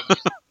me. But,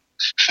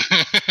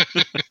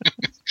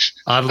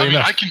 Oddly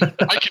enough. I can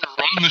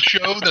run the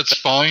show. That's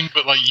fine,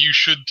 but you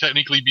should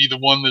technically be the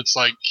one that's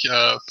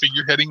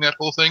figureheading that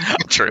whole thing.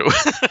 True.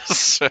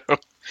 So,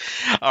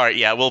 all right,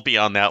 yeah, we'll be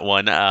on that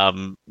one.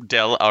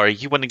 Del, are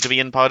you wanting to be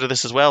in part of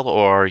this as well,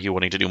 or are you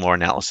wanting to do more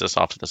analysis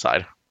off to the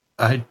side?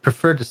 I'd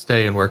prefer to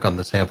stay and work on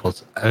the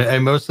samples. I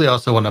mostly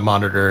also want to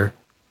monitor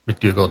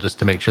McDougal just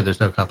to make sure there's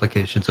no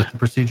complications with the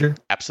procedure?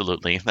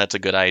 Absolutely. That's a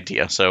good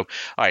idea. So, all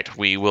right,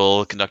 we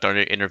will conduct our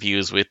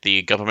interviews with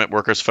the government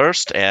workers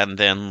first and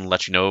then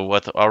let you know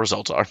what our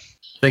results are.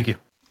 Thank you.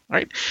 All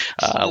right.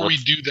 Before we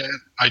do that,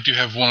 I do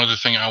have one other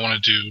thing I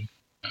want to do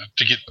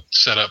to get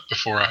set up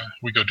before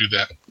we go do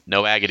that.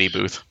 No agony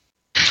booth.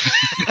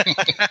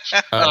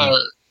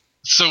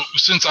 So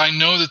since I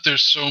know that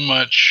there's so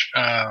much,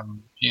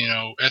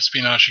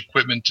 espionage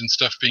equipment and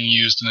stuff being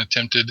used and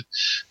attempted,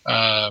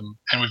 and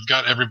we've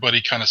got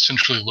everybody kind of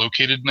centrally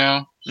located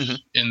now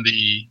in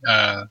the,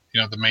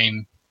 the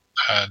main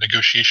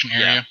negotiation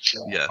area.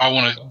 Yeah. I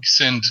want to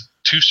send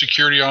 2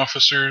 security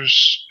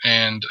officers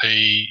and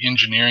an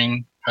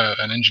engineer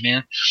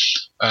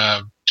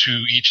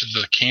to each of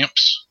the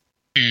camps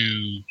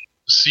to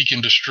seek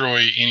and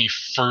destroy any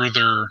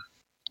further.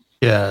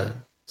 Yeah.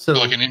 So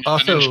like an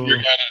engineer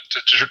guy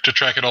to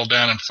track it all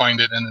down and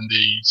find it, and then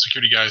the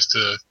security guys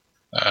to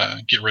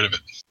get rid of it.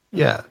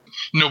 Yeah.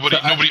 Nobody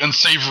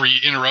unsavory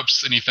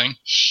interrupts anything.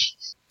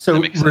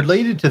 So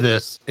related to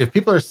this, if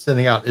people are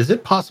sending out, is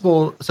it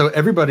possible? So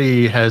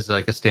everybody has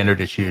like a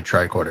standard issue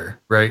tricorder,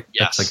 right?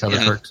 Yes. That's like how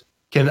this works.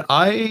 Can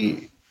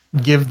I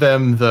give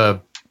them the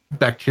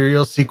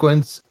bacterial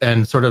sequence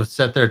and sort of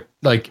set their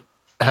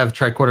have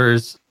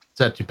tricorders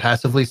set to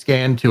passively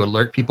scan to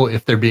alert people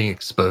if they're being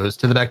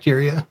exposed to the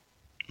bacteria?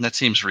 That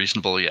seems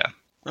reasonable, yeah.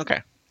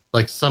 Okay.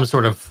 Like some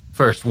sort of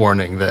first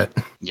warning that.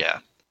 Yeah.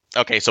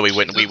 Okay, so we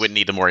wouldn't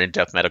need the more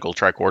in-depth medical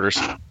tricorders.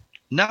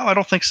 No, I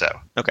don't think so.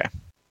 Okay.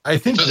 I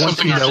think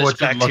once you know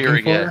what you're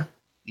looking for.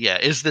 Yeah,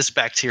 is this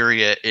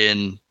bacteria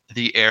in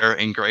the air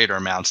in greater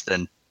amounts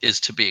than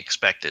is to be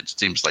expected?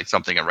 Seems like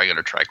something a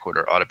regular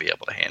tricorder ought to be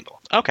able to handle.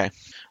 Okay.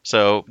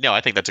 So, no, I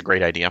think that's a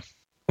great idea.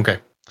 Okay.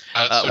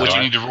 So would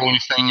you need to roll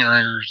anything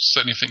or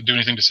do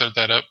anything to set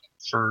that up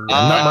for?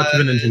 I'm not much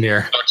of an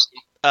engineer.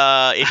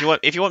 If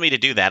you want me to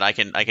do that, I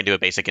can do a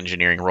basic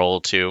engineering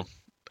roll to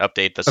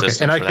update the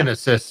system. And I can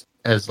assist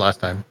as last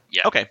time.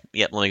 Yeah. Okay.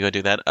 Yeah. Let me go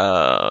do that.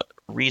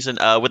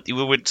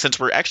 Since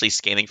we're actually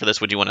scanning for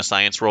this, would you want a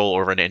science roll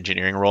or an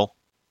engineering roll?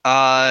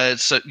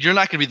 So you're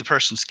not going to be the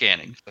person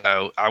scanning.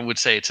 So I would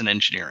say it's an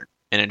engineering.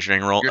 An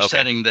engineering roll. You're okay.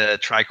 setting the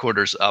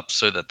tricorders up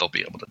so that they'll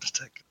be able to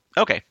detect it.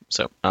 Okay.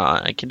 So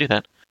I can do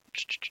that.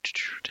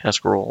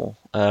 Task roll.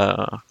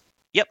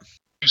 Yep.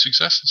 2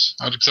 successes.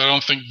 I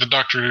don't think the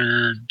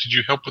doctor. Did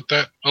you help with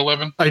that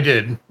 11? I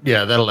did.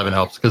 Yeah, that 11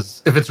 helps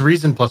because if it's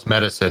reason plus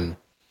medicine,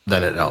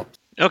 then it helps.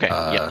 Okay.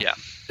 Yeah.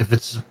 If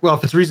it's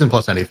reason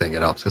plus anything,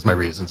 it helps because my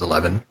reason's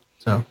 11.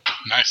 So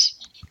nice.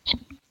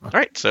 All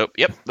right. So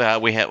yep,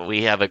 we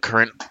have a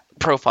current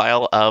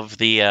profile of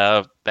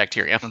the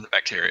bacteria. Of the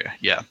bacteria.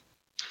 Yeah.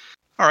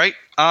 All right.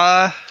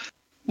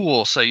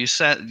 Cool. So you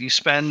send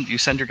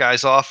your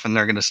guys off, and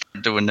they're going to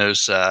start doing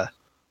those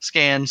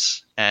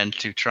scans and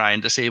to try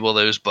and disable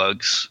those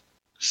bugs.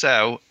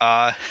 So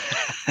I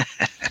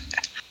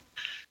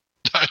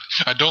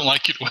don't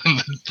like it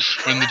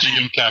when the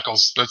GM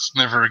cackles. That's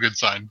never a good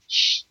sign.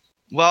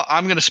 Well,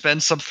 I'm going to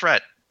spend some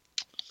threat.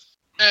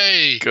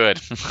 Hey. Good.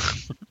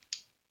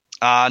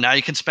 Now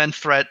you can spend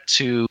threat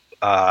to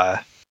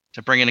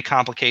bring in a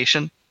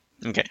complication.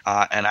 Okay.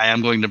 And I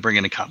am going to bring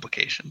in a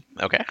complication.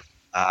 Okay.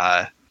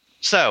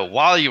 So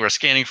while you are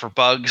scanning for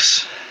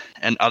bugs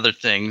and other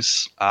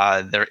things,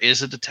 there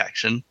is a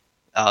detection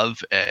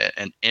of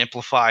an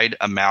amplified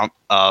amount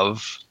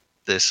of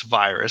this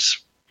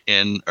virus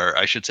or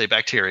I should say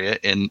bacteria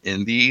in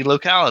the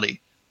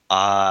locality.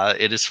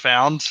 It is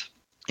found,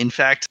 in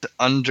fact,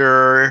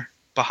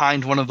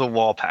 behind one of the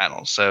wall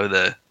panels. So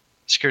the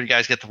security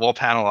guys get the wall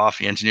panel off,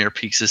 the engineer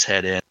peeks his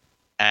head in,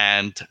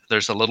 and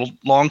there's a little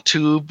long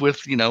tube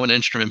with, an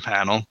instrument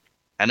panel,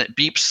 and it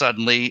beeps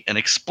suddenly and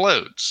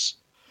explodes.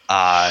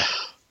 Oh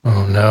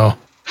no.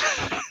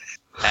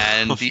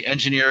 And the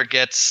engineer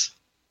gets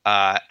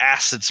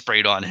acid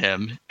sprayed on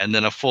him, and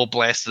then a full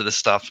blast of the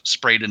stuff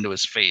sprayed into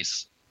his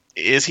face.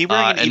 Is he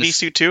wearing an EV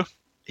suit too?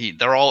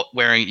 They're all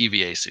wearing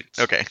EVA suits.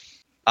 Okay.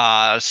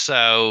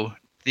 So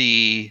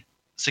the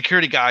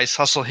security guys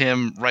hustle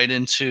him right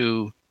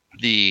into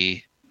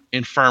the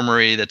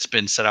infirmary that's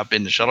been set up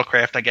in the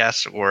shuttlecraft, I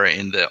guess, or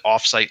in the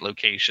off-site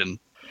location.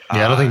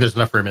 Yeah, I don't think there's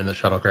enough room in the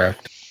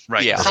shuttlecraft.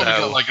 Right. Yeah. Probably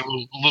got like a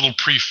little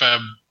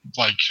prefab,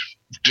 like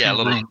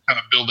two-room kind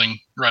of building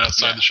right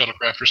outside the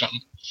shuttlecraft or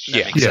something.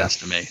 That makes sense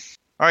to me.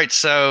 All right,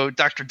 so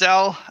Dr.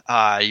 Dell,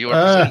 you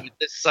are presented with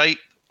this site.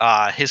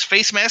 His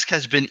face mask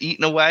has been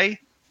eaten away,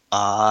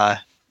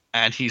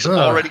 and he's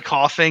already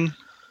coughing.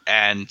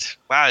 And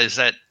wow,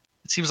 it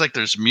seems like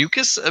there's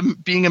mucus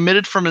being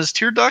emitted from his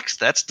tear ducts.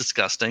 That's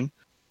disgusting.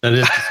 That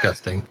is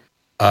disgusting.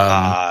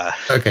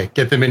 Okay,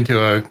 get them into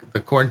the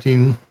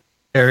quarantine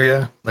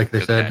area, like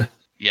they said.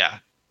 Yeah.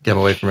 Get them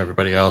away from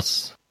everybody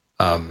else.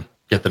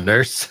 Get the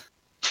nurse.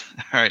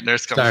 All right,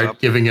 nurse comes Start up.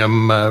 giving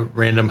him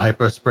random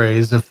hypo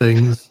sprays of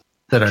things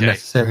that are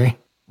necessary.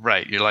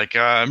 Right, you're like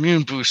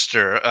immune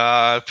booster,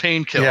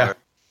 painkiller.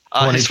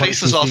 Yeah. His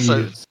face is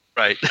also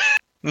right.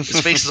 His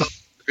face is also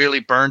really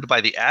burned by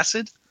the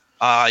acid.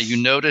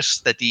 You notice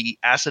that the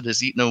acid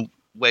has eaten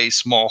away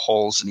small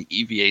holes in the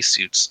EVA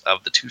suits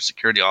of the 2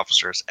 security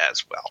officers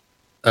as well.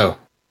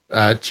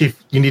 Oh,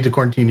 Chief, you need to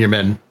quarantine your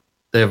men.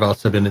 They have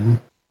also been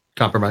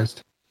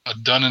compromised.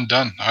 Done and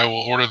done. I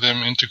will order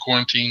them into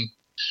quarantine.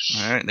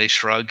 All right, they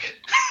shrug.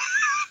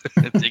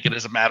 Take it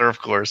as a matter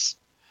of course.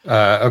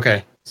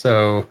 Okay,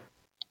 so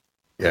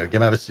yeah,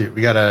 get out of the suit.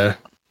 We gotta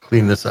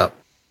clean this up.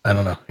 I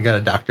don't know. We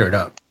gotta doctor it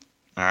up.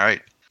 All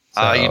right.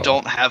 So, You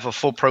don't have a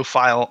full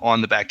profile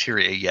on the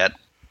bacteria yet.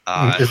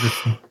 is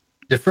this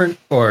different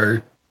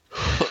or?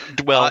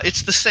 Well,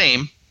 it's the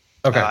same.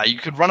 Okay. You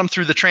could run him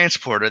through the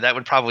transporter. That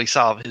would probably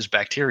solve his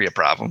bacteria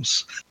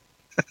problems.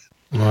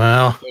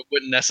 Well, It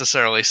wouldn't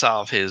necessarily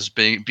solve his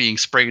being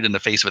sprayed in the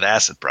face with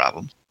acid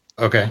problem.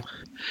 okay.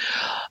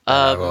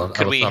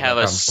 could we have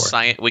a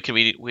science? We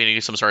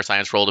do some sort of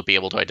science roll to be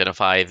able to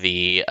identify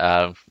the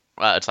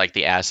it's like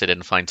the acid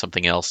and find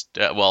something else.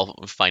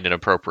 Find an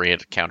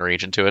appropriate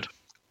counteragent to it.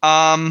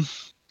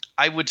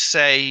 I would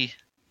say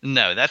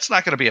no. That's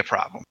not going to be a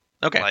problem.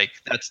 Okay. Like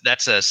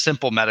that's a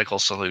simple medical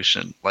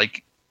solution.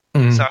 Like.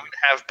 Mhm. So I'm going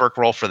to have Birk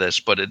roll for this,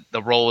 but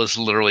the roll is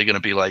literally going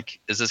to be like,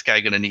 is this guy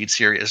going to need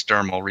serious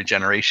dermal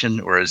regeneration,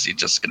 or is he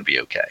just going to be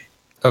okay?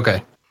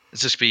 Okay.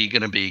 It's just going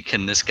to be,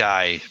 can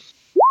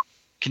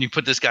you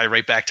put this guy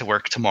right back to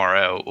work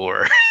tomorrow,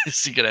 or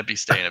is he going to be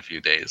staying a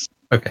few days?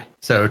 Okay.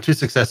 So 2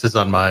 successes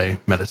on my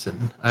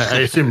medicine.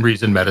 I assume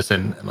reason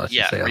medicine, unless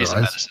you say otherwise.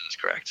 reason medicine is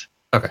correct.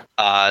 Okay.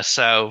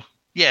 So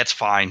yeah, it's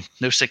fine.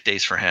 No sick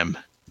days for him.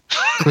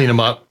 Clean him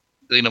up.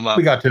 Clean him up.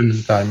 We got to him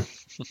in time.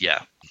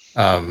 Yeah.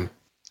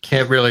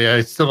 Can't really.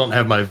 I still don't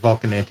have my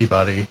Vulcan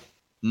antibody.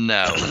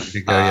 No. Ready to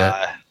go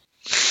yet.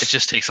 It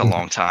just takes a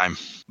long time.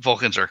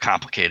 Vulcans are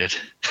complicated.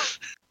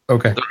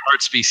 Okay. They're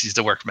hard species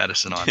to work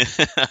medicine on.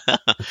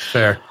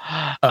 Fair.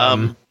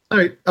 All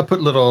right. I'll put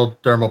little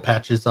dermal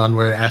patches on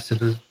where acid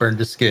has burned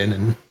the skin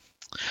and.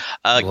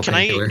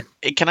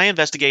 Can I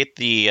investigate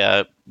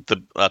the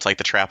it's like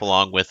the trap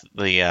along with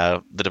the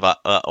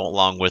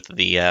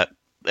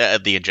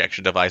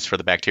injection device for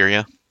the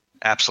bacteria?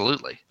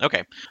 Absolutely.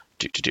 Okay.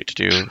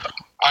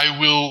 I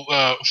will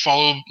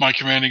follow my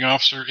commanding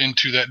officer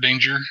into that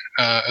danger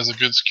as a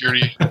good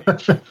security.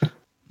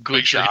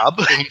 Good job.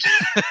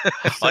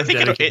 I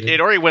think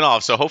it already went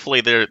off, so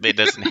hopefully it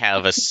doesn't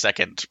have a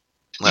second.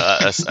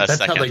 That's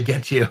second. how they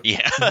get you.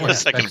 Yeah, The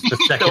second.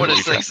 No one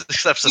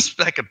accepts a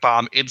second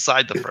bomb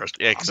inside the first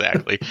bomb.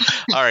 Exactly.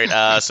 All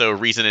right. So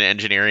reason and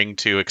engineering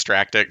to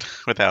extract it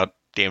without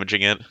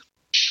damaging it.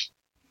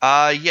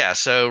 Yeah.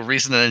 So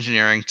reason and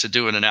engineering to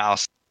do an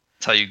analysis.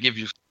 That's how you give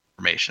you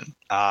information.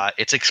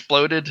 It's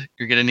exploded.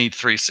 You're going to need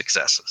 3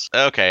 successes.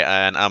 Okay,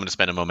 and I'm going to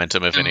spend a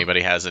momentum if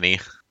anybody has any.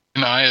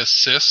 Can I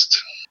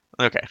assist?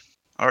 Okay.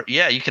 Or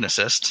yeah, you can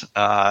assist.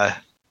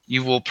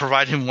 You will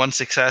provide him 1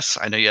 success.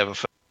 I know you have a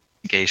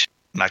investigation.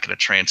 I'm not going to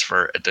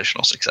transfer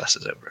additional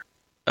successes over.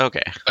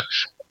 Okay.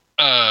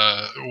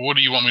 What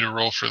do you want me to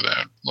roll for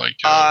that?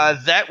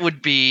 That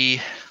would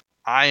be.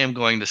 I am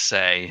going to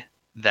say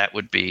that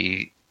would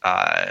be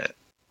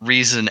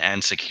reason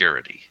and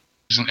security.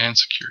 Reason and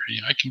security.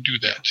 I can do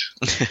that.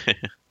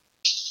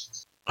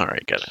 All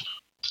right, got it.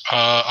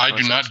 I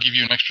do not give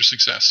you an extra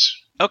success.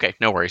 Okay,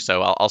 no worries.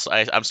 So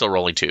I'm still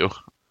rolling 2.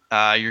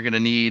 You're going to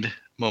need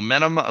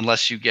momentum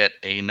unless you get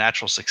a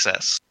natural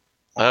success.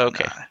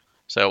 Okay.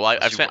 So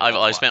I've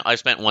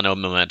spent 1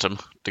 momentum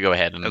to go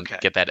ahead and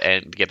get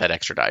that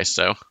extra dice.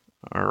 So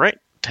all right,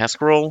 task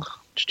roll.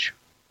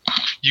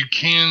 You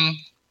can.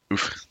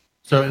 Oof.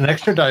 So an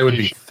extra die would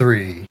be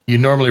 3. You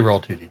normally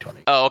roll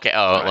 2d20. Oh, okay. Oh,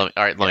 all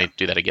right. Let me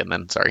do that again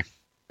then. Sorry.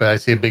 But I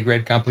see a big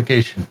red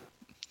complication.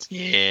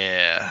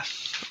 Yeah.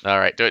 All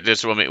right.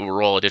 Just want me to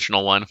roll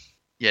additional 1?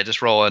 Yeah,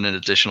 just roll in an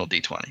additional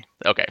d20.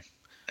 Okay.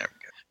 There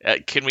we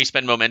go. Can we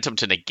spend momentum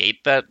to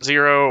negate that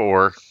 0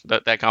 or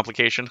that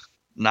complication?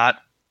 Not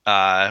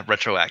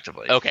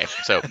retroactively. Okay,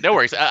 so no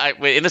worries.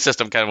 In the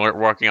system, kind of we're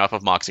working off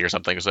of Moxie or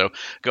something. So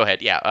go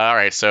ahead. Yeah. All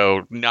right.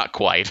 So not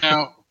quite.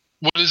 Now,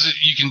 what is it?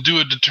 You can do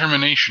a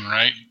determination,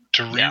 right?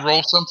 To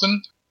re-roll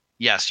something?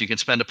 Yes, you can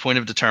spend a point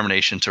of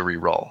determination to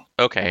re-roll.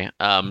 Okay.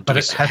 But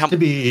it has to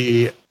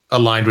be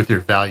aligned with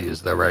your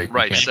values, though, right?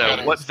 Right.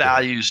 So what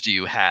values do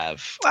you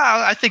have?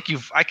 Well, I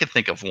can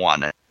think of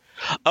one.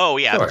 Oh,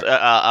 yeah. Sure.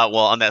 Well,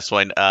 on this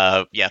one,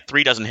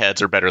 3 dozen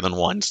heads are better than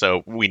 1,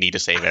 so we need to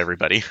save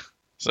everybody.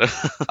 So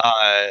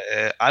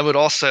I would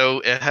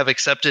also have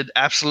accepted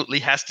absolutely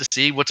has to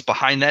see what's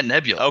behind that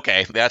nebula.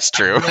 Okay, that's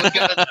true. I really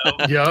gotta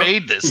know who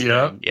made this.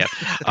 Yeah. Yeah.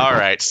 All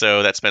right.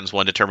 So that spends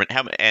 1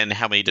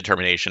 how many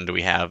determination do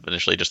we have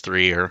initially? Just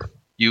 3 or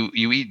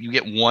you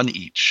get 1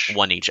 each.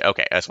 1 each.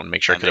 Okay, I just want to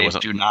make sure And they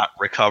do not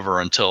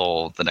recover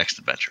until the next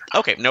adventure.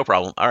 Okay, no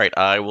problem. All right,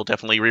 I will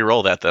definitely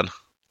re-roll that then.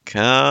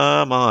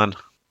 Come on.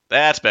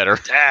 That's better.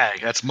 Dang,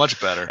 that's much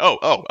better.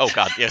 Oh,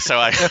 God. Yeah, so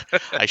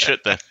I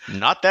should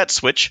not that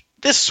switch,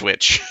 this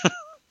switch.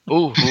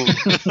 Ooh,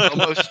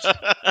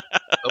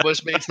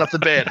 almost made something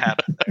bad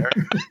happen there.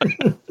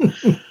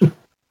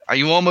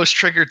 You almost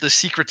triggered the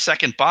secret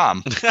second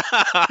bomb.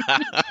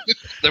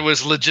 There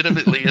was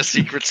legitimately a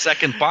secret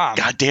second bomb.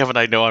 God damn it!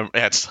 I know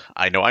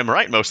I'm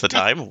right most of the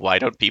time. Why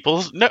don't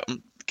people know?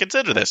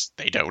 consider this.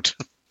 They don't.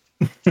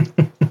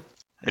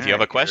 If you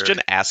have a question,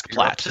 ask You're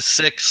up Platt. to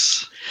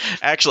 6.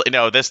 Actually,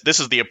 no, this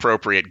is the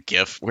appropriate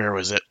GIF. Where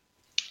was it?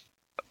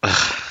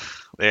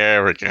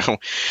 There we go.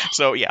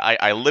 So, yeah,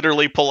 I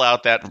literally pull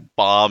out that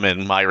bomb,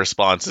 and my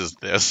response is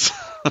this.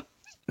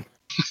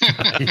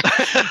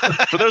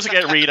 For those who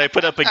can't read, I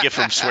put up a GIF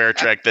from Swear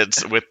Trek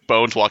that's with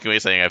Bones walking away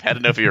saying, "I've had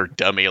enough of your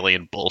dumb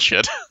alien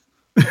bullshit."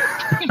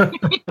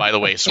 By the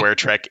way, Swear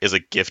Trek is a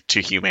gift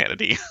to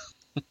humanity.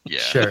 Yeah.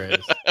 Sure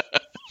is.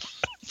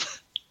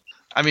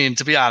 I mean,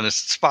 to be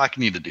honest, Spock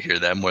needed to hear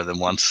that more than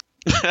once.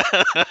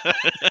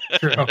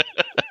 True.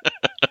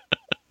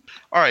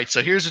 All right,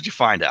 so here's what you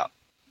find out.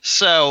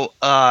 So,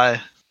 the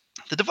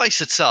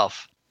device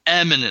itself,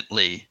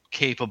 eminently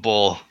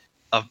capable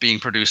of being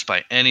produced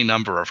by any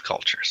number of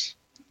cultures.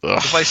 The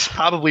device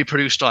probably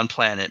produced on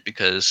planet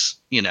because,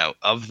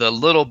 of the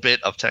little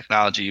bit of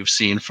technology you've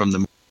seen from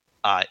the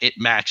it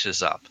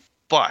matches up.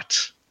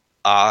 But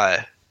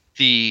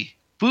the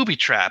booby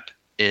trap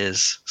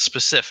is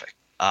specific.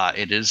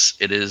 It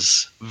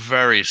is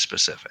very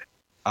specific.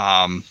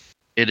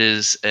 It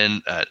is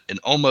an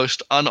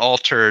almost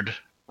unaltered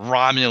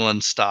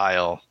Romulan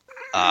style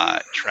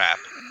trap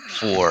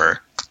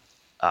for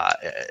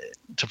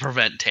to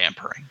prevent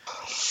tampering.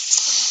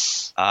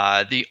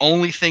 The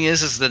only thing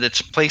is that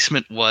its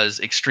placement was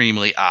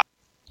extremely odd.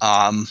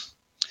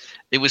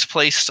 It was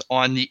placed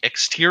on the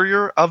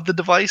exterior of the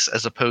device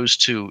as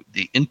opposed to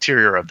the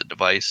interior of the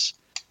device.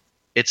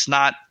 It's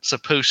not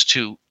supposed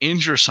to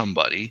injure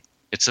somebody.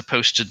 It's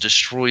supposed to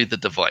destroy the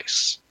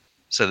device,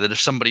 so that if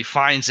somebody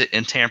finds it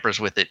and tampers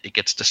with it, it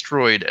gets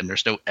destroyed and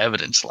there's no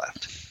evidence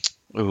left.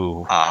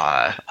 Ooh.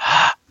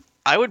 I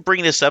would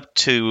bring this up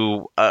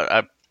to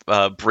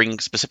bring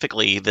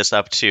specifically this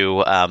up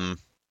to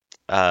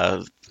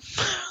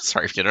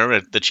sorry if you don't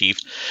remember the chief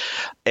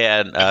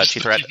and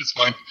Chief Red. It's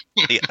fine.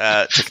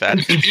 Took that.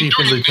 Chief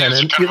and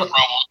Lieutenant. Kind of a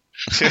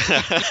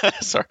problem.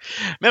 Sorry,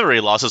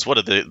 memory loss is one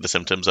of the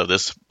symptoms of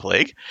this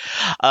plague.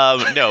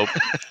 No,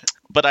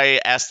 but I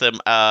asked them,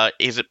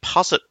 is it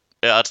possible?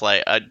 It's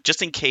like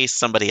just in case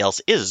somebody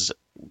else is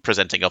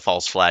presenting a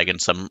false flag in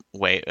some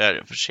way,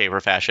 shape,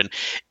 or fashion,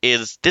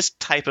 is this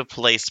type of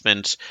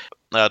placement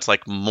it's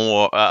like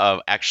more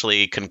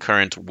actually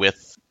concurrent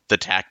with the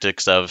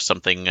tactics of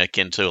something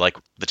akin to like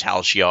the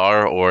Tal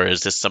Shiar, or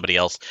is this somebody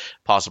else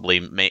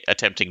possibly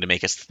attempting to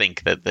make us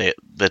think that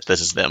that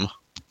this is them?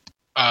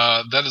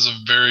 That is a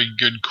very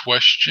good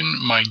question.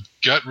 My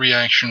gut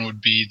reaction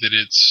would be that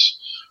it's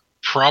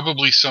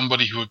probably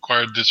somebody who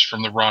acquired this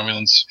from the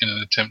Romulans in an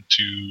attempt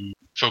to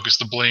focus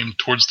the blame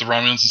towards the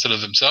Romulans instead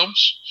of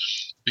themselves,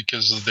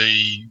 because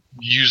they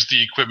use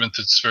the equipment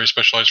that's very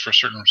specialized for a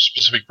certain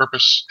specific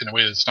purpose in a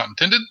way that's not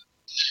intended.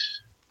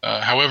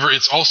 However,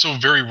 it's also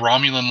very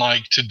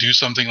Romulan-like to do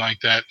something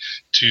like that,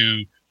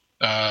 to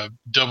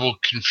double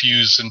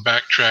confuse and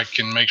backtrack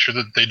and make sure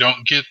that they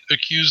don't get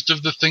accused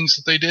of the things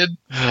that they did.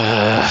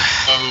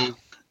 So,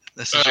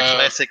 this is your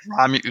classic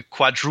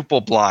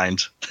quadruple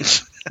blind.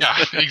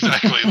 Yeah,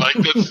 exactly. Like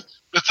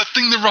that's a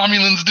thing the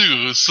Romulans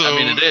do. So I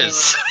mean, it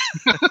is.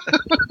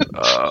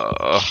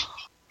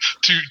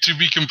 To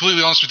be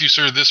completely honest with you,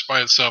 sir, this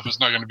by itself is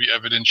not going to be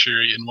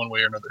evidentiary in one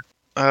way or another.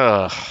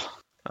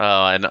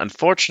 And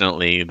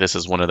unfortunately, this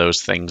is one of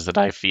those things that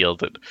I feel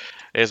that,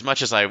 as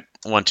much as I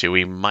want to,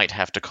 we might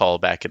have to call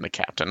back in the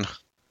captain.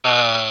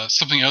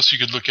 Something else you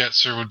could look at,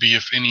 sir, would be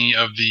if any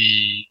of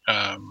the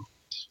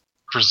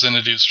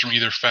representatives from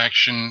either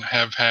faction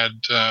have had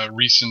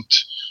recent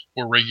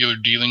or regular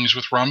dealings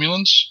with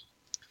Romulans.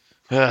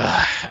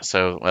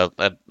 So, well,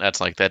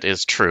 that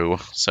is true.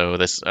 So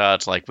this,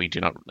 it's like we do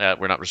not,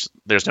 we're not.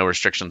 There's no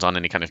restrictions on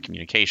any kind of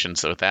communication.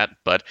 So with that,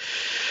 but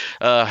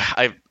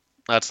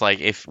that's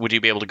like, would you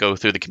be able to go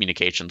through the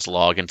communications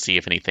log and see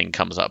if anything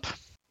comes up?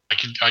 I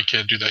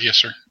can do that, yes,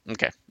 sir.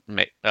 Okay,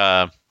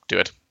 do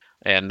it,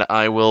 and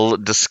I will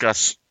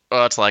discuss.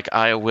 It's like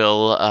I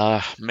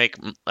will make.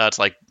 It's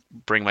like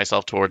bring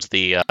myself towards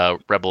the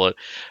rebel.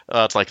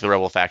 It's like the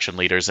rebel faction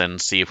leaders and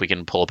see if we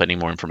can pull up any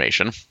more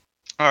information.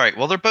 All right.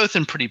 Well, they're both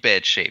in pretty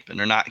bad shape, and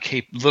they're not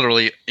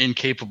literally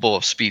incapable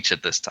of speech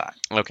at this time.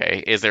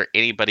 Okay. Is there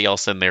anybody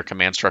else in their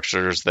command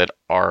structures that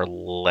are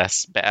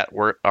less bad,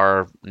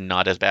 are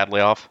not as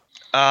badly off?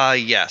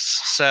 Yes.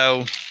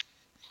 So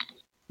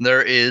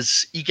there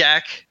is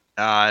Egak,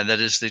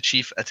 that is the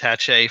chief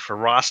attaché for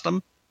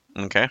Rostam.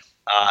 Okay.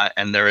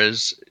 And there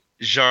is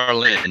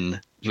Jarlin,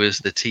 who is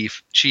the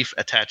chief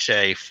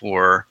attaché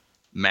for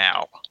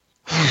Mal.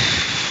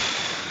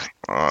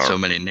 So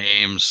many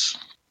names.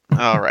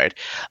 All right.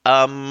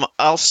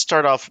 I'll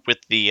start off with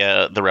the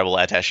rebel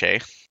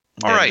attaché.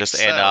 All right.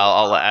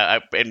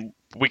 And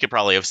we could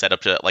probably have set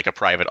up to like a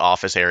private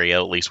office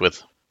area, at least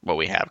with what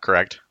we have.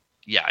 Correct?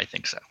 Yeah, I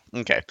think so.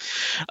 Okay.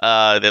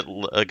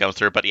 That go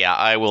through, but yeah,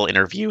 I will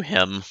interview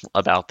him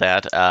about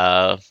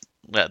that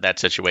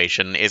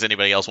situation. Is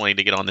anybody else wanting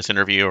to get on this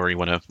interview, or you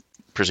want to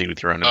proceed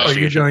with your own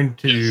investigation? Are you going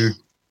to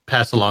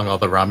pass along all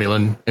the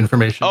Romulan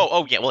information?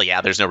 Oh yeah. Well, yeah.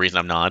 There's no reason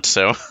I'm not.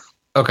 So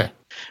okay.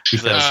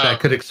 Because that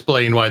could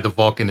explain why the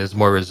Vulcan is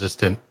more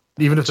resistant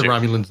Even if the Sure.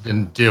 Romulans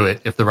didn't do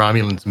it, if the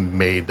Romulans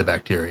made the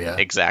bacteria.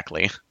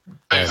 Exactly.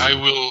 I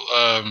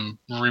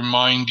will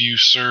remind you,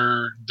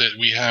 sir, that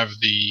we have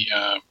the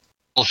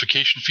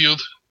qualification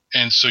field,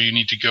 and so you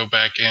need to go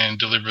back and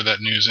deliver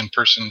that news in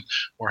person,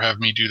 or have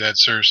me do that,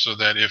 sir, so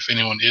that if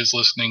anyone is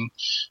listening,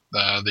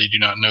 they do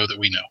not know that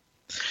we know.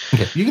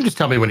 Okay, you can just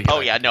tell me when you get Oh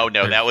back. yeah, no,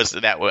 that was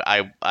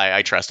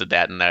I trusted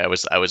that, and I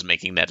was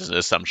making that as an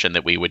assumption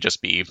that we would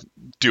just be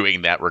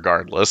doing that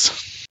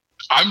regardless.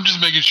 I'm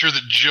just making sure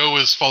that Joe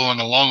is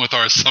following along with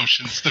our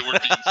assumptions that we're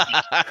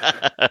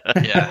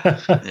being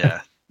sneaky.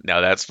 Yeah.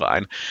 No, that's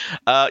fine.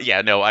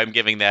 Yeah, no, I'm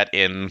giving that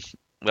in.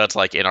 That's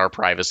like in our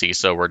privacy,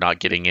 so we're not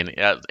getting in.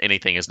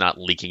 Anything is not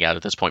leaking out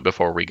at this point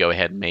before we go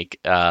ahead and make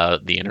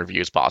the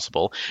interviews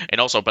possible. And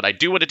also, but I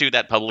do want to do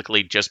that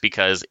publicly, just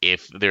because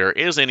if there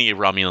is any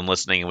Romulan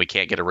listening and we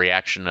can't get a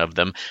reaction of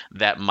them,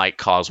 that might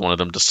cause one of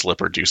them to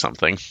slip or do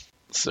something.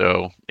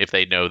 So if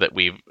they know that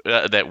we've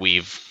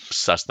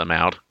sussed them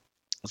out.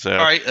 So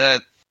All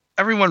right.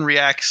 Everyone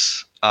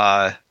reacts.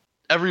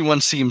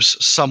 Everyone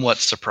seems somewhat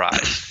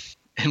surprised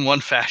in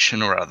one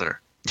fashion or other.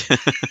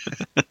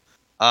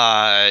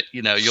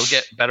 You'll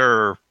get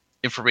better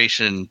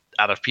information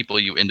out of people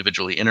you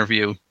individually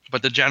interview,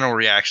 but the general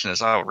reaction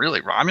is, "Oh,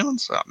 really,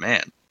 Romulans? Oh,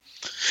 man."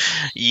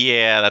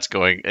 yeah, that's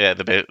going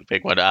the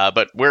big one.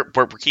 But we're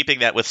keeping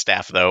that with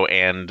staff though,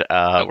 and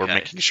we're Okay.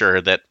 making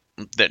sure that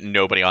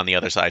nobody on the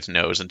other side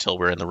knows until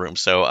we're in the room.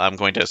 So I'm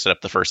going to set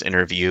up the first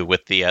interview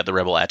with the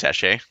rebel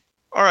attaché.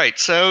 All right,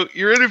 so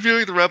you're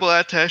interviewing the rebel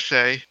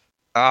attaché.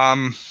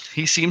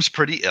 He seems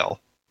pretty ill.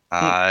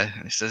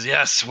 He says,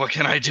 "Yes, what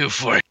can I do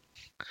for you?"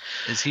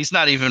 He's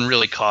not even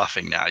really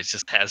coughing now. He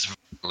just has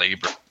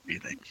labor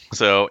breathing.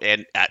 So,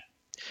 and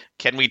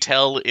can we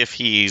tell if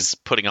he's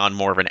putting on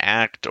more of an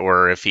act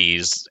or if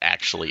he's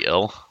actually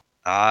ill?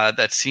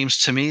 That seems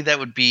to me that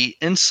would be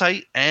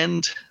insight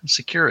and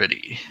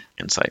security.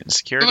 Insight and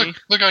security.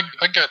 Look, I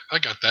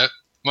got that.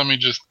 Let me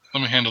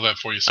handle that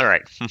for you, sir. All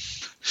right.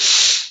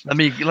 Let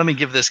me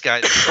give this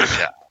guy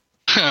the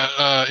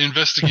job.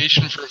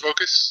 Investigation for a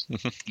focus.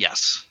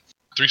 Yes.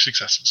 3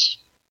 successes.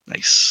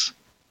 Nice.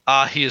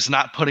 He is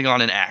not putting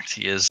on an act.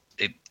 He is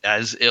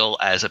as ill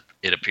as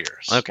it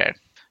appears. Okay.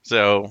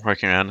 So,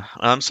 working around.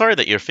 I'm sorry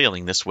that you're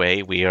feeling this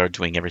way. We are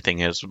doing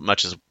everything as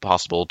much as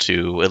possible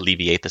to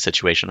alleviate the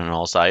situation on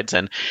all sides.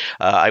 And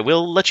I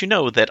will let you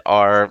know that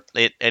our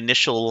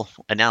initial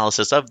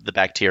analysis of the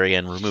bacteria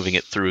and removing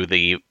it through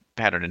the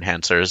pattern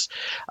enhancers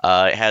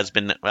has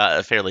been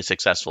fairly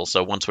successful.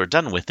 So once we're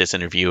done with this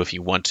interview, if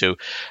you want to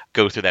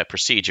go through that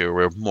procedure,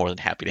 we're more than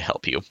happy to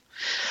help you.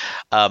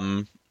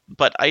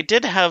 But I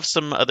did have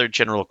some other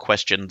general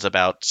questions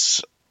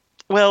about,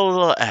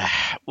 well,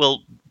 we'll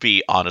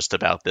be honest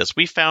about this.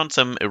 We found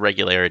some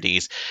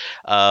irregularities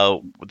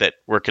that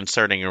were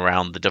concerning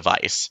around the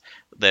device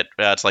that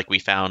it's like we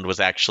found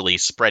was actually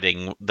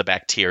spreading the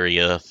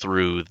bacteria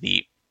through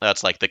the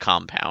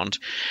compound.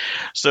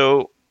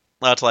 So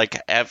that's like,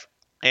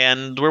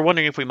 and we're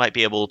wondering if we might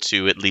be able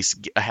to at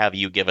least have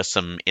you give us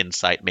some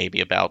insight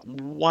maybe about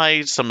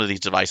why some of these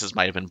devices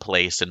might have been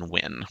placed and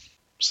when.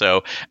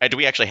 So, do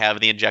we actually have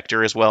the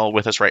injector as well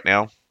with us right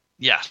now?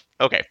 Yeah.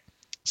 Okay.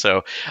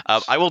 So,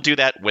 I will do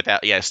that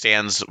without,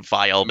 Stan's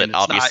vial that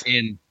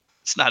obviously...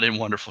 It's not in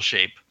wonderful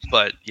shape,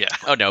 but yeah.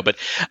 Oh, no, but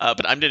I'm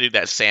going to do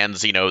that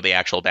sans, the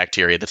actual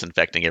bacteria that's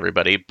infecting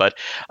everybody. But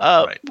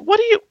Right. What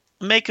do you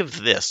make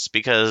of this?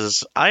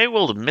 Because I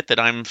will admit that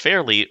I'm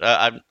fairly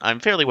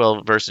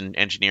well versed in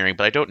engineering,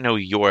 but I don't know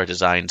your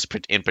designs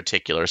in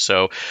particular.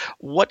 So,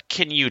 what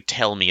can you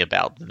tell me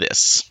about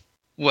this?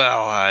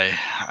 Well,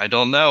 I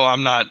don't know.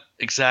 I'm not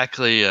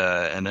exactly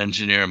an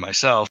engineer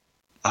myself.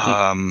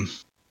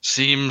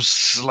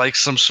 Seems like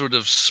some sort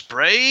of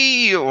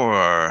spray,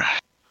 or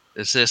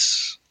is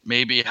this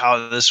maybe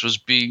how this was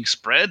being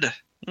spread?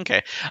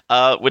 Okay.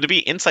 Would it be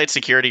inside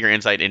security or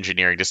inside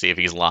engineering to see if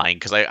he's lying?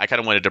 Because I kind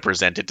of wanted to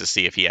present it to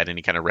see if he had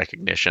any kind of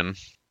recognition.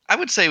 I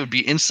would say it would be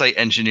insight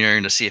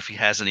engineering to see if he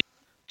has any.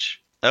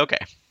 Okay.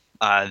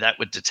 That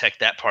would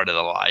detect that part of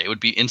the lie. It would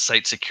be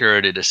insight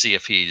security to see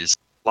if he's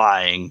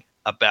lying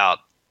about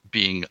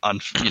being,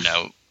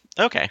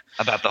 Okay.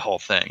 about the whole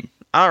thing.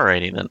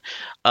 Alrighty then.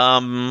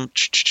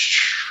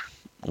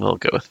 We'll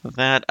go with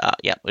that.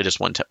 Yeah, just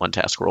one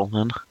task roll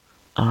then.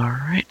 All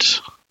right.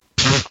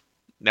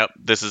 Nope,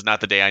 this is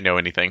not the day I know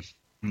anything.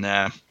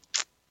 Nah.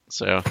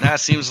 So. That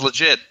seems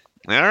legit.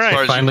 All right. As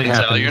far as Finally you can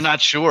tell, happens. you're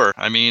not sure.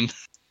 I mean,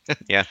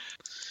 Yeah.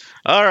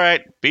 All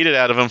right, beat it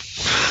out of him.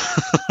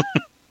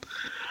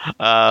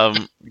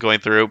 Going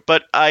through,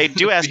 but I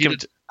do ask him.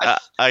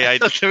 I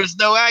thought there was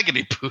no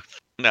agony booth.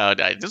 No, I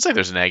didn't say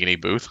there's an agony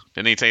booth.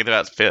 Didn't even say anything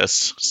about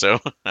fists. So,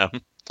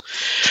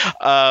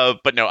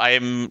 but no,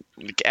 I'm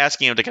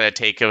asking him to kind of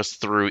take us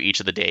through each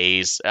of the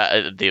days,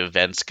 the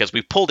events, because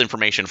we pulled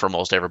information from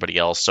almost everybody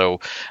else.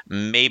 So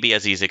maybe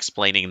as he's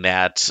explaining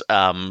that,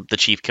 the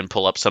chief can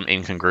pull up some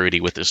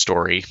incongruity with his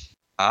story.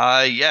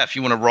 Yeah, if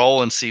you want to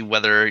roll and see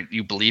whether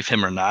you believe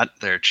him or not,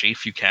 their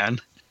chief, you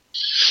can.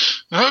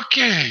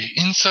 Okay,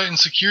 insight and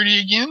security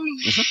again.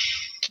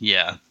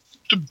 Yeah.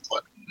 The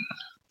button.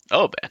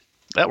 Oh, man.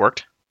 That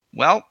worked.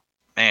 Well,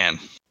 man.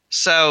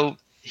 So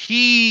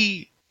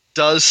he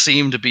does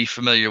seem to be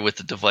familiar with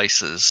the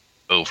devices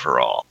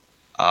overall.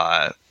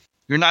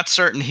 You're not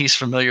certain he's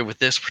familiar with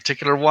this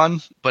particular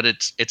one, but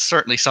it's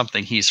certainly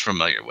something he's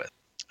familiar with.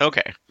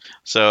 Okay.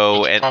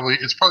 So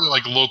It's probably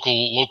like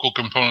local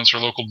components or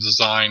local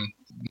design.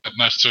 Not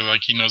necessarily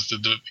like he knows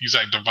the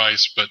exact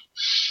device, but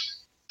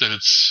that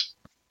it's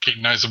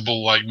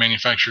recognizable, like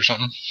manufacturer or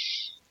something.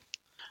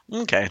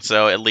 okay,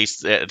 so at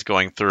least it's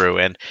going through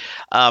and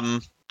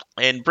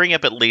bring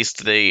up at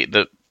least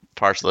the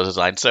parts of the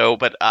design. So,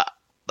 but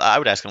I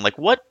would ask him, like,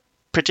 what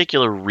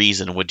particular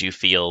reason would you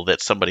feel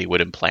that somebody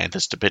would implant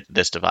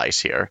this device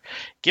here,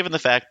 given the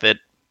fact that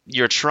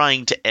you're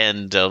trying to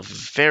end a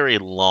very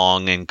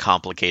long and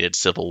complicated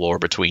civil war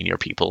between your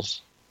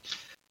peoples?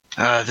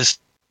 This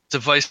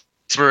device,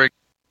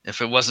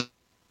 if it wasn't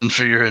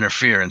for your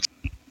interference.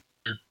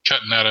 You're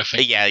cutting out, I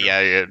think. Yeah,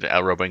 you're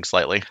roboing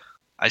slightly.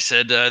 I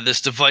said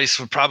this device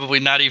would probably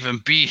not even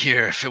be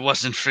here if it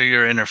wasn't for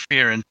your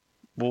interference.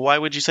 Well, why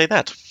would you say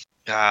that?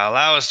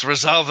 Allow us to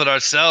resolve it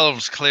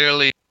ourselves,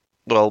 clearly.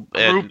 Well,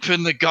 Group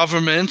in the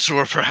government,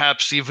 or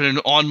perhaps even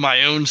on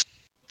my own,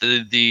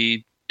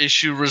 the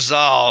issue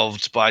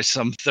resolved by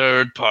some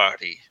third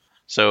party.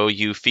 so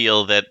you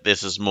feel that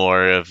this is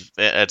more of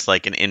it's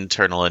like an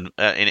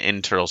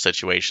internal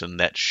situation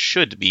that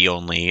should be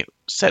only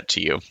set to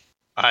you.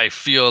 I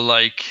feel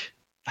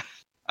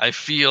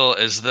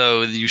as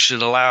though you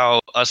should allow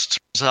us to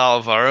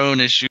resolve our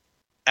own issue,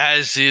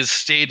 as is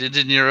stated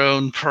in your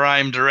own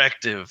prime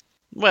directive.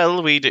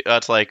 Well, we do,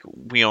 it's like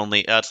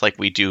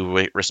we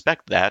do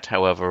respect that.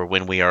 However,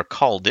 when we are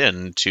called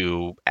in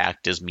to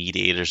act as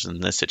mediators in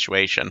this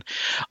situation,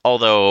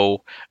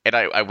 although, and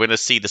I want to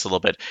see this a little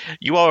bit,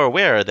 you are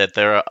aware that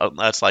there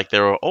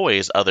are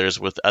always others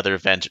with other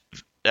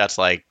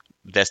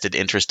vested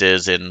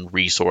interests in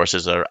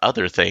resources or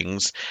other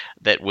things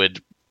that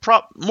would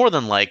more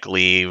than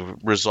likely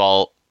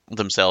result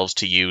themselves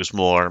to use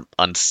more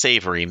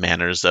unsavory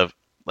manners of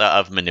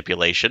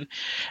manipulation,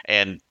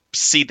 and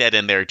see that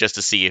in there just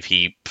to see if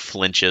he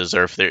flinches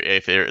or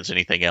if there's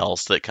anything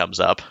else that comes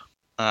up.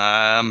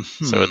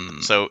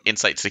 So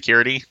insight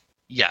security.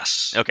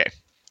 Yes. Okay,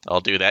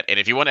 I'll do that. And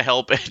if you want to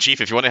help,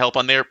 Chief, if you want to help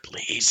on there,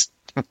 please.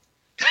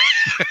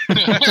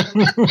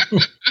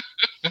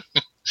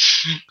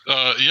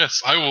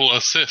 Yes, I will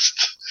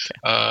assist.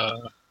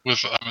 With,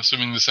 I'm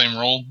assuming, the same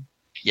role.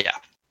 Yeah.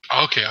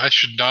 Okay, I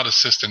should not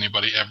assist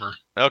anybody ever.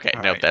 Okay,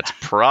 All no, right. that's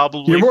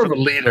probably You're more of a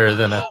leader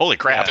than a. Holy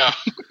crap!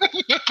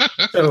 Yeah.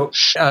 So,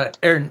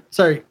 Aaron,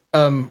 sorry.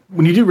 When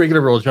you do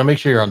regular rolls, you want to make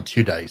sure you're on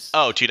 2 dice.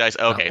 Oh, 2 dice.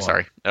 Okay, one.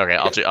 sorry. Okay,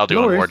 I'll do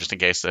No one more worries. just in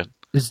case. You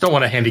just don't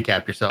want to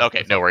handicap yourself.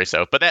 Okay, no worries.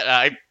 So, but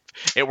that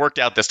it worked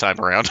out this time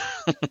around.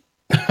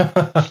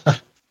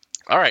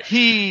 All right.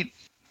 He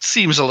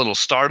seems a little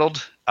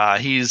startled.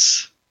 He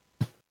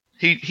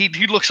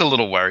looks a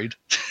little worried.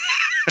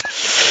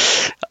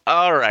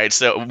 All right.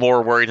 So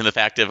more worried in the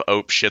fact of,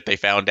 oh shit, they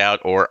found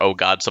out, or oh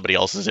god, somebody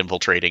else is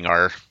infiltrating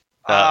our.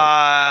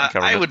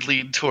 I would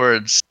lean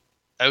towards,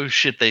 oh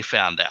shit, they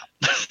found out.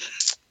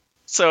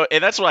 So,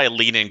 and that's why I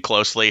lean in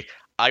closely.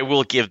 I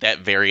will give that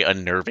very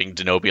unnerving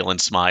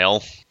Denobulan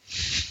smile.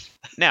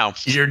 Now,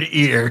 Ear to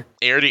ear.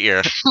 ear to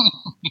ear.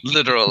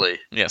 Literally.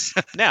 Yes.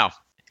 Now,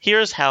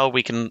 here's how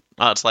we can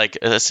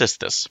assist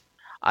this.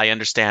 I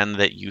understand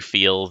that you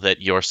feel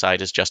that your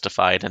side is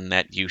justified and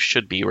that you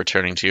should be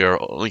returning to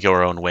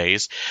your own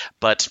ways,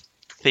 but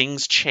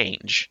things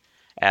change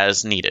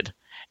as needed.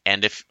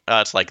 And if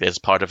it's like as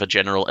part of a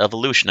general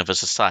evolution of a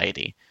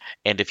society,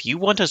 and if you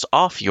want us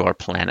off your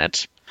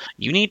planet,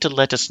 you need to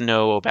let us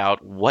know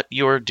about what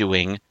you're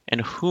doing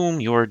and whom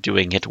you're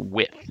doing it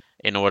with,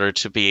 in order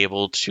to be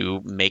able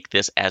to make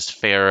this as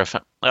fair of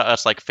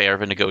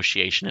a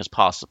negotiation as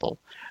possible.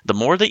 The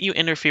more that you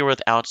interfere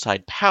with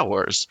outside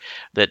powers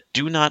that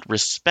do not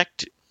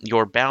respect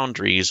your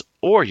boundaries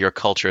or your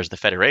culture as the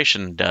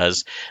Federation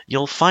does,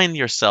 you'll find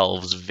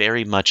yourselves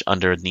very much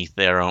underneath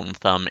their own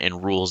thumb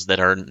in rules that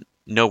are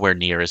nowhere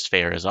near as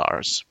fair as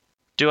ours.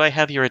 Do I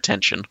have your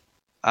attention?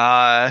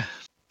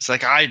 It's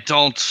like, I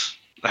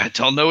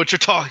don't know what you're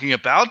talking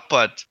about,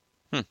 but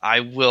I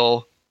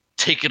will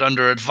take it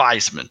under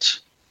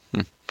advisement.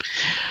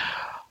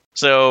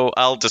 So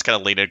I'll just kind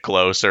of lean it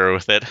closer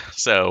with it.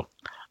 So,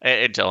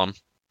 and tell him,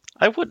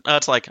 I would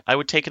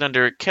take it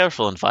under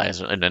careful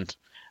advisement,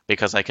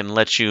 because I can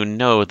let you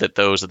know that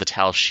those of the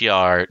Tal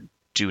Shiar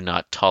do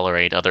not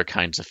tolerate other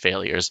kinds of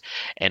failures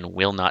and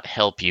will not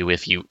help you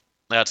if you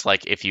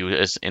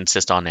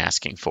insist on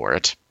asking for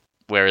it.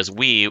 Whereas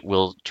we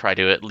will try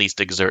to at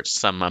least exert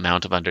some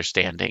amount of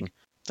understanding.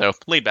 So,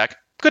 lead back.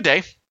 Good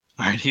day.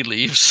 All right, he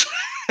leaves.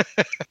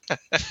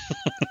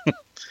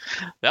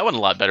 That went a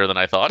lot better than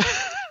I thought.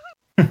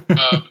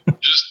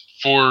 Just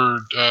for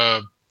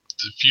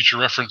future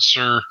reference,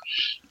 sir,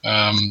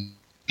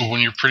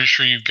 when you're pretty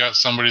sure you've got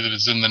somebody that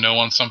is in the know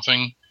on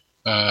something,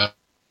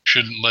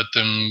 shouldn't let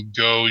them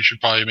go. You should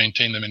probably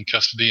maintain them in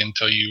custody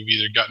until you've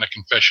either gotten a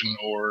confession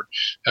or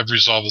have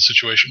resolved the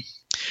situation.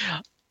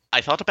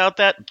 I thought about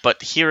that,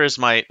 but here is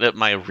my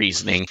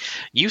reasoning.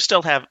 You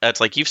still have it's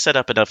like you've set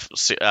up enough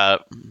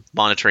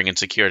monitoring and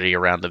security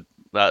around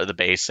the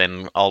base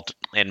and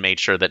made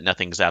sure that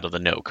nothing's out of the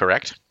know,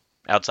 correct?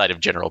 Outside of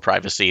general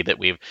privacy that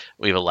we've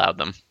allowed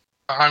them.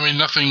 I mean,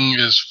 nothing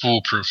is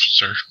foolproof,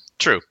 sir.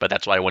 True, but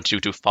that's why I want you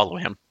to follow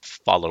him.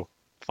 Follow.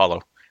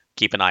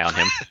 Keep an eye on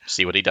him.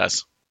 See what he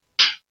does.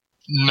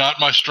 Not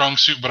my strong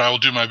suit, but I will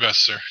do my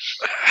best, sir.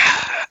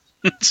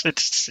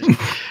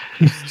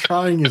 He's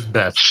trying his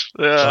best.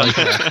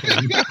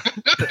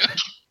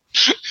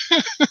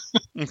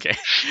 Okay.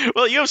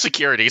 Well, you have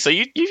security, so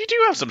you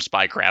do have some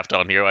spycraft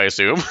on here, I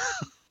assume.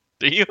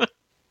 Do you?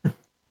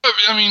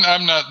 I mean,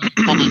 I'm not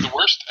probably the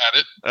worst at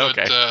it. But,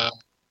 okay.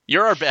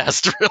 You're our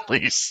best,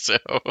 really. So.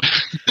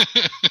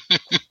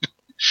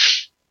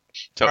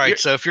 All right.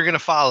 So if you're going to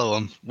follow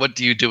him, what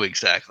do you do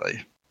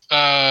exactly?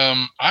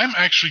 I'm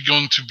actually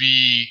going to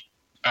be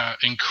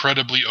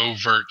incredibly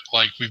overt.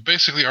 Like, we've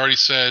basically already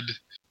said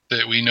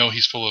that we know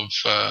he's full of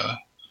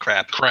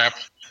crap,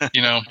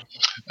 you know,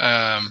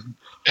 and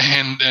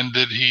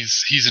that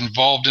he's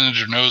involved in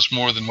it or knows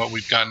more than what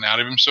we've gotten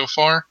out of him so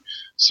far.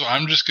 So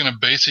I'm just going to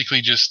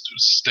basically just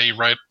stay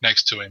right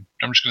next to him.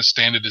 I'm just going to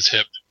stand at his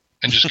hip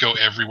and just go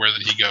everywhere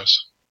that he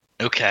goes.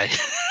 Okay.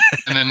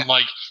 And then,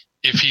 like,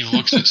 if he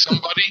looks at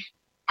somebody,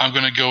 I'm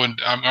going to go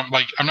and I'm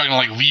not going to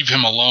like leave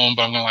him alone,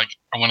 but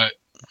I want to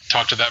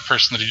talk to that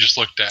person that he just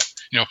looked at.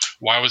 You know,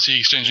 why was he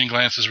exchanging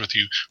glances with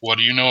you? What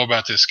do you know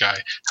about this guy?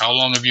 How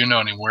long have you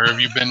known him? Where have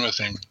you been with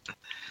him?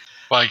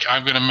 Like,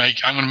 I'm going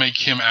to make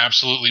him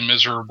absolutely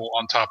miserable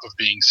on top of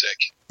being sick.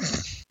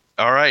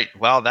 All right.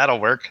 Well, that'll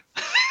work.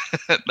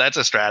 That's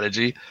a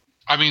strategy.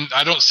 I mean,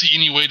 I don't see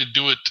any way to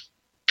do it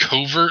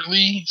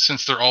covertly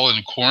since they're all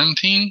in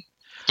quarantine.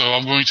 So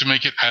I'm going to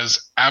make it as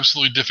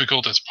absolutely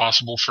difficult as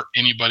possible for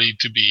anybody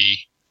to be.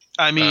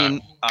 I mean,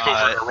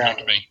 covert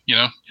around me. You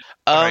know.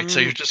 All right. So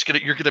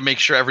you're gonna make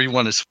sure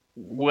everyone is.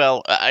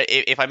 Well,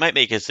 if I might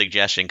make a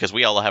suggestion, because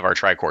we all have our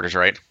tricorders,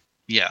 right?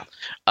 Yeah.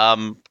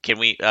 Can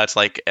we?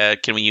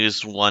 Can we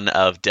use one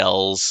of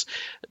Dell's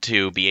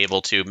to be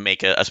able to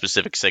make a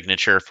specific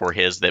signature for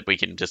his that we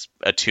can just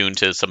attune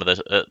to some of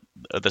the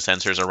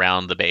sensors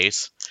around the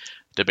base?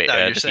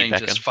 You're saying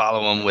just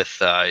follow him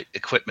with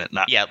equipment,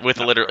 not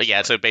literally.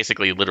 Yeah, so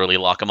basically, literally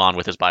lock him on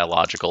with his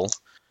biological,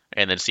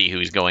 and then see who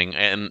he's going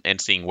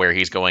and seeing where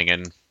he's going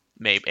and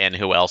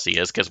who else he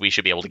is, because we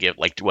should be able to get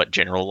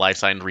general life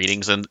sign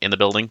readings in the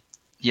building.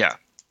 Yeah.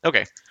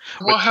 Okay.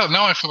 Well, hell,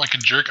 now I feel like a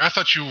jerk. I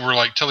thought you were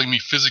telling me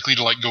physically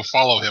to go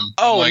follow him.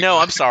 Oh no,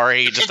 I'm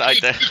sorry. I'm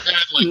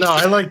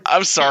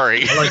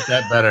sorry. I like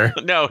that better.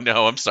 No,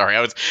 I'm sorry.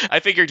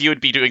 I figured you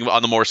would be doing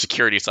on the more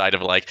security side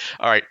of all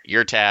right,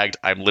 you're tagged.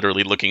 I'm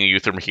literally looking at you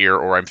from here,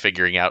 or I'm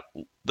figuring out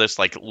this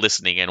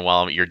listening in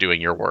while you're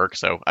doing your work.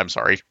 So I'm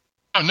sorry.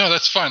 Oh no,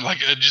 that's fine.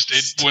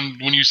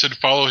 When you said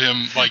follow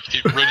him,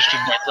 it registered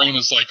in my brain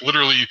as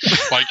literally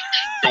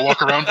go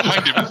walk around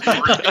behind him.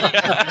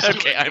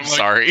 Okay, I'm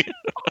sorry.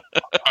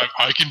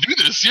 I can do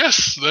this.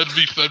 Yes, that'd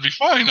be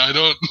fine. I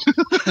don't.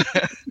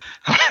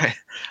 All right.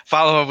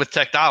 Follow him with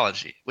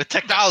technology. With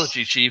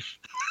technology, Chief.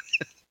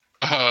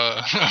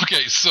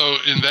 Okay, so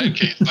in that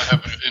case, I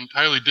have an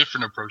entirely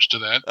different approach to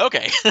that.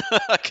 Okay,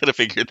 I could have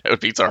figured that would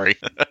be sorry.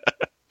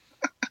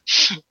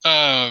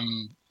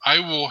 I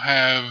will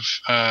have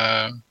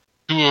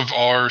two of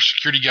our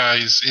security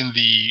guys in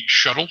the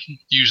shuttle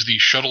use the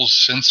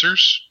shuttle's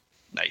sensors.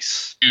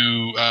 Nice.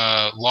 To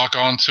lock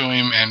onto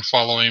him and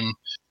follow him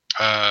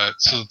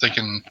so that they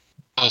can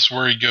tell us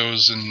where he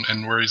goes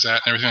and where he's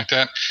at and everything like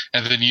that.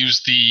 And then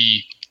use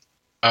the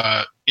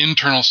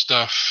internal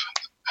stuff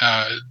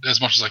as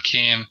much as I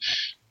can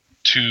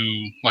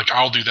to,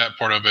 I'll do that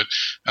part of it,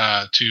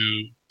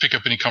 to pick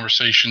up any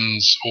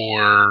conversations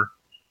or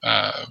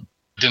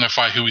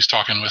identify who he's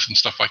talking with and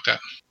stuff like that.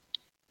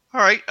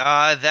 All right.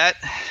 That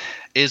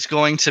is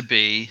going to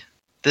be,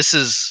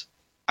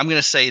 I'm going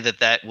to say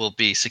that will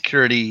be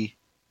security.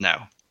 No.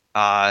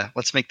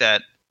 Let's make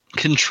that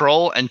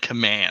control and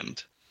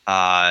command.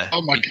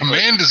 My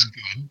command is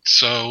good.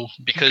 So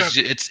because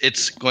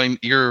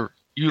you're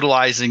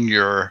utilizing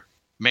your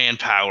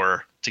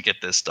manpower to get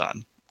this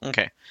done.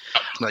 Okay.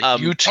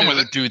 You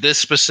two do this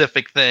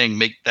specific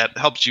thing. That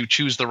helps you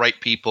choose the right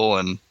people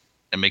and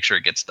make sure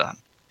it gets done.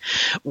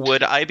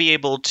 Would I be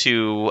able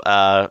to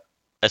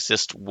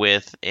assist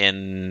with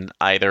in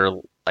either,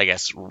 I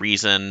guess,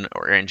 reason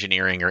or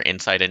engineering or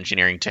inside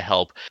engineering to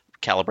help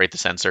calibrate the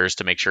sensors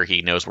to make sure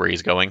he knows where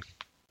he's going?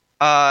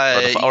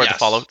 Yes. The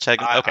follow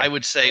tag? Okay. I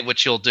would say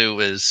what you'll do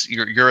is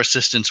your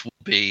assistance will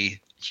be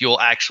you'll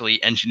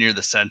actually engineer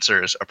the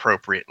sensors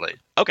appropriately.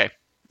 Okay.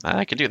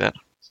 I can do that.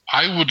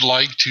 I would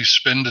like to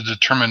spend a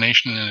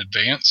determination in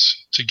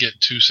advance to get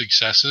 2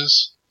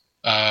 successes.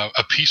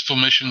 A peaceful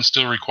mission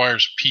still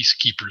requires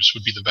peacekeepers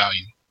would be the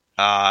value.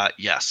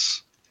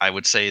 Yes. I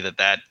would say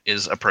that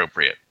is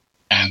appropriate.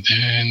 And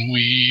then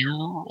we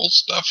roll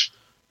stuff.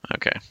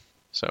 Okay.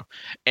 So,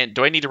 and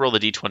do I need to roll the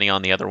d20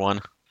 on the other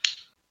one?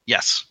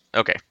 Yes.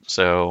 Okay.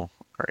 So, all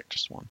right,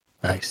 just one.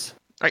 Nice.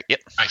 All right, yep.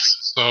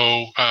 Nice.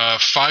 So, 5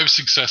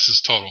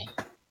 successes total.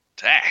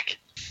 attack.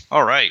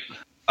 All right.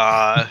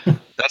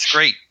 That's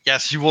great.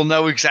 Yes, you will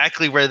know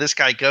exactly where this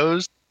guy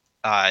goes.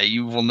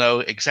 You will know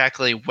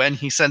exactly when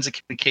he sends a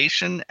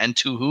communication and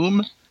to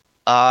whom.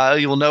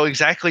 You will know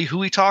exactly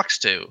who he talks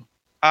to.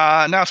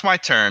 Now it's my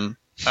turn.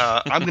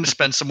 I'm going to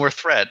spend some more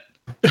threat.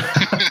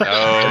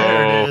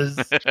 There it is.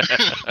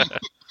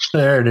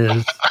 There it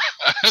is.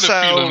 I had a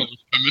feeling it was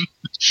coming.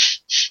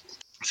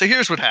 So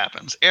here's what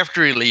happens.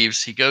 After he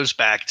leaves, he goes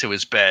back to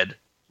his bed,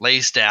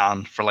 lays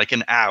down for like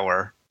an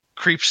hour,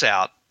 creeps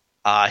out.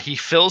 He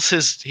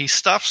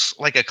stuffs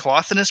like a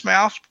cloth in his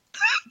mouth.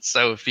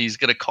 So if he's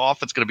going to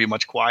cough, it's going to be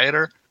much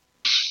quieter.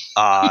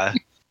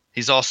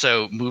 He's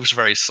also moves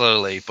very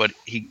slowly, but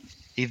he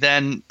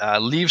then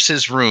leaves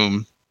his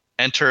room,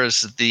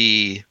 enters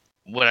the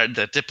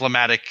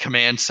diplomatic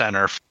command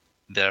center,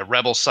 the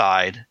rebel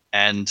side,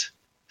 and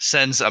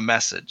sends a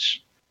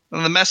message.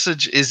 And the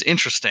message is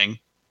interesting.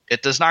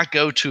 It does not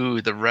go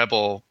to the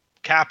rebel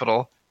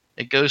capital.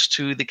 It goes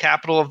to the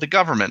capital of the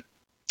government.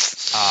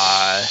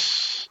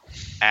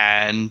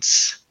 And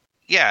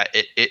yeah,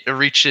 it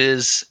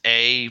reaches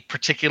a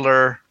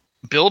particular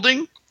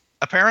building,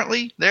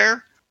 apparently,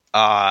 there.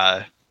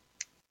 That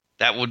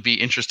would be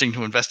interesting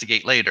to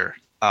investigate later.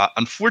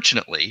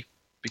 Unfortunately,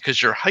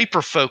 because you're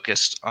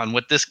hyper-focused on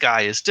what this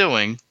guy is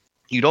doing,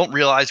 you don't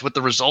realize what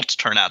the results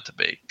turn out to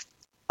be.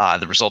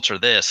 The results are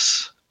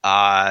this.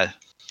 A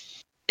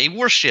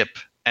warship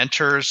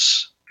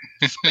enters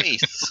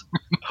space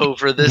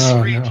over this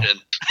region.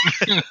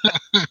 No.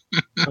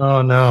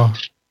 Oh, no.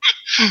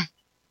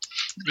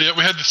 Yeah,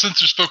 we had the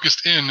sensors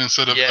focused in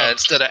instead of out.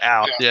 Instead of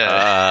out.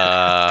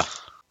 Yeah.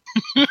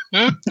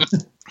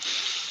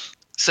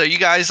 So you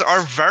guys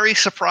are very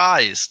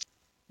surprised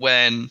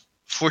when,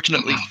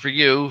 fortunately for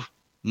you,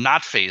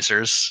 not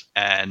phasers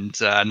and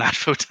not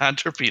photon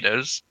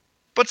torpedoes,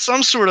 but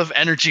some sort of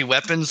energy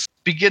weapons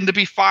begin to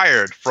be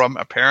fired from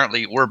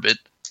apparently orbit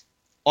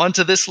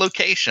onto this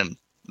location.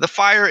 The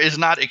fire is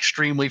not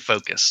extremely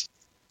focused,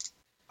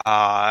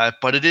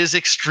 but it is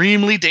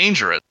extremely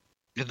dangerous.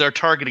 Their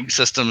targeting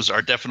systems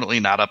are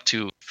definitely not up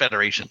to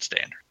Federation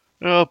standard.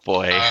 Oh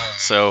boy!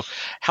 So,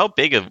 how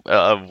big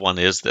of one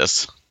is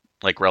this?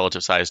 Like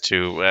relative size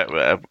to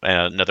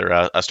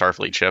another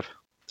Starfleet ship?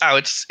 Oh,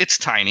 it's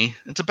tiny.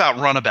 It's about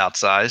runabout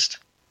sized.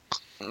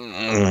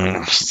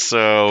 That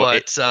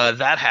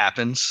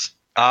happens.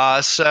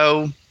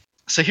 So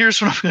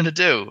here's what I'm going to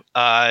do.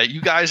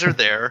 You guys are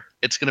there.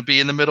 It's going to be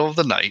in the middle of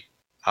the night.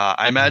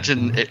 I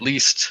imagine at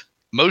least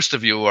most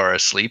of you are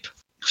asleep.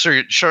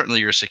 So certainly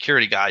your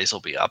security guys will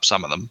be up,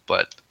 some of them,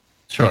 but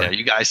Sure.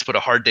 you guys put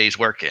a hard day's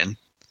work in.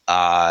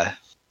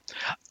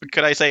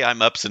 Could I say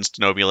I'm up since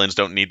Denobulans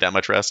don't need that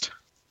much rest?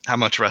 How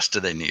much rest do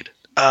they need?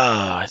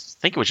 I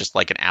think it was just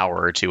like an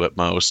hour or two at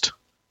most.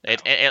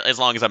 As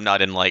long as I'm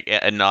not in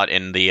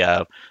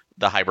the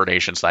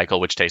hibernation cycle,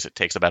 which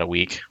takes about a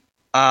week.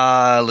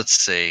 Let's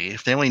see.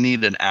 If they only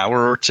need an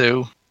hour or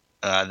two,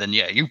 then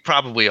yeah, you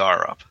probably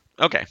are up.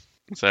 Okay.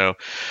 So,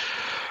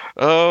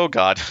 oh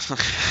god.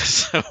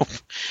 So,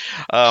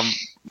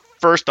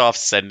 first off,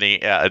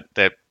 sending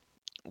that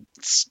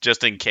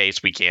just in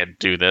case we can't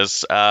do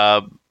this,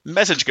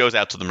 message goes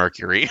out to the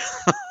Mercury.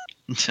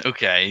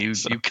 Okay, you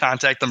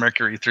contact the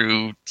Mercury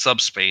through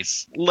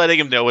subspace, letting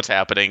him know what's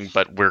happening,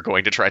 but we're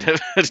going to try to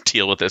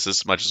deal with this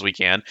as much as we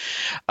can.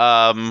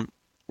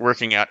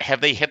 Working out,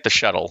 have they hit the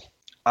shuttle?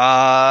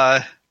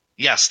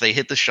 Yes, they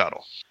hit the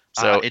shuttle.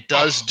 So it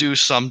does do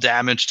some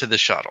damage to the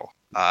shuttle.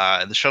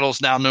 The shuttle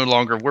is now no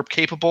longer warp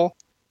capable.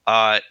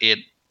 It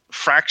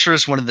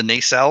fractures one of the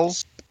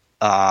nacelles.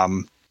 I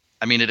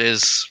mean, it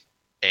is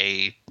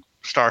a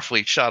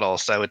Starfleet shuttle,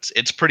 so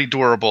it's pretty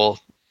durable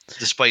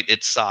despite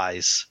its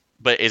size.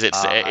 But is it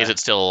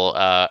still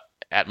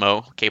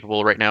Atmo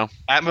capable right now?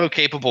 Atmo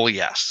capable,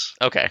 yes.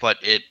 Okay. But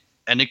it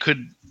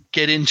could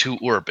get into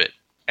orbit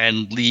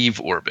and leave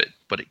orbit,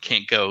 but it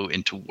can't go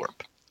into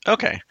warp.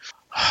 Okay.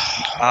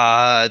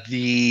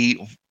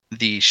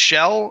 The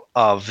shell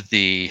of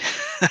the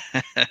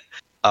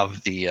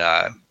of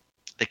the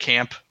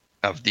camp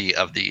of the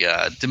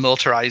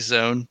demilitarized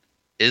zone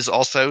is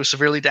also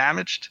severely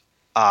damaged.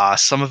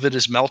 Some of it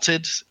is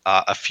melted.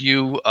 A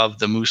few of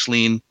the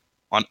Mousseline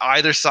on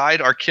either side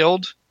are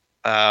killed.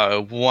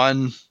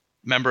 One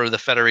member of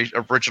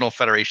the original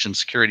Federation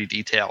security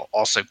detail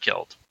also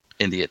killed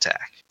in the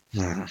attack.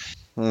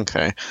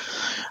 Okay.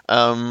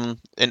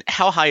 And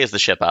how high is the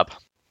ship up?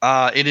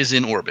 It is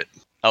in orbit.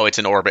 Oh, it's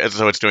in orbit,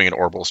 so it's doing an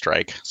orbital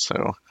strike.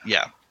 So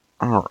yeah.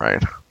 All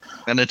right.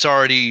 And it's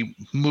already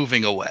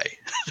moving away.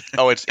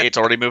 Oh, it's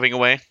already moving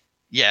away?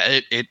 Yeah,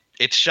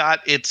 it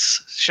shot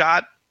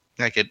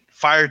like it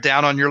fired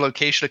down on your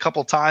location a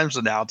couple times,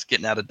 and now it's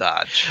getting out of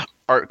dodge.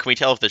 Can we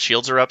tell if the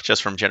shields are up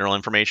just from general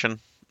information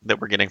that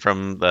we're getting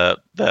from the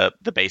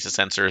basis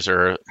sensors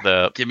or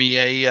the? Give me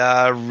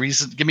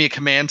a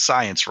command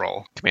science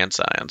roll. Command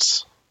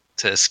science.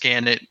 To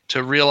scan it,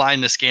 to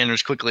realign the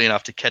scanners quickly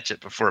enough to catch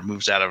it before it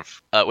moves out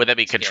of. Would that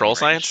be control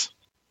science?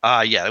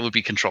 Yeah, it would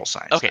be control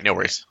science. Okay, no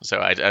worries. So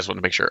I just want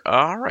to make sure.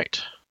 All right.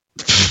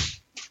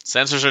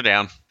 Sensors are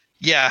down.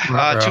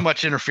 Yeah, too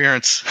much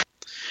interference.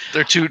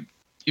 They're too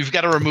you've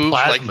got to remove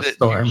like plasma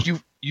storm.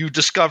 you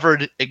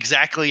discovered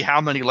exactly how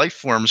many life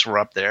forms were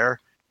up there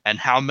and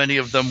how many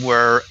of them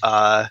were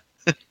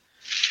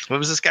what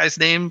was this guy's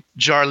name?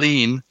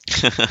 Jarlene.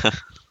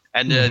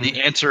 And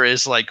the answer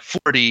is like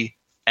 40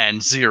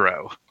 and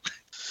 0.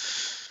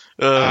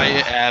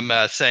 I am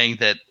saying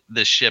that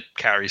the ship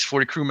carries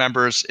 40 crew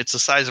members. It's the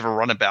size of a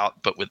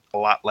runabout, but with a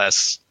lot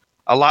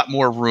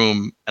more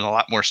room and a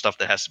lot more stuff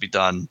that has to be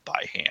done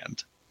by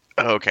hand.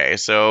 Okay,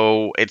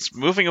 so it's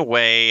moving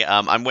away.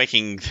 I'm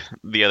waking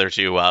the other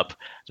two up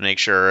to make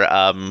sure.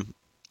 I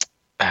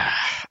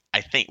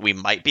think we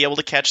might be able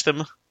to catch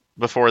them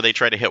before they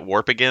try to hit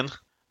warp again.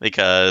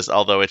 Because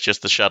although it's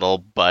just the shuttle,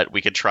 but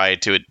we could try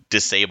to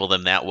disable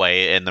them that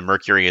way, and the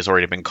Mercury has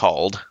already been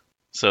called.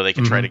 So they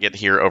can try to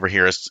get over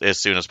here as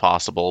soon as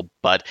possible.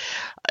 But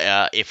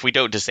if we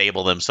don't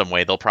disable them some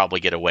way, they'll probably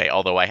get away.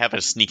 Although I have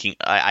a sneaking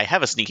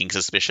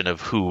suspicion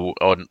of who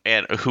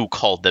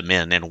called them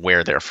in and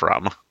where they're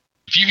from.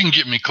 If you can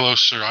get me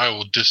closer, I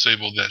will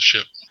disable that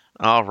ship.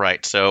 All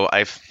right. So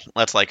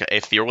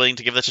if you're willing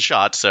to give this a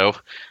shot. So,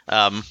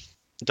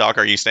 Doc,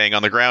 are you staying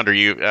on the ground? Or are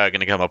you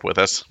going to come up with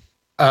us?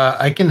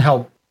 I can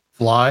help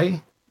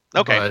fly.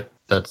 Okay. But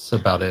that's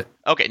about it.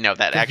 Okay, no,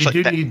 that actually...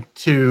 You do need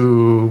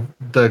to...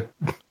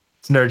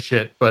 It's nerd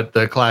shit, but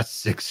the Class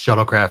 6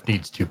 shuttlecraft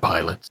needs 2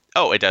 pilots.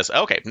 Oh, it does?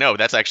 Okay, no,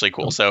 that's actually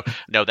cool. So,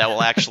 no, that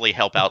will actually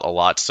help out a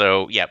lot.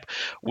 So, yep,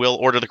 we'll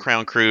order the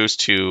Crown Crews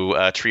to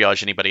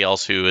triage anybody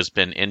else who has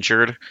been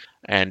injured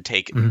and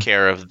take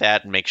care of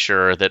that and make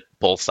sure that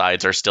both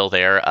sides are still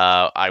there.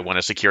 I want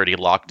a security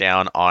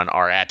lockdown on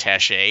our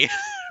attaché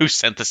who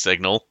sent the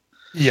signal.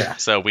 Yeah.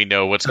 So we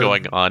know what's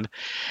going on.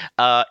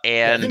 I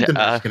think the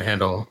nurse can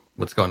handle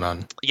what's going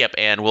on. Yep,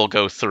 and we'll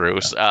go through.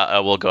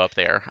 We'll go up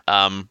there.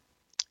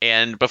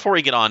 And before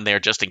we get on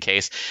there, just in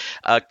case,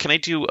 can I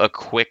do a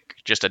quick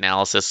just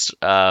analysis?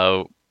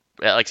 Like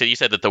I said, you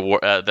said that the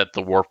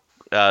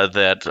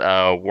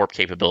warp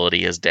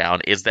capability is down.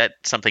 Is that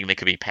something that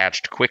could be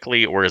patched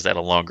quickly, or is that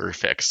a longer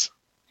fix?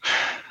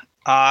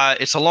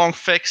 It's a long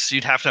fix.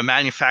 You'd have to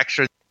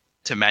manufacture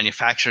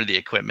the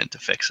equipment to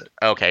fix it.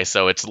 Okay,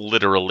 so it's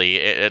literally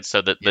it's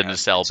so that the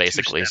nacelle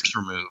basically 2 steps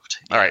removed.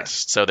 All right,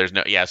 so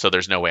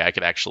there's no way I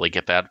could actually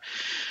get that,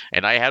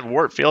 and I had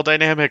warp field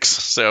dynamics.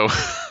 So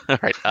all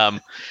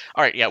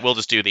right, yeah, we'll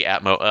just do the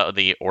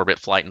the orbit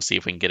flight and see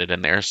if we can get it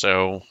in there.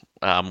 So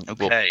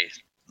okay,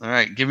 all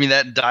right, give me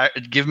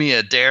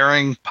a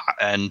daring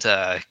and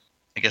I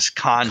guess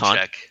con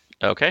check.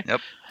 Okay.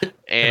 Yep.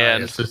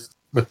 And assist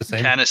with the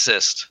same. Can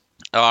assist.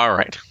 All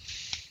right.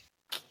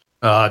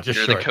 Just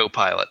You're short. the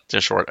co-pilot.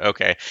 Just short.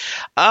 Okay.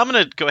 I'm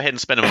going to go ahead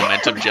and spend a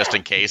momentum just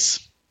in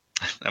case.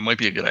 That might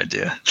be a good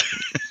idea.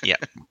 Yeah.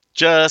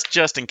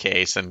 Just in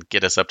case and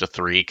get us up to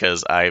 3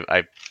 because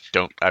I'm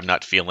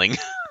not feeling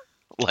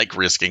like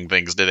risking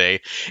things today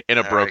in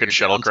a broken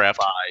shuttlecraft.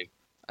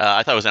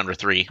 I thought it was under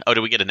 3. Oh,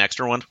 did we get an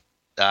extra one?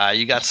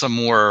 You got some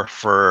more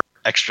for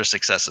extra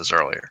successes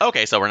earlier.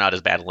 Okay, so we're not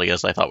as badly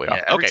as I thought we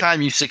are. Every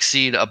time you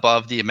succeed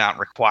above the amount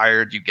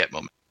required, you get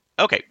momentum.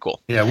 Okay, cool.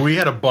 Yeah, we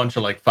had a bunch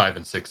of like 5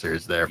 and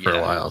 6ers there for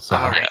a while. So.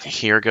 All right,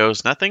 here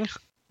goes nothing.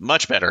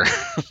 Much better.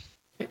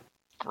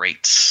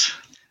 Great.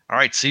 All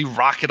right, so you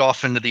rocket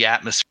off into the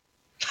atmosphere,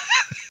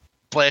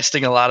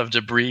 blasting a lot of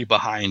debris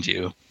behind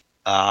you.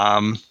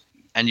 And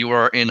you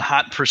are in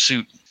hot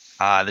pursuit.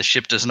 The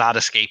ship does not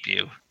escape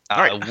you. All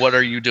right. What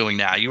are you doing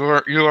now? You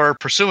are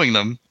pursuing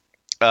them.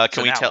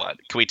 Can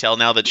we tell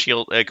now that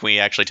shield? Can we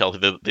actually tell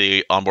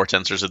the onboard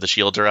sensors of the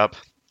shields are up?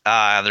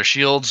 Their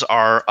shields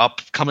are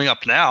coming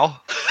up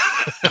now.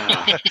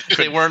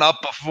 They weren't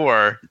up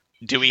before.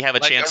 Do we have a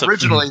chance?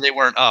 Originally, they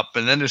weren't up,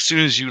 and then as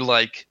soon as you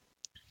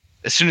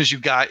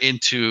got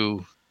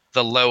into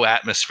the low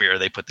atmosphere,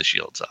 they put the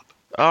shields up.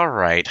 All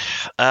right.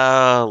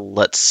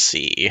 Let's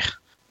see.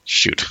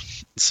 Shoot.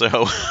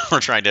 So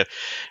we're trying to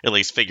at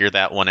least figure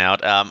that one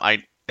out.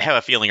 I have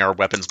a feeling our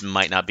weapons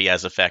might not be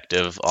as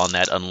effective on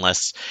that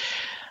unless.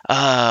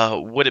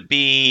 Would it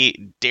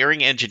be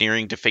daring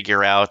engineering to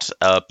figure out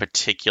a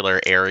particular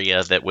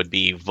area that would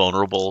be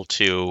vulnerable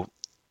to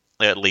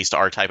at least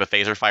our type of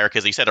phaser fire?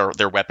 Because you said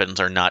their weapons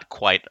are not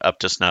quite up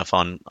to snuff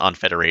on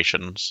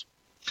Federation's.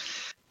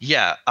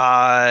 Yeah,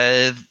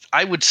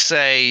 I would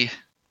say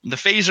the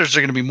phasers are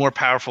going to be more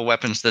powerful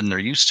weapons than they're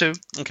used to.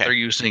 Okay. They're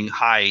using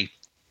a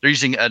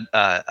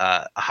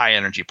high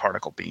energy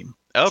particle beam.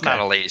 Okay. It's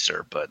not a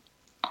laser, but.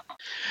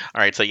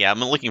 All right, so yeah, I'm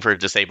looking for a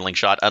disabling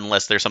shot,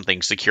 unless there's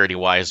something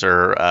security-wise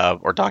or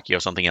Doc, you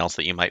have something else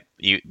that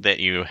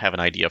you have an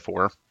idea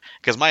for.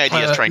 Because my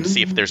idea is trying to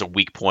see if there's a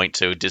weak point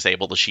to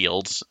disable the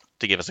shields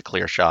to give us a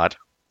clear shot.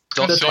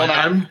 Don't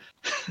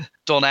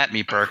at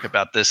me, Birk,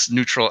 about this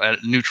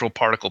neutral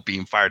particle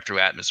beam fired through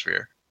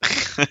atmosphere.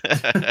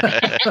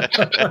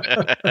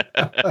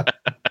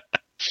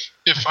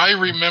 If I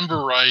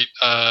remember right,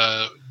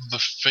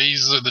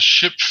 the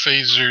ship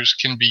phasers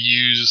can be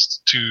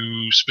used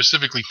to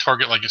specifically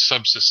target like a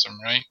subsystem,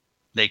 right?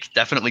 They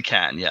definitely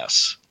can,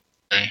 yes.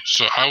 Okay,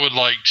 so I would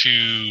like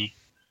to.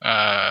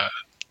 I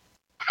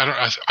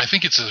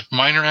think it's a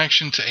minor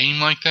action to aim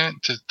like that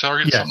to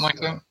target something like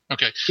that.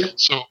 Okay, Yep.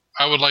 so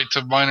I would like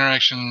to minor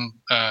action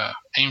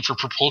aim for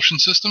propulsion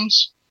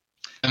systems,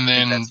 and I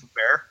think then that's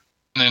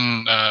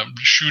fair.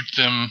 shoot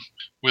them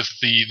with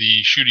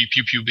the shooty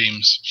pew pew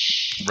beams.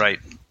 Right.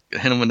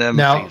 Hit them with them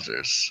Now-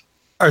 phasers.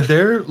 Are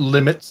there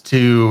limits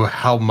to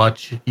how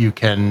much you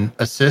can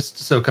assist?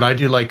 So can I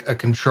do like a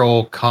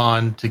control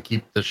con to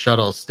keep the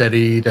shuttle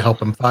steady to help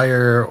him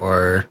fire,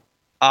 or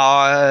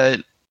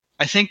I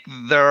think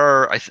there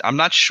are. I'm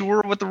not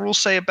sure what the rules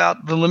say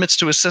about the limits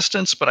to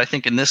assistance, but I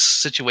think in this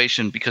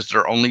situation, because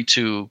there are only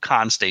 2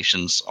 con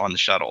stations on the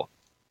shuttle,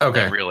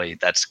 okay,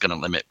 that's going to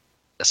limit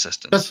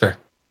assistance. that's fair.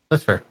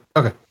 That's fair.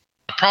 Okay,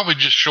 I probably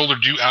just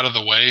shouldered you out of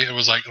the way. It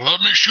was like,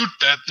 let me shoot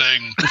that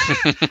thing.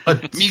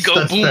 Me go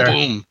That's boom fair.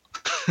 boom.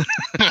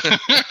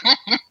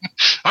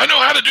 I know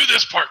how to do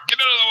this part. Get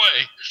out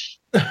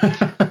of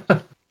the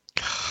way.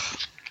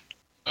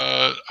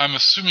 I'm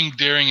assuming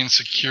daring and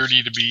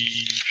security to be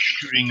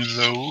shooting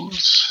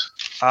those.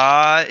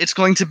 It's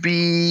going to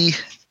be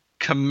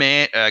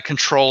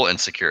control and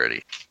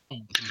security.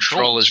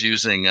 Control is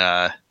using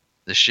the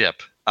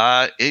ship.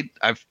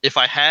 If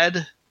I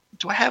had,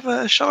 do I have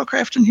a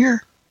shuttlecraft in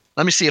here?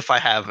 Let me see if I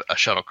have a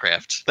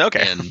shuttlecraft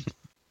in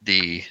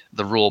the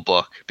rule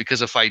book,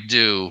 because if I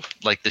do,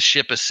 like, the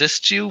ship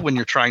assists you when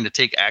you're trying to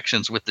take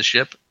actions with the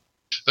ship.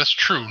 That's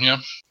true. Yeah.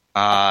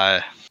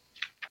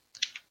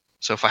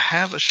 So if I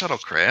have a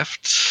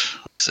shuttlecraft,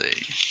 let's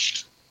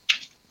see.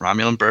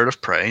 Romulan Bird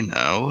of Prey,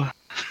 no.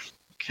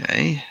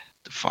 Okay.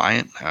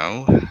 Defiant,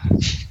 no.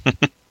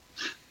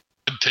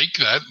 I'd take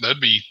that.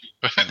 That'd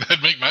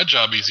make my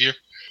job easier.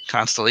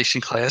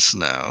 Constellation class,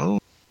 no.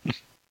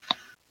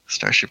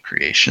 Starship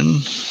Creation.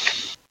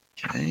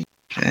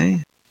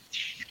 Okay.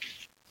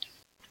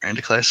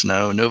 Miranda class,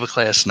 no. Nova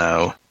class,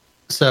 no.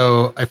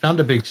 So I found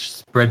a big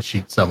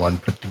spreadsheet someone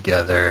put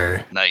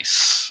together,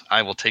 Nice.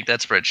 I will take that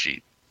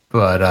spreadsheet.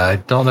 but I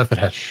don't know if it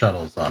has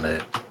shuttles on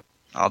it.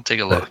 I'll take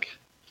a look.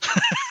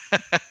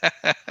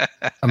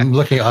 I'm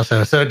looking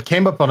also. So it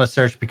came up on a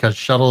search because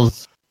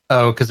shuttles.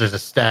 Oh, because there's a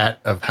stat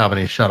of how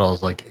many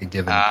shuttles like a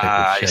given type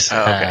I of ship see.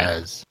 Okay.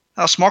 has.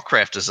 Oh, small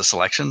craft is a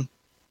selection.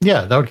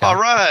 Yeah, that would count.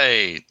 All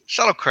right.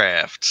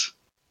 Shuttlecraft.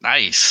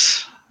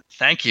 Nice.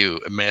 Thank you,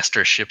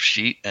 Master Ship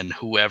Sheet, and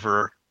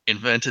whoever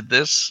invented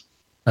this.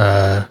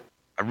 I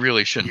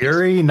really shouldn't.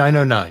 Yuri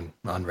 909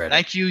 on Reddit.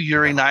 Thank you,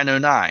 Yuri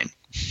 909.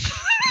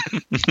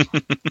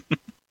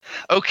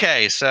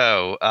 Okay,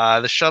 so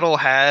the shuttle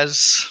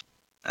has,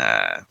 all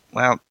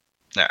right,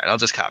 I'll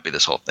just copy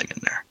this whole thing in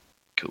there.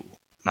 Cool.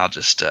 And I'll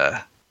just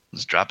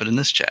drop it in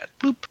this chat.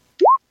 Boop.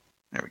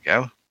 There we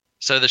go.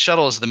 So the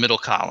shuttle is the middle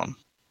column.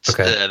 It's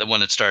Okay. the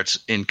one that starts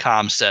in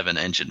Com 7,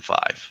 Engine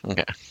 5.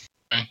 Okay.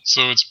 Okay,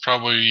 so it's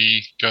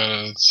probably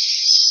got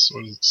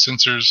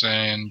sensors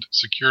and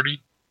security.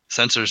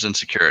 Sensors and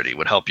security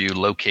would help you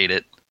locate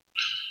it.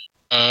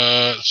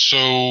 So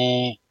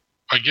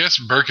I guess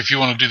Birk, if you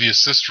want to do the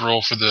assist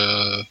roll for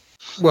the.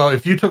 Well,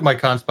 if you took my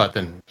con spot,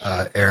 then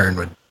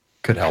Aaron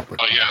could help with.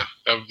 Oh yeah,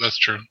 that's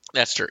true.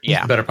 That's true. He's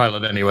Yeah. a better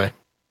pilot anyway.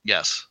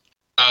 Yes.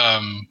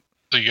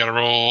 So you got to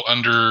roll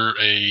under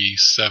a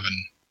 7,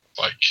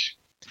 like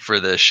For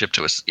the ship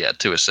to assist.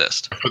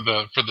 for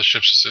the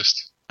ship's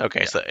assist.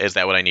 Okay. So is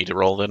that what I need to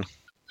roll then?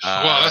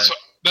 Well,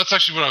 that's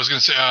actually what I was going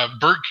to say.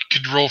 Birk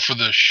could roll for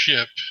the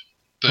ship,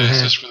 the Mhm.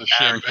 assist for the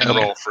Aaron ship, can and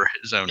roll for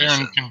his own Aaron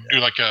assist. can do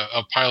like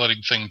a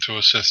piloting thing to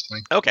assist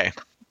me. Okay.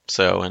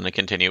 So and to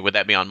continue, would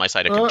that be on my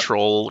side a Uh,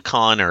 control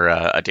con or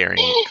a daring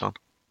con?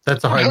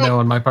 That's a hard no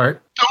on my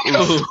part.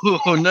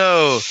 Oh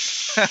no!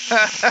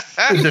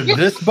 Is it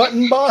this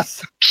button,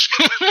 boss?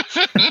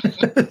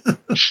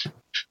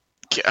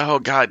 Oh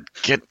God!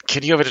 Can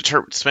you have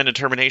spend a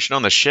determination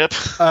on the ship?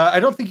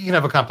 I don't think you can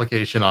have a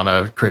complication on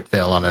a crit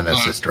fail on an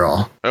assist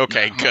roll.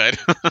 Okay, good.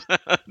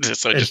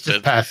 So It's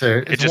just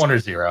passive. It's just- 1 or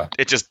 0.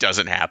 it just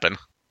doesn't happen.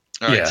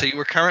 All right, Yeah. so you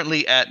were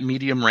currently at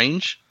medium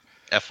range,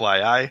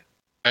 FYI.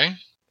 Okay.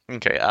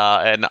 Okay,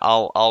 and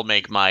I'll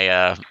make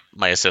my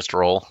my assist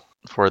roll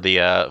for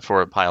the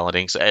for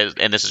piloting. So,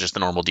 and this is just the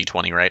normal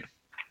D20, right?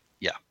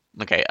 Yeah.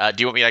 Okay.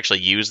 Do you want me to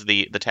actually use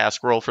the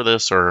task roll for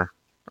this, or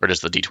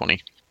just the D20?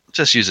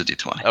 Just use a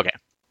D20. Okay.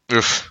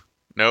 Oof.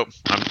 Nope.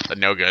 I'm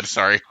no good.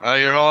 Sorry. Oh,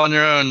 you're all on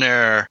your own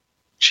there,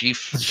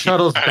 Chief. The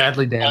shuttle's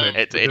badly damaged.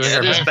 It- We're it's- doing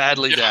our It is best.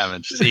 badly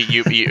damaged. See,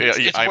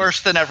 It's I'm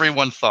worse than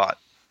everyone thought.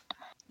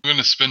 I'm going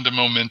to spend a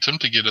momentum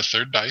to get a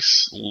third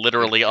dice.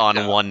 literally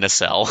on one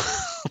nacelle.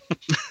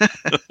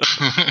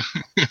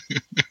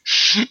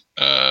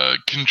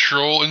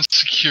 Control and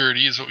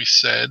security is what we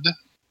said.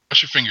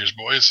 Cross your fingers,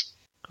 boys.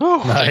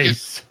 Whew,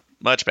 Nice.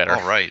 much better.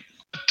 All right.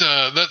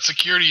 That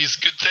security is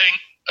a good thing.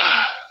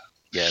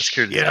 Yeah,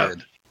 security's Yeah.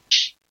 good.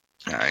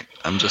 All right.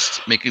 I'm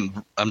just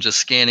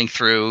scanning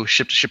through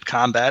ship-to-ship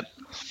combat.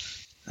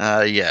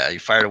 Yeah, you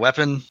fired a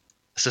weapon,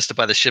 assisted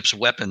by the ship's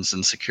weapons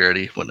and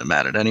security. Wouldn't have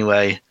mattered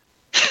anyway.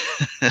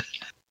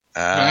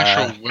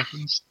 Actual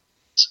weapons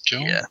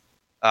skill?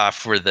 Yeah.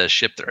 For the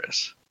ship there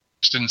is.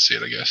 Just didn't see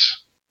it, I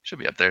guess. Should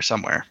be up there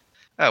somewhere.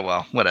 Oh,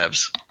 well,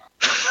 whatevs.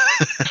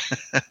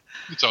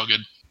 It's all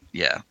good.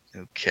 Yeah.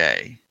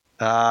 Okay.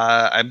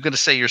 I'm going to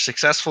say you're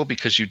successful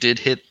because you did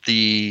hit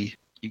you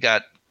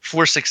got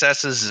 4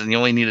 successes and you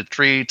only needed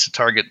 3 to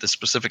target the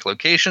specific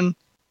location,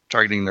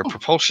 targeting their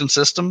propulsion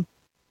system.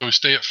 So we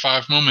stay at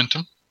 5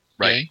 momentum.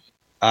 Right.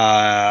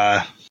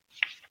 Yay.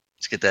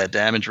 Let's get that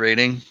damage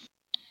rating.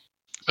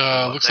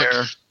 Looks like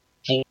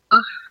 4,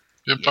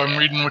 if I'm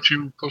reading what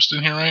you posted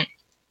in here right.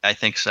 I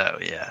think so,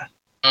 yeah.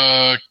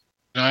 Can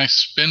I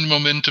spend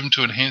momentum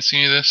to enhance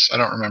any of this? I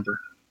don't remember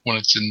when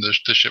it's in the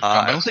ship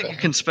combat. I don't think you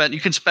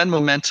can spend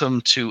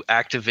momentum to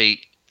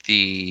activate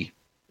the...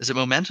 Is it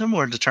momentum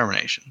or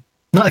determination?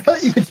 No, I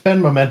thought you could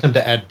spend momentum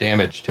to add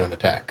damage to an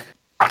attack.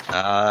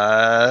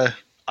 I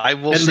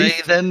will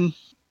then,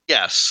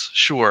 yes,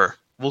 sure.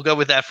 We'll go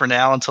with that for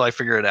now until I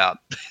figure it out.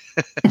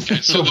 Okay,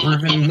 so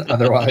proven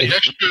otherwise.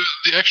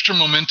 The extra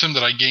momentum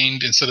that I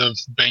gained, instead of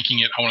banking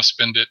it, I want to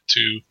spend it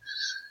to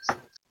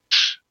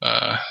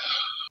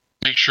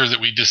make sure that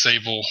we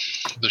disable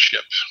the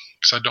ship,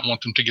 because I don't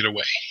want them to get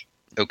away.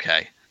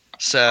 Okay.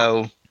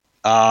 So,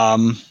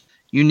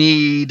 you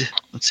need...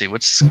 Let's see,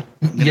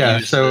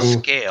 the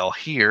scale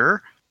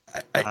here.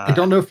 I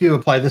don't know if you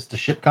apply this to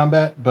ship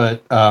combat,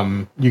 but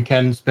you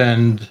can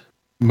spend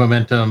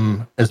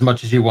momentum as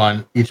much as you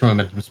want. Each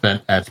momentum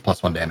spent adds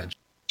 +1 damage.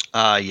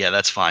 Yeah,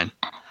 that's fine.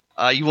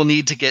 You will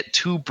need to get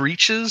 2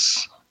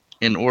 breaches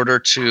in order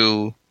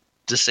to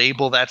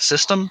disable that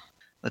system.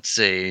 Let's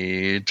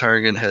see.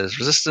 Target has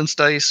resistance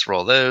dice.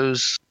 Roll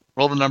those.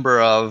 Roll the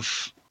number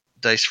of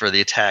dice for the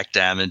attack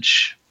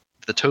damage.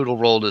 The total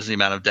rolled is the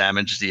amount of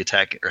damage the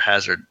attack or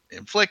hazard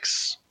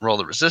inflicts. Roll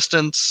the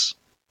resistance.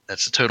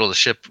 That's the total of the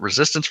ship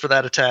resistance for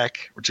that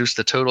attack. Reduce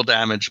the total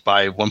damage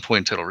by 1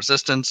 point total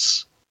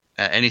resistance.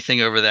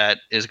 Anything over that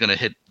is going to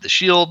hit the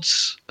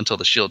shields until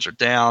the shields are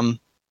down.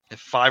 If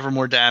 5 or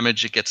more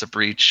damage, it gets a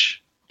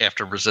breach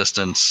after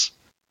resistance.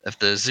 If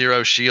the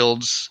 0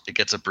 shields, it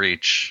gets a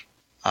breach.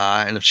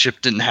 And if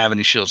ship didn't have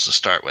any shields to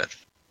start with,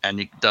 and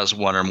it does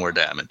 1 or more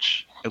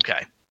damage.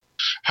 Okay.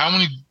 How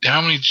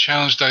many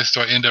challenge dice do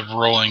I end up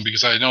rolling?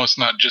 Because I know it's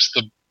not just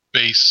the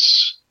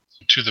base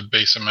to the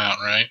base amount,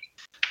 right?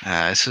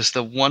 This is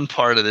the one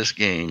part of this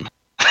game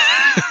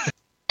that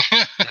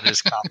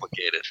is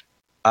complicated.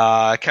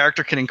 A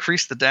character can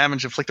increase the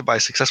damage inflicted by a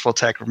successful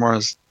attack or more.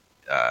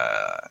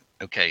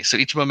 Okay, so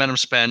each momentum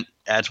spent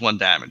adds 1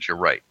 damage. You're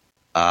right.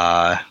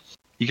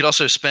 You could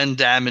also spend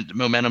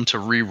momentum to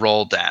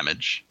re-roll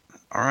damage.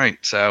 All right,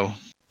 so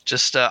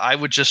I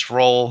would just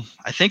roll.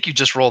 I think you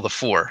just roll the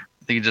 4.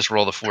 I think you just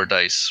roll the 4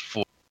 dice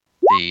for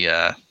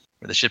the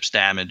ship's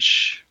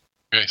damage.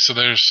 Okay, so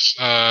there's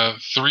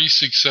 3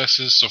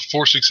 successes, so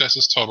 4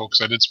 successes total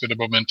because I did spend a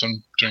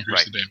momentum to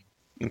increase the damage.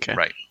 Okay.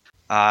 Right.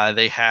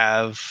 They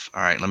have.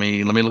 All right. Let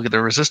me look at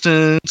their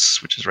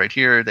resistance, which is right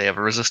here. They have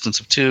a resistance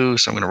of 2,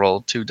 so I'm going to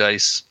roll 2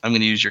 dice. I'm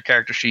going to use your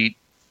character sheet.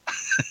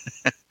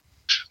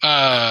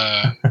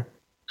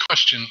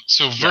 Question.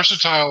 So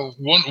versatile.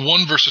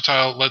 One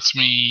versatile lets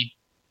me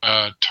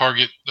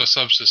target a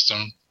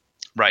subsystem.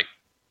 Right.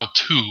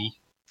 2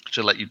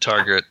 should let you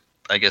target,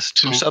 I guess,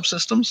 2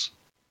 subsystems.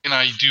 Can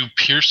I do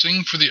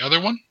piercing for the other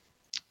one?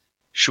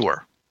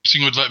 Sure.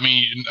 Piercing would let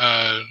me.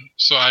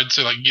 So I'd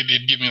say it'd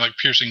give me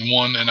piercing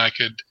 1, and I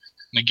could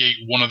negate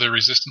 1 of their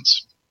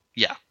resistance.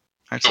 Yeah. All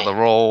right. So the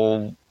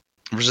roll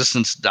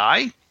resistance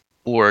die,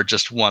 or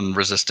just 1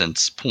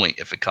 resistance point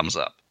if it comes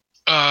up.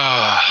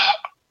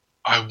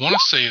 I want to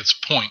say it's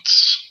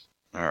points.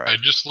 All right. I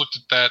just looked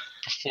at that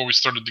before we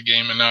started the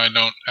game, and now I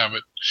don't have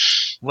it.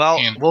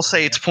 Well, we'll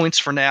say it's points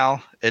for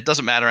now. It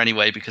doesn't matter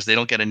anyway because they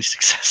don't get any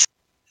success.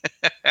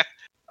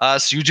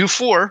 So you do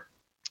 4,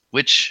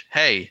 which,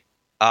 hey,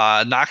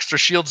 knocks their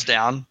shields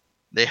down.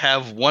 They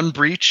have 1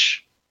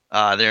 breach.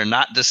 They're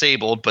not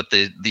disabled, but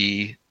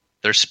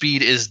their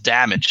speed is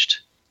damaged.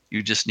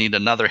 You just need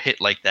another hit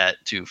like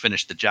that to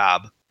finish the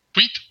job.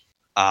 Sweet.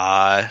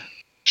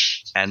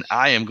 And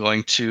I am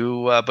going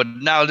to, but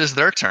now it is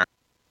their turn.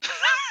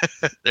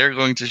 They're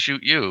going to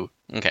shoot you.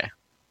 Okay.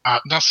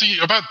 Now, see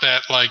about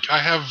that. I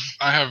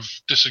have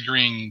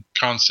disagreeing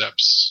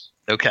concepts.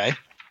 Okay.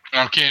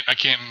 I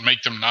can't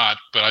make them not,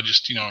 but I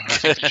just, I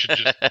think they should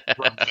just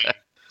run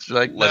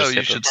away. No,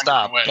 you should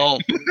stop.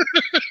 Don't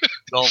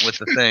with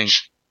the thing.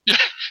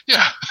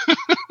 Yeah.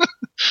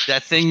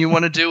 That thing you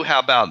want to do? How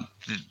about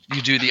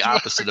you do the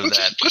opposite of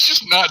that? Let's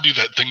just not do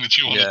that thing that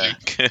you want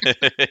to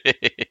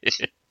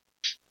do.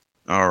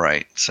 All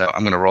right. So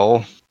I'm going to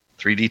roll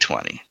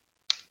 3d20.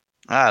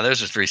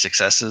 Those are 3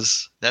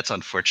 successes. That's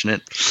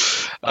unfortunate.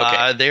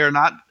 Okay. They are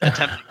not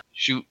attempting to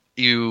shoot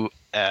you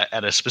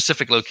at a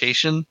specific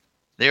location.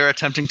 They are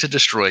attempting to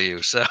destroy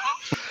you. So,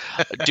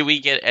 do we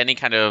get any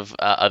kind of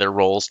other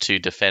rolls to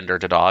defend or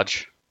to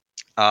dodge?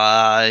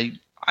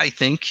 I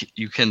think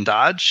you can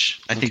dodge.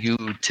 I think you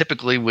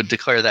typically would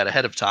declare that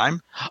ahead of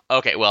time.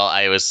 Okay. Well,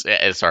 I was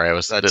sorry.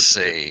 Let's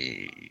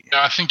see.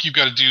 Yeah, I think you've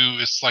got to do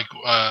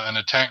an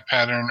attack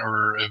pattern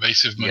or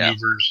evasive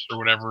maneuvers or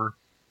whatever.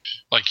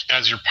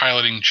 As you're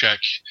piloting check,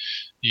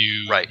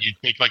 you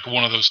take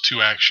one of those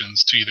 2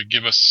 actions to either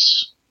give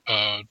us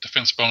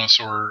defense bonus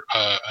or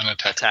an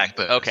attack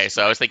bonus. Okay,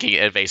 so I was thinking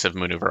evasive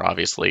maneuver,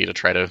 obviously, to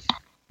try to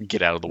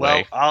get out of the Well,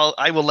 way.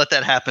 I will let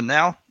that happen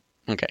now.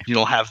 Okay. You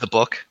don't have the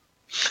book.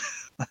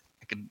 I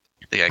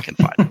think I can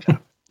find it.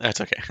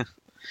 That's okay.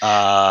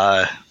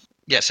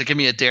 So give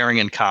me a daring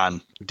and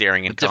con.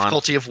 Daring and con.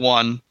 Difficulty of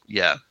 1.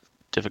 Yeah.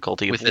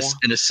 Difficulty of With 1.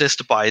 an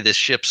assist by this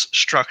ship's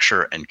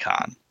structure and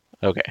con.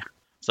 Okay.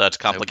 So that's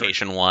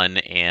complication 1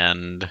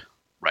 and...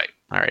 Right.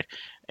 All right.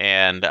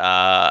 And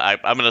I'm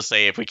going to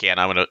say, if we can,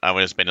 I'm going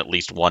to spend at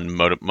least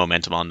 1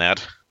 momentum on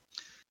that.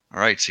 All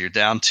right. So you're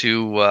down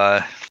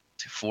to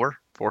 4?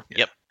 4? Yeah.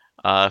 Yep.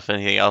 If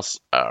anything else...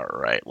 All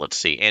right. Let's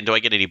see. And do I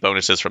get any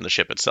bonuses from the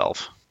ship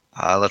itself?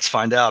 Let's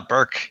find out.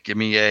 Burke, give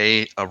me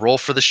a roll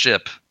for the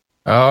ship.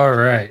 All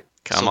right.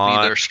 Come Be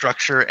on. their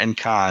structure and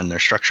con. Their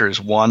structure is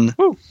 1.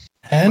 Woo.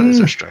 What is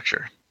their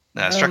structure?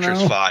 I don't Structure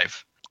is know.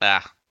 5.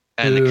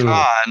 And Ooh. the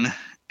con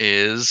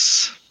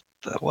is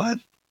the what?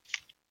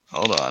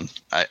 Hold on.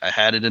 I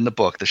had it in the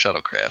book, the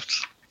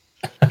shuttlecraft.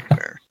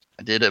 Where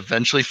I did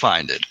eventually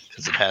find it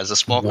because it has a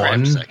small craft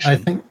 1, section. I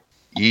think.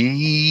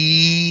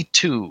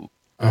 E2.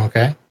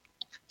 Okay.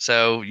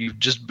 So you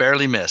just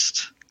barely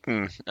missed.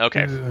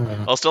 Okay.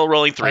 Uh, Well, still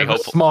rolling I 3. have a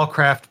Hopefully. small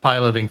craft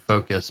piloting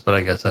focus, but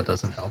I guess that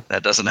doesn't help.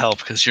 That doesn't help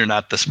because you're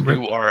not the.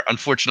 You are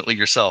unfortunately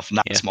yourself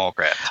not Yeah. small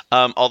craft.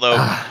 Although,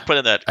 put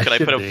in that, I could I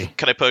should put be.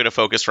 could I put a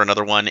focus for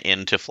another one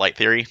into flight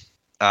theory?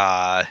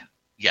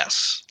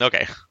 Yes.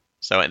 Okay.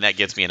 So, and that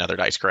gives me another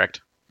dice,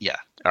 correct? Yeah.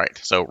 All right.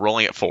 So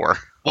rolling at 4.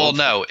 Well,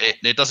 no,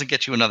 it doesn't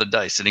get you another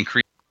dice. It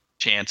increases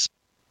chance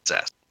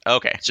success.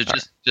 Okay. So All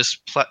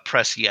just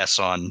press yes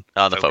on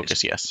the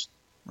focus, yes.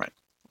 Right.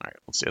 All right.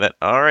 Let's do that.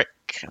 All right.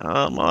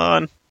 Come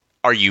on.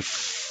 Are you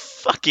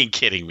fucking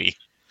kidding me?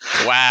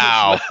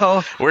 Wow.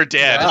 Well, We're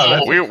dead. Wow,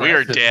 that's we are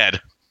impressive.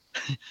 dead.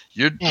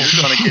 you're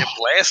gonna get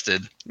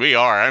blasted. We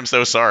are. I'm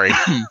so sorry.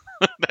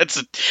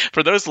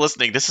 For those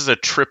listening, this is a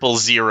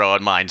 000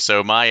 on mine.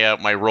 So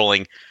my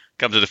rolling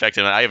comes into effect,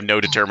 and I have no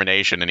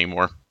determination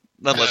anymore.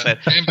 Unless that.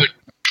 And the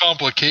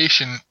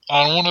complication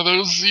on one of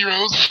those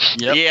zeros.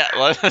 Yep. Yeah.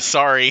 Well,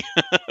 sorry.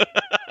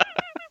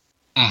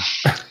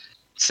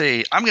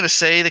 See, I'm gonna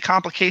say the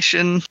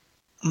complication.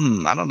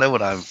 I don't know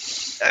what I'm.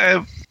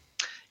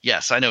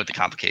 Yes, I know what the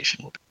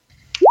complication will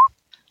be.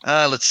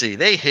 Let's see.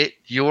 They hit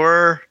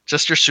your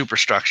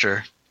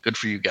superstructure. Good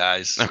for you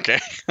guys. Okay.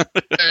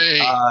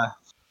 Hey,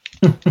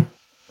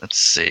 Let's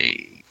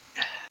see.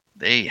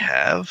 They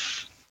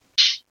have.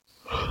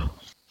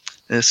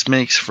 This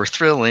makes for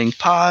thrilling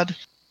pod.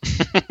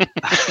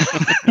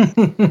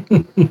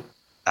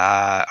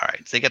 All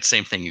right. They got the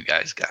same thing you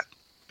guys got,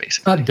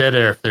 basically. Not dead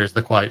air if there's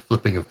the quiet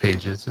flipping of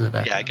pages in the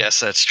back. Yeah, I guess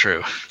that's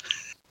true.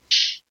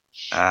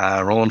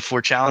 Rolling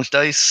 4 challenge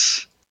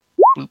dice.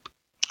 Boop.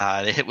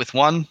 They hit with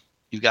 1.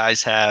 You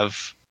guys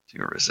have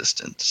 0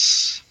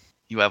 resistance.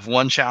 You have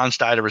 1 challenge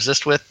die to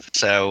resist with.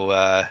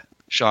 So,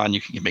 Sean,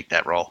 you can make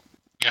that roll.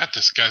 got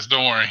this, guys.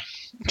 Don't worry.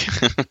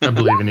 I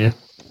believe in you.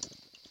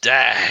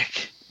 Dag.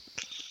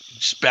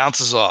 Just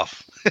bounces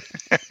off.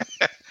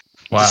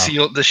 Wow.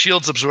 The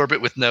shields absorb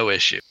it with no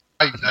issue.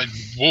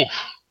 Whoa.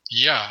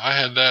 Yeah, I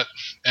had that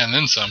and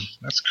then some.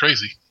 That's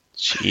crazy.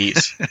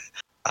 Jeez.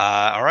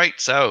 All right,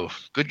 so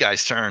good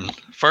guy's turn.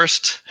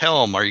 First,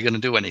 Helm, are you going to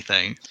do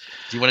anything?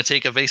 Do you want to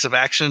take evasive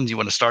action? Do you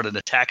want to start an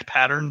attack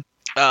pattern?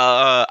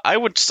 I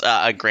would.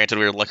 Granted,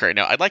 we're looking right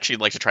now. I'd actually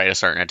like to try to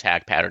start an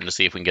attack pattern to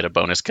see if we can get a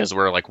bonus because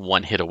we're like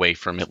 1 hit away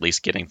from at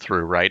least getting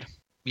through, right?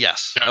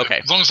 Yes. Yeah, Okay.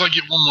 As long as I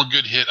get one more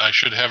good hit, I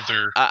should have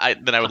their.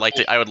 Then I would like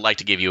to. I would like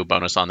to give you a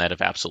bonus on that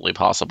if absolutely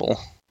possible.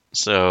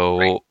 So,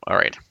 Great. all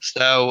right.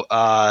 So,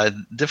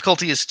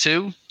 difficulty is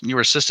 2. You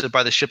are assisted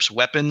by the ship's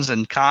weapons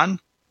and con.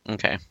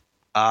 Okay.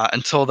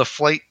 Until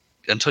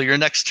your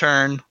next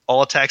turn,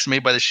 all attacks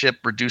made by the ship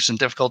reduce in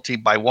difficulty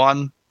by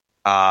 1.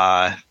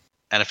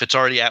 And if it's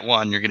already at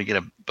 1, you're going to get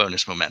a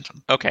bonus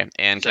momentum. Okay.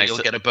 And So you'll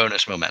get a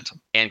bonus momentum.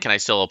 can I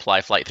still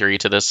apply flight theory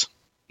to this?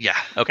 Yeah.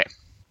 Okay.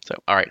 So,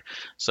 all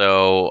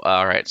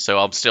right. So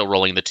I'm still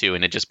rolling the 2,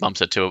 and it just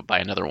bumps it to by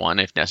another 1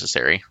 if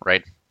necessary,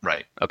 right?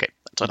 Right. Okay.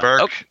 That's what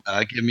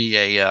Burke, give me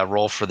a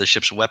roll for the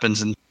ship's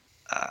weapons and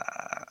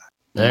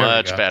There we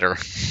much go. better.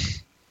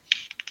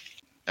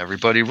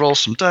 everybody roll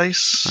some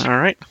dice. All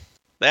right.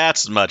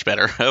 That's much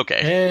better.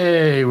 Okay.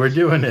 Hey, we're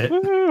doing it.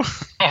 Woo.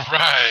 All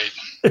right.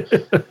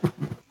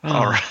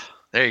 All right.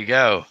 There you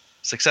go.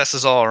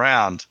 Successes all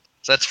around.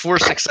 So that's 4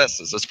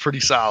 successes. That's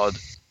pretty solid.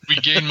 We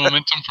gain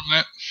momentum from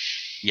that.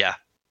 Yeah.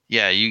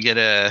 Yeah, you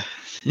get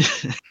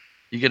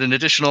you get an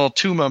additional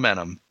 2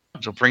 momentum.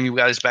 Which will bring you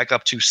guys back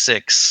up to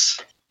 6.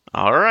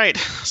 All right.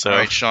 So All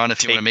right, Sean,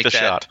 if you want to take make the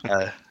that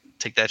shot.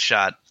 take that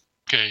shot.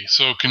 Okay,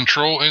 so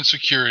control and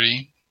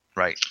security.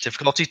 Right.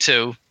 Difficulty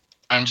 2.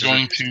 I'm Which is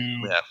going a- to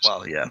Yeah,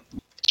 well, yeah.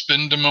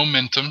 spend the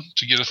momentum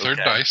to get a third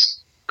Okay. dice.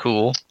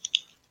 Cool.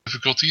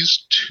 Difficulty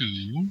is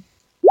 2.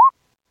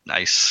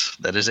 Nice.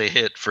 That is a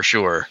hit for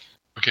sure.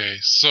 Okay,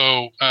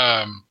 so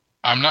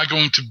I'm not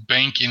going to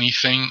bank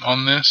anything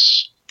on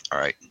this. All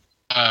right.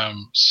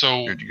 So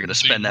You're going to the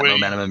spend that way-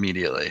 momentum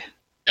immediately.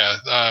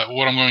 Yeah,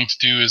 what I'm going to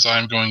do is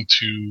I'm going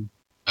to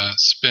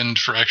spend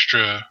for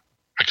extra.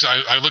 Because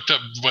I looked up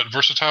what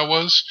versatile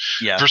was.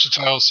 Yeah.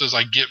 Versatile says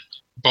I get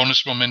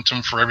bonus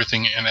momentum for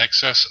everything in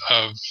excess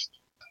of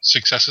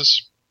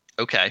successes.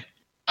 Okay.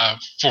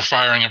 For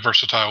firing a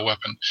versatile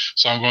weapon.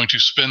 So I'm going to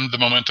spend the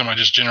momentum I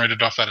just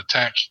generated off that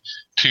attack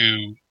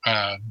to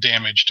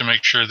damage to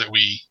make sure that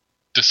we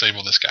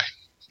disable this guy.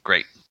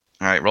 Great.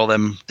 All right, roll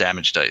them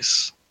damage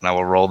dice. And I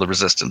will roll the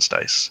resistance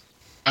dice.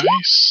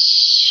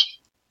 Nice.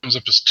 Comes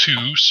up as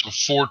 2, so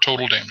 4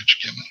 total damage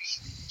again.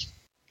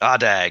 Ah,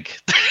 dag.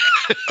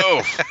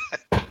 Oh,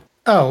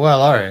 Oh,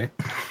 well, all right.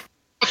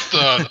 What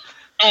the?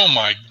 Oh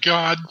my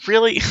god.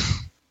 really?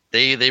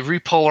 They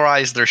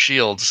repolarized their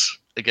shields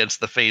against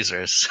the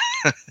phasers.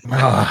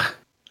 Ah,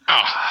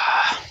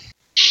 Ah.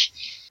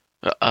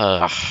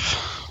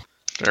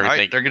 All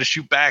right, they're going to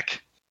shoot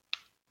back.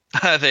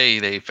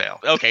 They fail.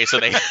 Okay, so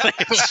they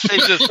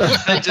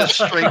They just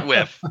straight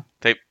whiff.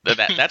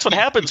 that's what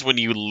happens when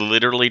you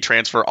literally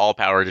transfer all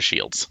power to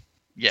shields.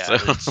 Yeah,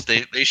 So-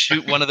 they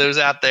shoot one of those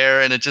out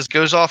there, and it just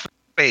goes off in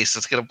space.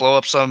 It's going to blow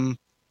up some.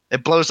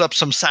 It blows up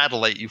some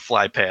satellite you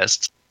fly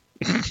past.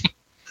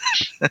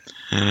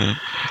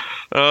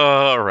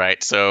 All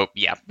right, so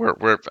yeah,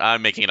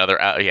 I'm making another.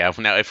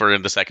 Now if we're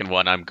in the second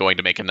one, I'm going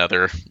to make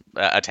another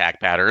attack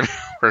pattern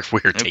where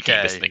we're taking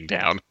this Okay. thing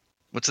down.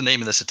 What's the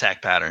name of this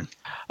attack pattern?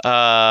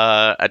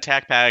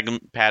 Attack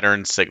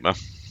pattern Sigma.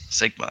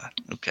 Sigma.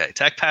 Okay,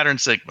 attack pattern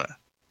Sigma.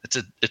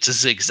 It's a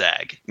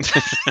zigzag.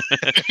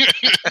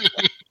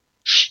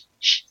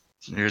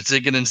 You're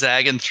zigging and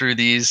zagging through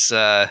these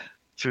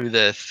through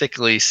the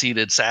thickly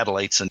seated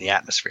satellites in the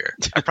atmosphere.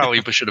 I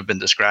probably should have been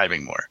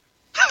describing more.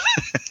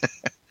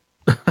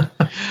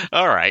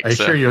 All right, I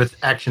assure you it's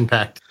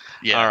action-packed.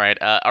 Yeah. all right.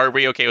 Are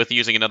we okay with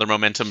using another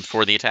momentum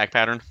for the attack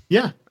pattern?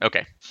 Yeah.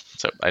 Okay,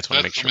 so I just want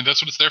to make sure.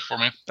 That's what it's there for,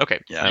 man. Okay,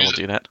 Yeah. I will Use it.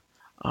 do that.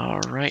 All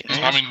right,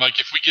 I mean, like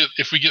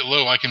if we get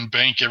low, I can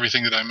bank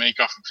everything that I make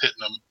off of hitting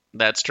them.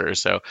 that's true.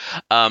 So,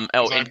 I'm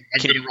and going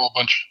can to roll a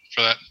bunch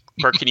for that.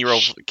 Burke, can you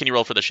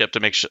roll for the ship to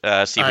make see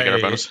if we get our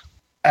bonus?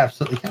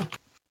 Absolutely can.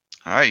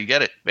 All right, you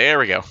get it. There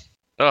we go.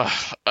 Oh,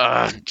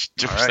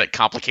 just right. that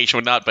complication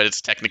would not, but it's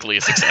technically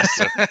a success.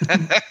 So.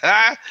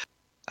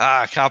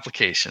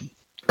 Complication.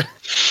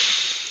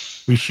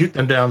 We shoot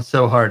them down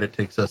so hard it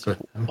takes us with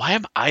them. Why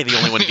am I the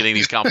only one getting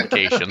these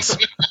complications?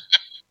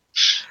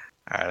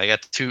 All right,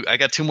 I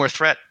got two more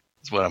threat.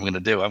 That's what I'm going to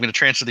do. I'm going to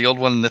transfer the old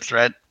one in the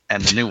threat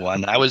and the new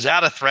one. I was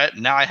out of threat,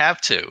 and now I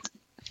have two.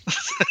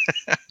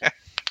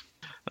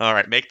 All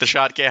right, make the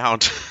shot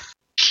count.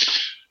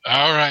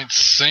 All right,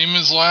 same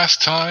as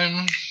last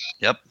time.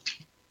 Yep.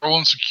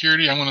 Rolling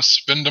security. I'm going to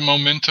spend a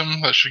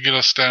momentum. That should get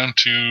us down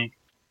to.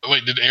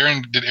 Wait, did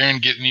Aaron get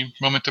any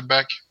momentum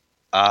back?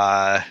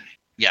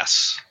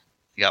 Yes.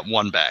 You got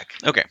one back.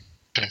 Okay.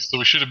 Okay, so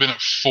we should have been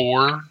at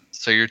 4.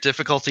 So your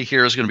difficulty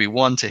here is going to be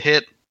 1 to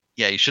hit.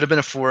 Yeah, you should have been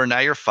a 4. Now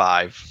you're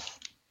 5.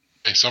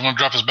 Okay, so I'm going to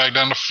drop us back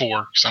down to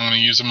 4 because I'm going to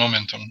use a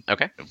momentum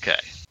Okay. Okay.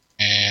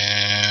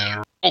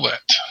 and roll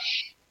that.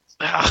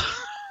 Ah,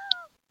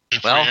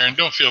 Good for Well- you, Aaron,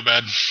 don't feel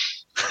bad.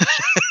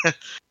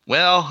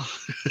 Well.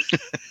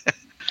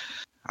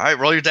 All right,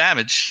 roll your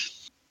damage.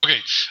 Okay,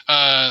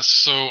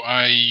 so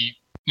I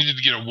needed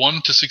to get a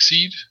 1 to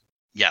succeed.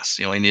 Yes,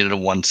 you only needed a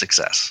 1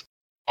 success.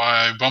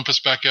 I bump us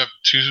back up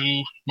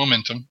to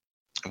momentum,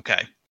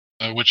 Okay.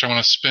 which I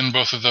want to spend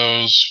both of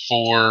those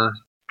for.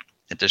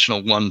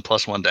 Additional 1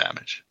 plus 1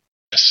 damage.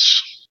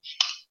 Yes,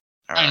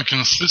 All I'm right.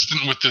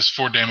 consistent with this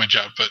 4 damage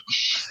output.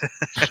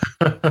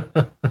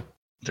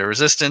 The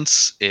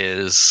resistance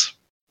is,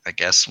 I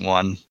guess,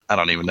 1. I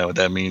don't even know what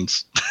that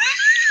means.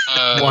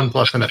 1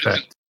 plus an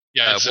effect.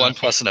 Yeah, it's 1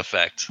 plus an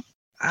effect.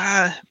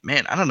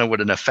 Man, I don't know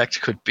what an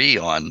effect could be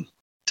on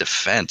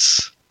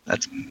defense.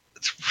 That's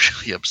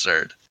really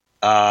absurd.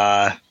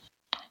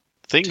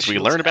 things we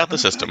learn about the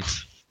system.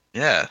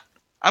 Yeah.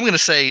 I'm going to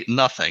say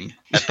nothing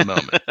at the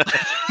moment.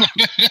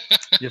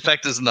 The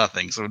effect is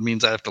nothing, so it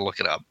means I have to look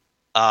it up.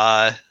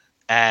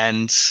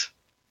 And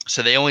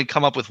so they only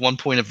come up with 1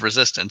 point of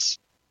resistance.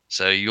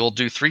 So you'll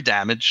do 3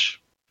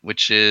 damage,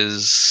 which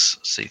is,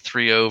 let's see,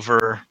 3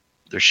 over.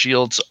 Their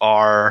shields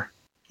are,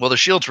 well, their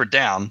shields were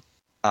down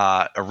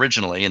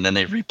originally, and then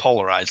they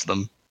repolarized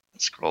them.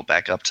 Let's scroll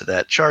back up to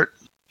that chart.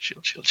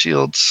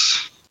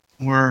 Shields.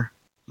 We're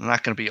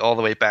not going to be all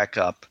the way back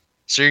up.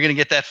 So you're going to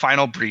get that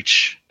final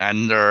breach,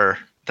 and their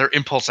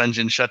impulse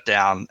engine shut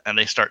down, and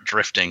they start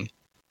drifting.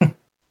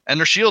 And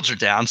their shields are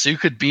down, so you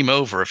could beam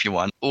over if you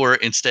want, or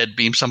instead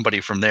beam somebody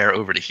from there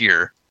over to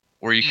here.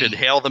 Or you could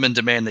hail them and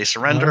demand they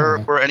surrender,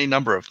 Oh. or any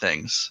number of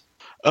things.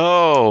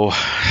 Oh.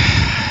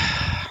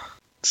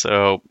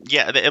 So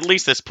yeah, at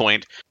least this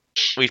point,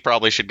 we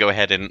probably should go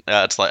ahead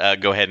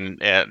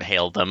and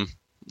hail them.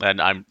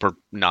 And we're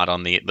not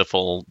on the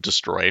full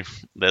destroy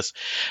this,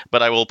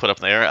 but I will put up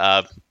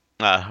there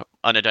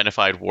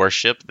unidentified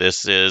warship.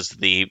 This is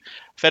the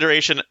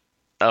Federation.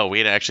 Oh,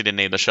 we actually didn't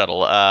name the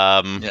shuttle.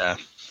 Yeah,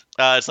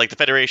 It's like the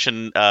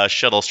Federation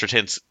shuttle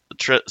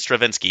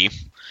Stravinsky.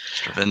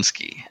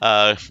 Stravinsky.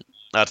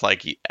 It's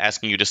like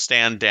asking you to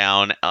stand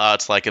down.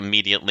 It's like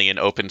immediately in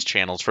open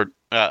channels.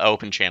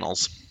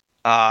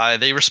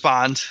 They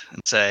respond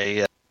and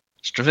say,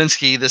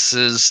 Stravinsky, this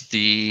is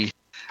the...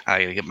 I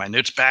gotta get my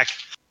notes back.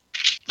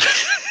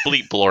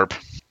 Bleep blorp.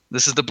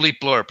 This is the bleep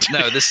blorp.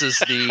 No, this is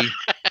the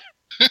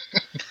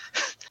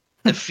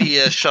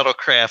Thea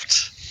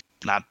shuttlecraft,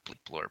 not bleep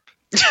blorp.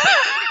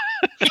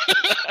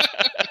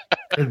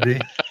 Could be.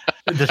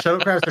 The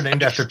shuttlecrafts are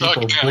named after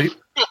people.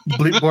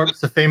 Bleep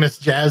Borp's a famous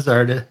jazz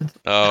artist.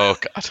 Oh,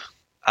 God.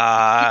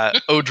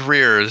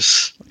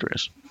 Odreers.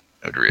 Andorian.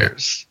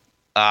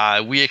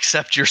 Odreers. We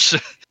accept your...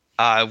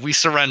 we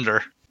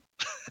surrender.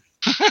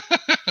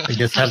 I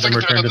guess have them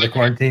return to the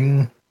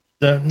quarantine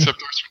zone.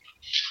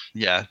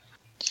 Yeah.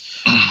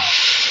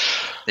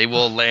 They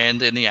will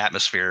land in the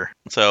atmosphere.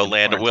 So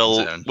land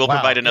we'll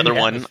provide another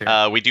one.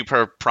 atmosphere. We do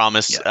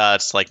promise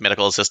it's like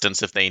medical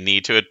assistance if they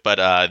need to it,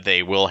 but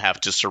they will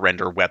have to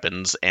surrender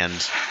weapons and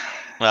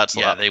that's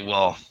they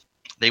will.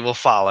 They will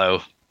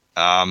follow.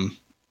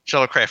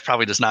 Shuttlecraft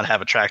probably does not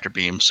have a tractor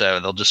beam, so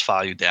they'll just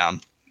follow you down.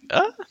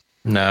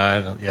 No,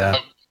 I don't. Yeah.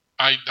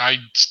 I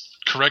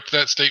correct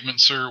that statement,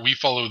 sir. We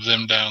follow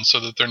them down so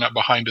that they're not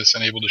behind us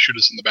and able to shoot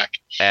us in the back.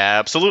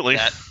 Absolutely.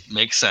 That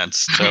makes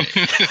sense. So,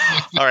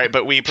 all right,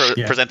 but we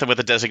present them with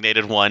a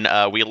designated one.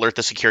 We alert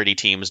the security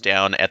teams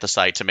down at the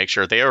site to make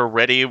sure they are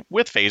ready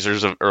with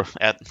phasers,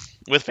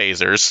 with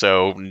phasers,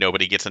 so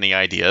nobody gets any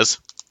ideas.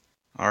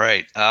 All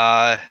right.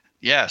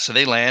 So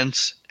they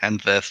land, and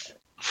the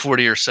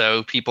 40 or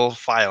so people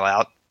file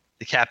out.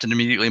 The captain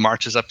immediately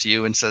marches up to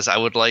you and says, "I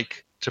would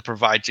like to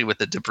provide you with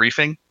a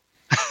debriefing."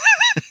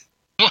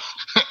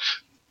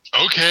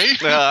 Okay.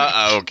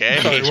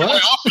 Sorry, To my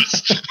what?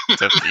 office.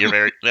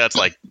 That's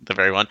like the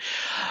very one.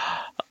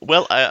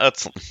 Well,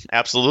 that's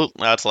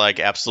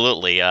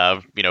absolutely.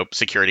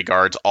 Security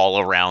guards all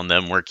around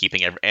them. We're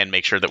keeping and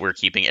make sure that we're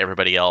keeping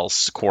everybody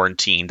else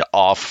quarantined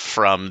off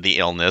from the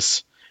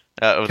illness.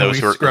 Can Those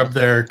we who are scrub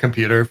their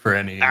computer for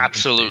any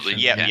Absolutely.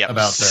 information yeah,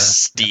 about the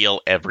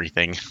steal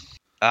everything.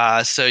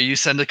 So you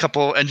send a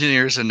couple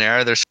engineers in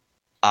there.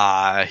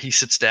 He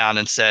sits down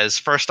and says,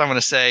 "First, I want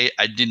to say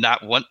I did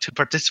not want to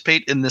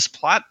participate in this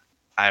plot.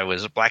 I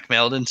was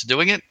blackmailed into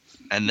doing it,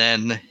 and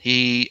then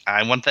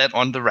I want that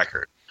on the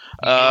record."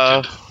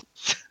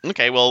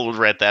 Okay, well, we'll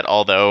read that.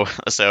 Although,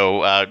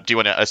 so do you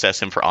want to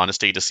assess him for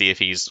honesty to see if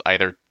he's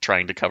either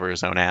trying to cover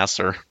his own ass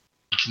or?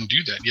 You can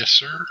do that, yes,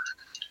 sir.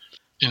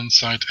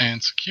 Insight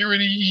and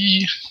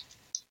security.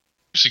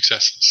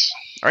 Successes.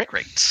 All right,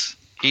 Great.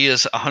 He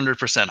is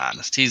 100%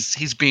 honest.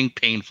 He's being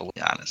painfully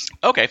honest.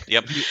 Okay,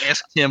 yep. If you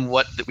asked him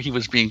what he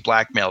was being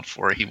blackmailed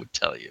for, he would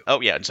tell you. Oh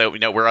yeah, so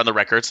we're on the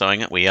record, so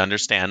we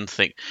understand.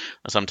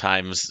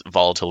 Sometimes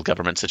volatile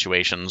government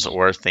situations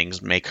or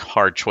things make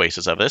hard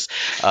choices of this.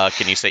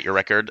 Can you state your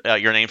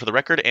name for the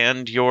record,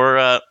 and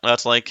your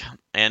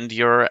and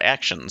your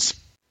actions?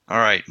 All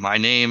right, my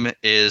name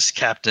is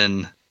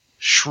Captain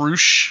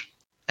Shroosh,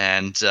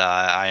 and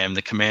I am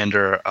the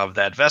commander of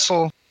that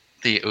vessel,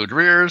 the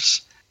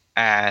Odreers.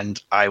 And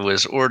I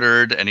was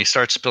ordered, and he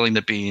starts spilling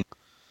the beans.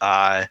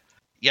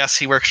 Yes,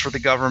 he works for the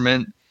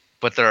government,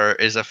 but there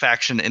is a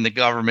faction in the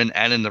government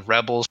and in the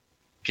rebels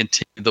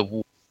continue the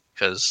war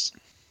because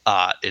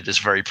it is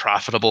very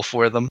profitable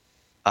for them.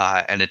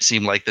 And it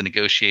seemed like the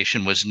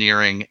negotiation was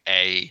nearing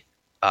an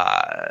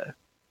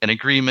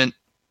agreement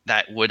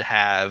that would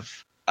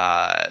have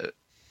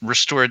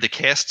restored the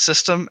caste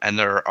system. And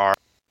there are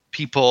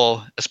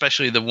people,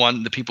 especially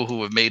the people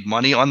who have made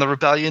money on the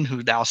rebellion,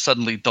 who now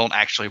suddenly don't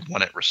actually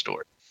want it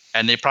restored.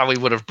 And they probably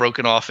would have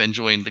broken off and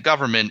joined the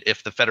government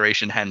if the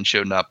Federation hadn't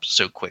shown up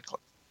so quickly.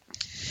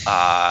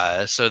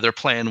 So their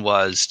plan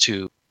was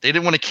they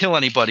didn't want to kill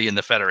anybody in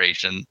the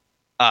Federation.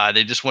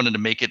 They just wanted to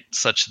make it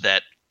such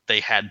that they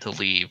had to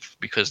leave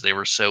because they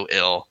were so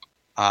ill.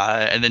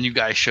 And then you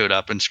guys showed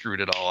up and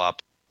screwed it all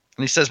up.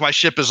 And he says, "My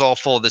ship is all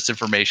full of this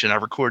information. I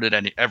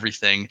recorded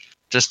everything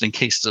just in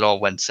case it all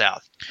went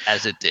south,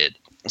 as it did."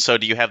 So,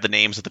 do you have the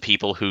names of the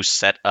people who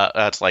set up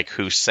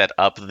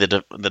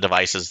the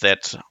devices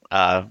that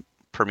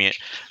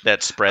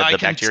spread the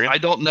bacteria? I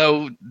don't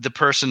know the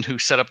person who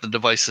set up the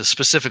devices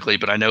specifically,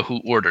 but I know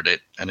who ordered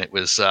it, and it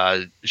was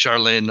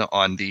Jarlin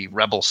on the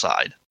rebel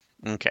side.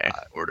 Okay,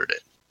 ordered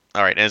it.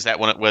 All right, and was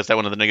that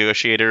one of the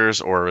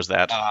negotiators, or was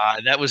that?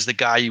 That was the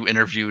guy you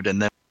interviewed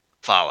and then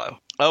follow.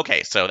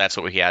 Okay, so that's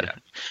what we had,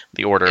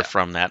 the order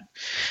from that.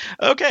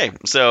 Okay,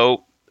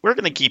 so we're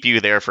going to keep you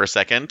there for a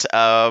second,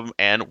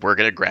 and we're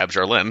going to grab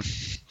Jarlin.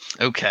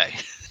 Okay.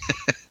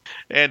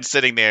 And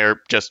sitting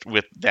there just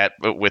with that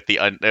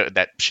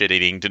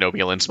shit-eating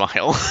Denobulan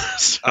smile.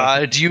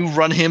 So, do you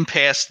run him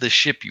past the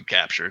ship you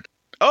captured?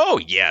 Oh,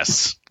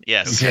 yes.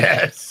 Yes.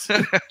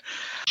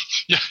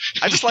 Yeah,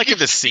 I just like him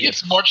to see it.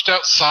 It's marched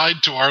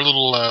outside to our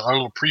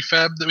little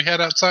prefab that we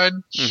had outside.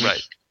 Mm-hmm.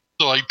 Right.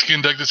 So, to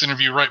conduct this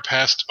interview right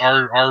past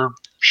our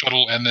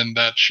shuttle and then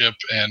that ship,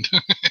 and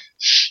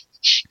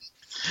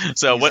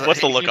so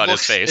what's the look on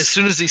his face? As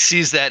soon as he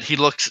sees that, he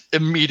looks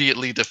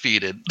immediately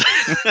defeated.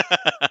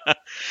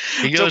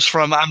 He goes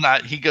from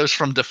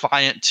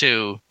defiant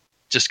to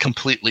just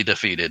completely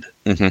defeated.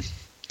 Mm-hmm. And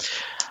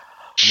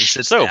he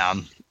sits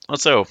down.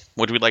 So,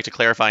 would we like to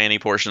clarify any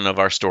portion of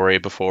our story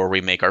before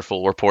we make our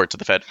full report to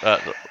the Fed?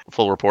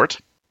 Full report?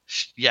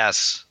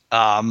 Yes.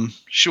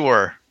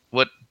 Sure.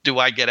 What do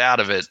I get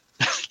out of it?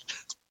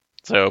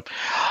 So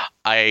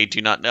I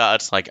do not know.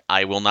 It's like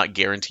I will not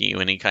guarantee you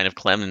any kind of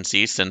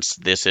clemency since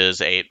this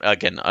is a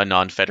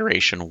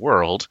non-Federation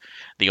world.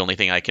 The only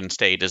thing I can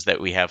state is that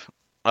we have.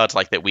 It's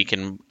like that we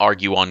can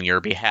argue on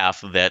your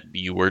behalf that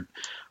you were.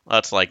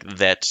 It's like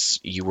that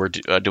you were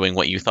doing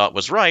what you thought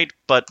was right,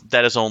 but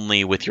that is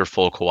only with your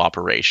full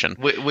cooperation.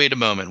 Wait a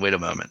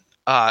moment.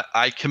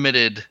 I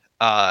committed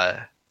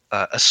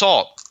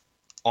assault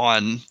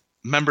on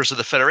members of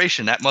the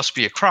Federation. That must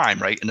be a crime,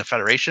 right? In the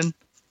Federation.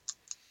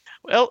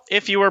 Well,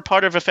 if you were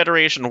part of a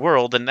Federation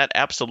world, then that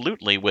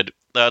absolutely would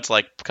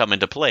come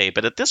into play.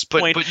 But at this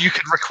point, but you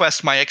could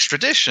request my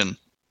extradition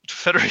to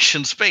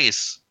Federation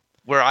space,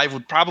 where I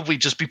would probably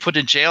just be put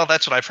in jail.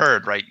 That's what I've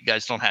heard, right? You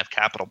guys don't have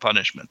capital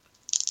punishment.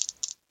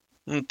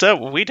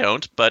 We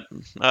don't, but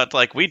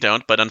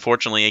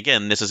unfortunately,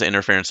 again, this is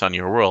interference on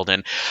your world,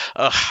 and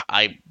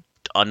I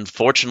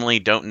unfortunately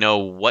don't know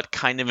what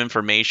kind of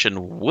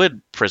information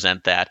would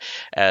present that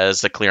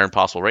as a clear and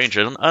possible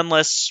ranger,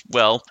 unless,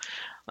 well,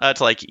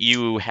 it's like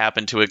you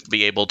happen to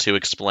be able to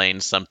explain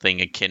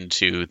something akin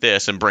to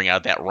this and bring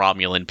out that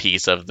Romulan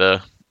piece of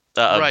the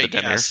right.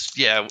 The Yes.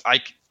 Yeah.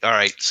 All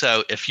right.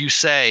 So if you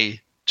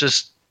say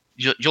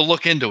you'll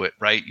look into it,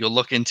 right? You'll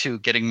look into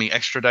getting me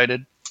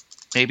extradited,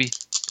 maybe.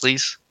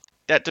 Please?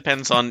 That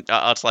depends on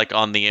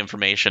on the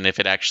information if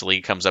it actually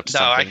comes up to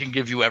something. No, I can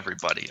give you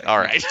everybody. All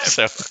right.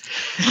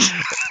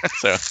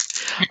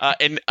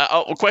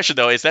 Question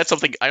though, is that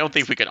something? I don't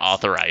think we can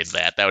authorize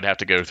that. That would have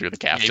to go through the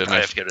captain. You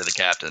probably have to go to the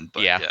captain.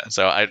 But yeah.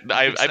 So I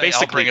basically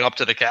I'll bring it up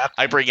to the captain.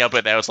 I bring up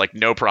it. That was like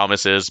no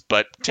promises,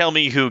 but tell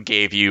me who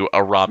gave you a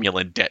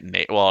Romulan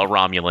detonator? Well, a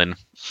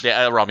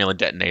Romulan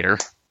detonator.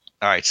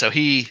 All right. So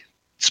he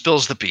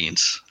spills the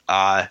beans.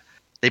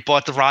 They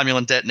bought the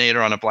Romulan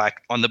detonator on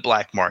the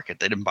black market.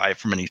 They didn't buy it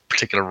from any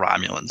particular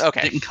Romulans. Okay.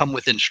 It didn't come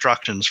with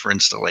instructions for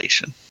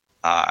installation.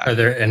 Are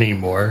there any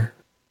more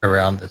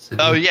around the city?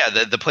 Oh yeah,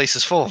 the place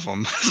is full of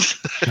them.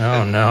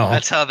 Oh no!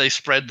 That's how they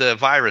spread the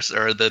virus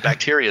or the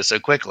bacteria so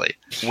quickly.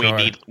 Sure.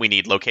 We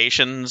need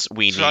locations.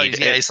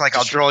 It's like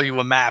I'll draw you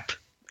a map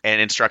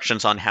and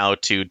instructions on how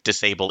to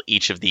disable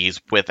each of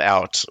these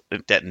without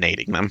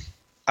detonating them.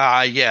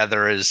 Yeah,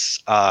 there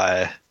is.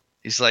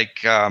 He's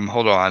like,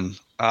 hold on.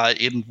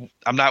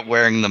 I'm not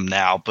wearing them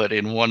now, but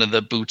in one of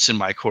the boots in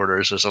my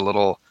quarters, there's a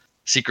little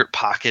secret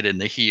pocket in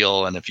the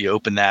heel, and if you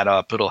open that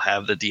up, it'll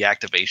have the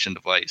deactivation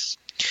device.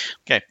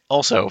 Okay.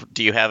 Also,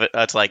 do you have it?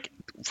 It's like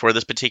for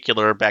this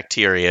particular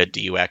bacteria, do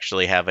you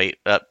actually have a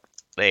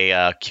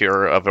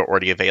cure of it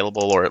already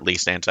available, or at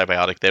least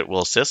antibiotic that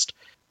will assist?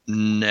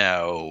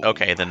 No.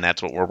 Okay, then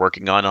that's what we're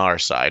working on our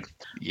side.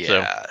 Yeah.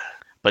 So,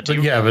 but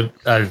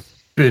I've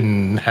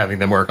been having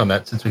them work on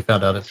that since we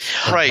found out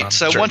it's right.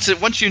 So sure.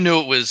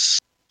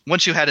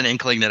 once you had an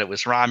inkling that it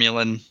was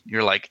Romulan,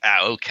 you're like,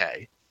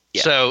 okay.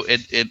 Yeah. So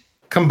it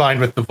combined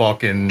with the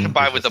Vulcan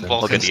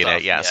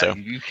stuff. Yeah. So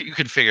you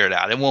can figure it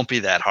out. It won't be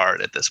that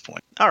hard at this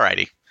point.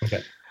 Alrighty.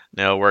 Okay.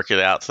 No, work it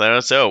out.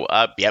 So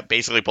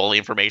basically pull the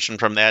information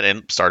from that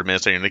and start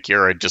administering the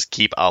cure and just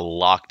keep a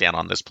lockdown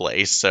on this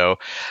place. So,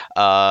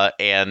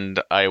 and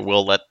I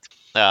will let.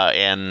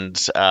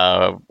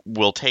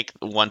 We'll take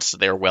once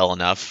they're well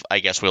enough. I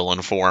guess we'll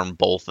inform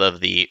both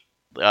of the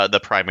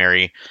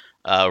primary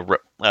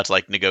that's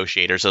like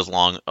negotiators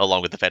along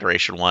with the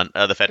Federation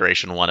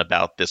one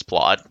about this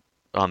plot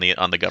on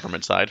the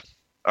government side.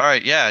 All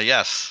right. Yeah.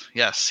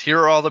 Yes. Here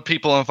are all the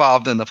people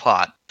involved in the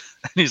plot.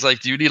 And he's like,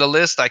 "Do you need a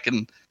list?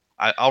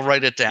 I'll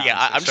write it down."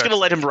 Yeah, So I'm just gonna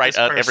let him write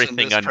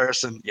everything. This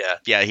person. Yeah.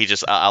 Yeah.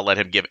 I'll let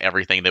him give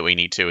everything that we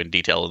need to in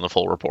detail in the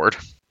full report.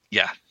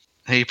 Yeah.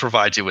 He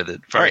provides you with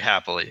it very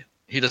happily.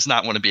 He does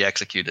not want to be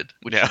executed,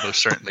 which he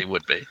most certainly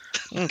would be.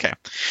 Okay.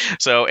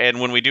 So, and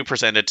when we do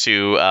present it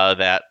to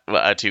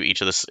to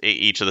each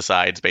of the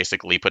sides,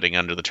 basically putting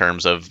under the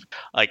terms of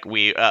like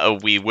we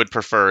would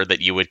prefer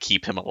that you would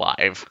keep him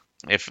alive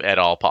if at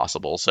all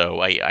possible. So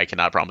I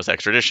cannot promise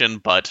extradition,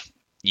 but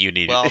you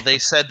need. Well, they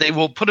said they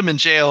will put him in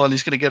jail and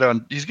he's going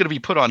to be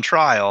put on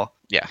trial.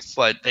 Yes.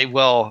 But they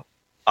will.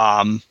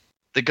 The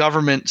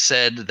government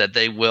said that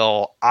they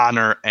will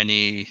honor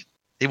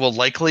They will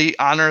likely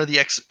honor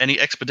any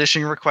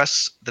expedition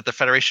requests that the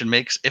Federation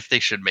makes if they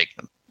should make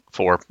them.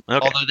 Okay.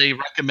 Although they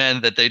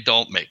recommend that they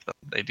don't make them.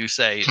 They do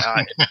say,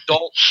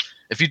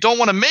 if you don't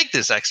want to make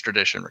this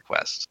extradition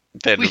request,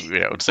 then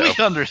we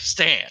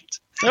understand.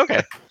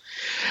 Okay.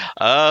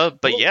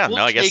 But we'll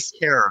I guess take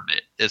care of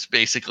it is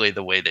basically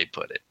the way they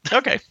put it.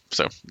 Okay.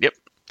 So, yep.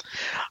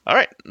 All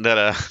right.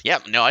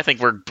 I think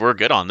we're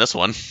good on this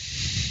one.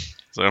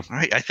 So, all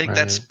right, I think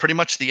that's pretty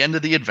much the end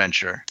of the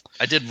adventure.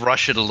 I did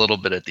rush it a little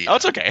bit at the end. Oh,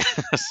 it's okay.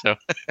 So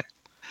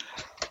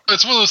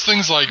it's one of those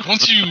things like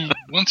once you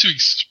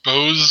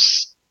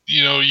expose,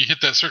 you hit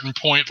that certain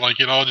point,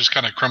 like it all just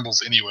kind of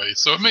crumbles anyway.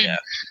 So it made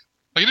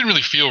like it didn't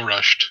really feel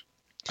rushed.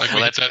 Like we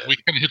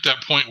kind of hit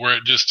that point where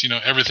it just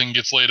everything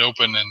gets laid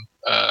open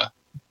and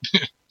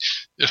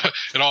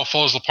it all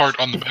falls apart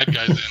on the bad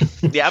guys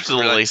end. Yeah,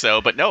 absolutely. Really?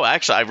 So, but no,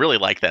 actually, I really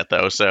like that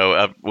though.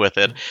 So with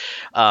it,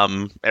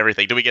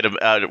 everything. Do we get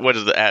a what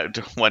is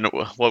the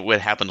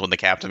what happens when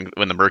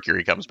the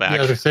Mercury comes back? Yeah, I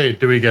was gonna say,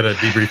 do we get a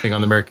debriefing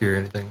on the Mercury or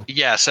anything?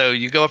 Yeah, so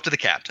you go up to the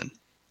captain.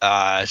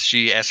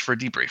 She asks for a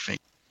debriefing.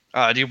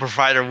 Do you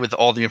provide her with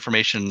all the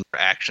information for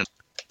action?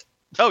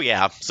 Oh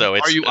yeah. So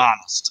it's Are you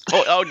honest?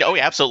 Oh no,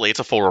 yeah, absolutely. It's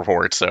a full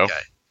report. So Okay.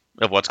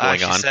 of what's going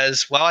She on.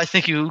 says, well, I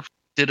think you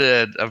did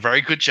a very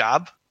good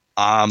job.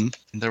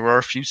 There were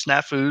a few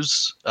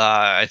snafus.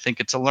 I think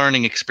it's a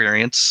learning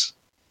experience.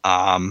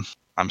 I'm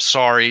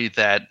sorry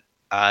that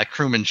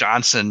crewman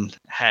Johnson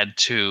had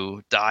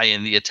to die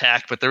in the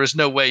attack, but there was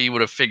no way you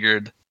would have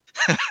figured.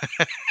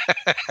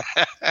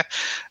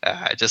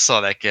 I just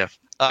saw that gif.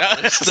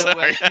 There's no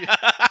way Sorry.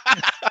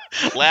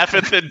 Laugh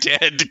at the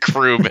dead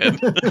crewman.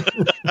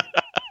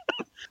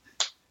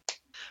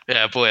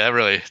 Yeah, boy, that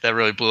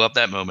really blew up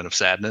that moment of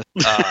sadness.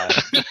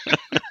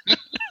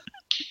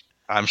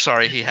 I'm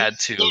sorry he had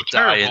to So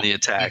die in terrible, the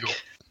attack, Eagle.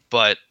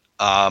 but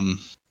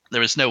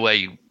there was no way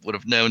you would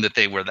have known that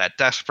they were that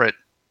desperate.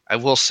 I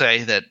will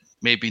say that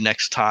maybe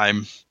next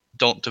time,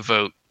 don't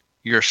devote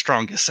your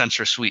strongest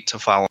sensor suite to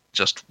following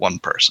just one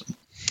person.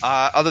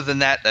 Other than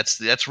that,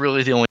 that's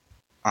really the only.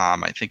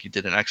 I think you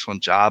did an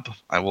excellent job.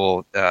 I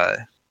will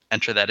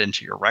enter that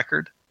into your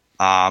record.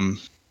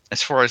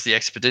 As far as the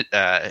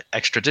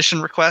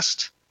extradition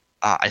request,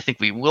 I think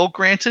we will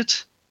grant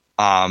it.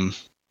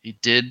 He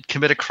did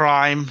commit a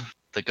crime.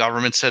 The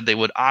government said they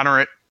would honor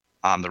it.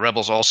 The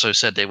rebels also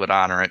said they would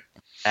honor it.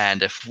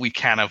 And if we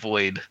can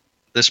avoid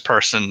this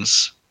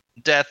person's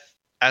death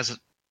as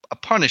a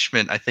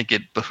punishment, I think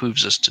it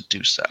behooves us to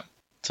do so.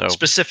 So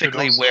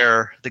Specifically also-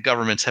 where the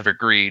governments have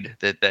agreed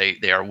that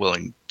they are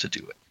willing to do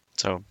it.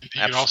 so You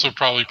could also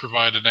probably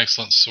provide an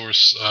excellent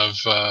source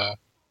of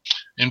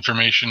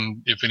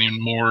information if any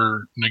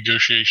more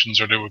negotiations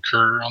are to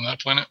occur on that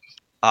planet.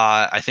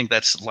 I think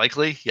that's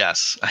likely.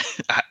 Yes,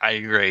 I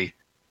agree.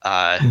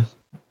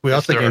 We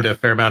also there gained a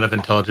fair amount of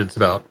intelligence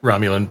about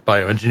Romulan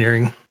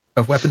bioengineering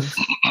of weapons.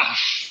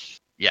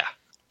 Yeah.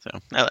 So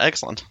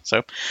excellent.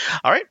 So,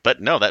 all right,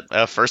 but no,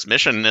 that first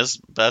mission is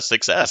a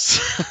success.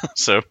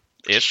 So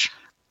ish.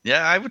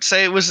 Yeah, I would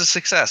say it was a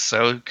success.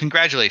 So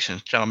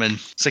congratulations, gentlemen.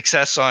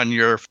 Success on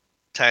your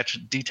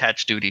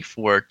detached duty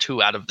for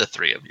 2 out of the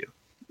 3 of you.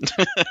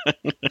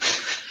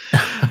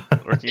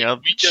 Working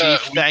out. Chief,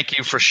 thank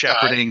you for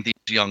shepherding these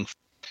young.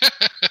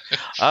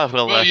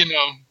 Well, you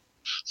know,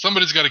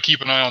 somebody's got to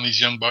keep an eye on these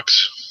young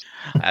bucks.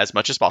 as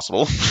much as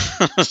possible.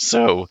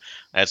 So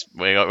as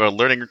we're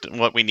learning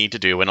what we need to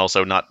do, and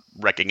also not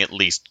wrecking at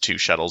least 2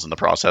 shuttles in the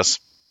process.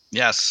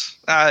 Yes,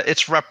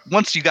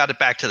 once you got it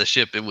back to the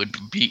ship, it would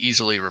be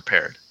easily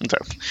repaired. So,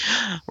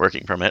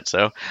 working from it.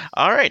 So,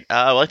 all right.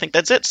 Well, I think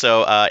that's it.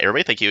 So,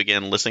 everybody, thank you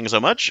again for listening so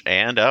much,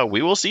 and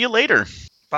we will see you later.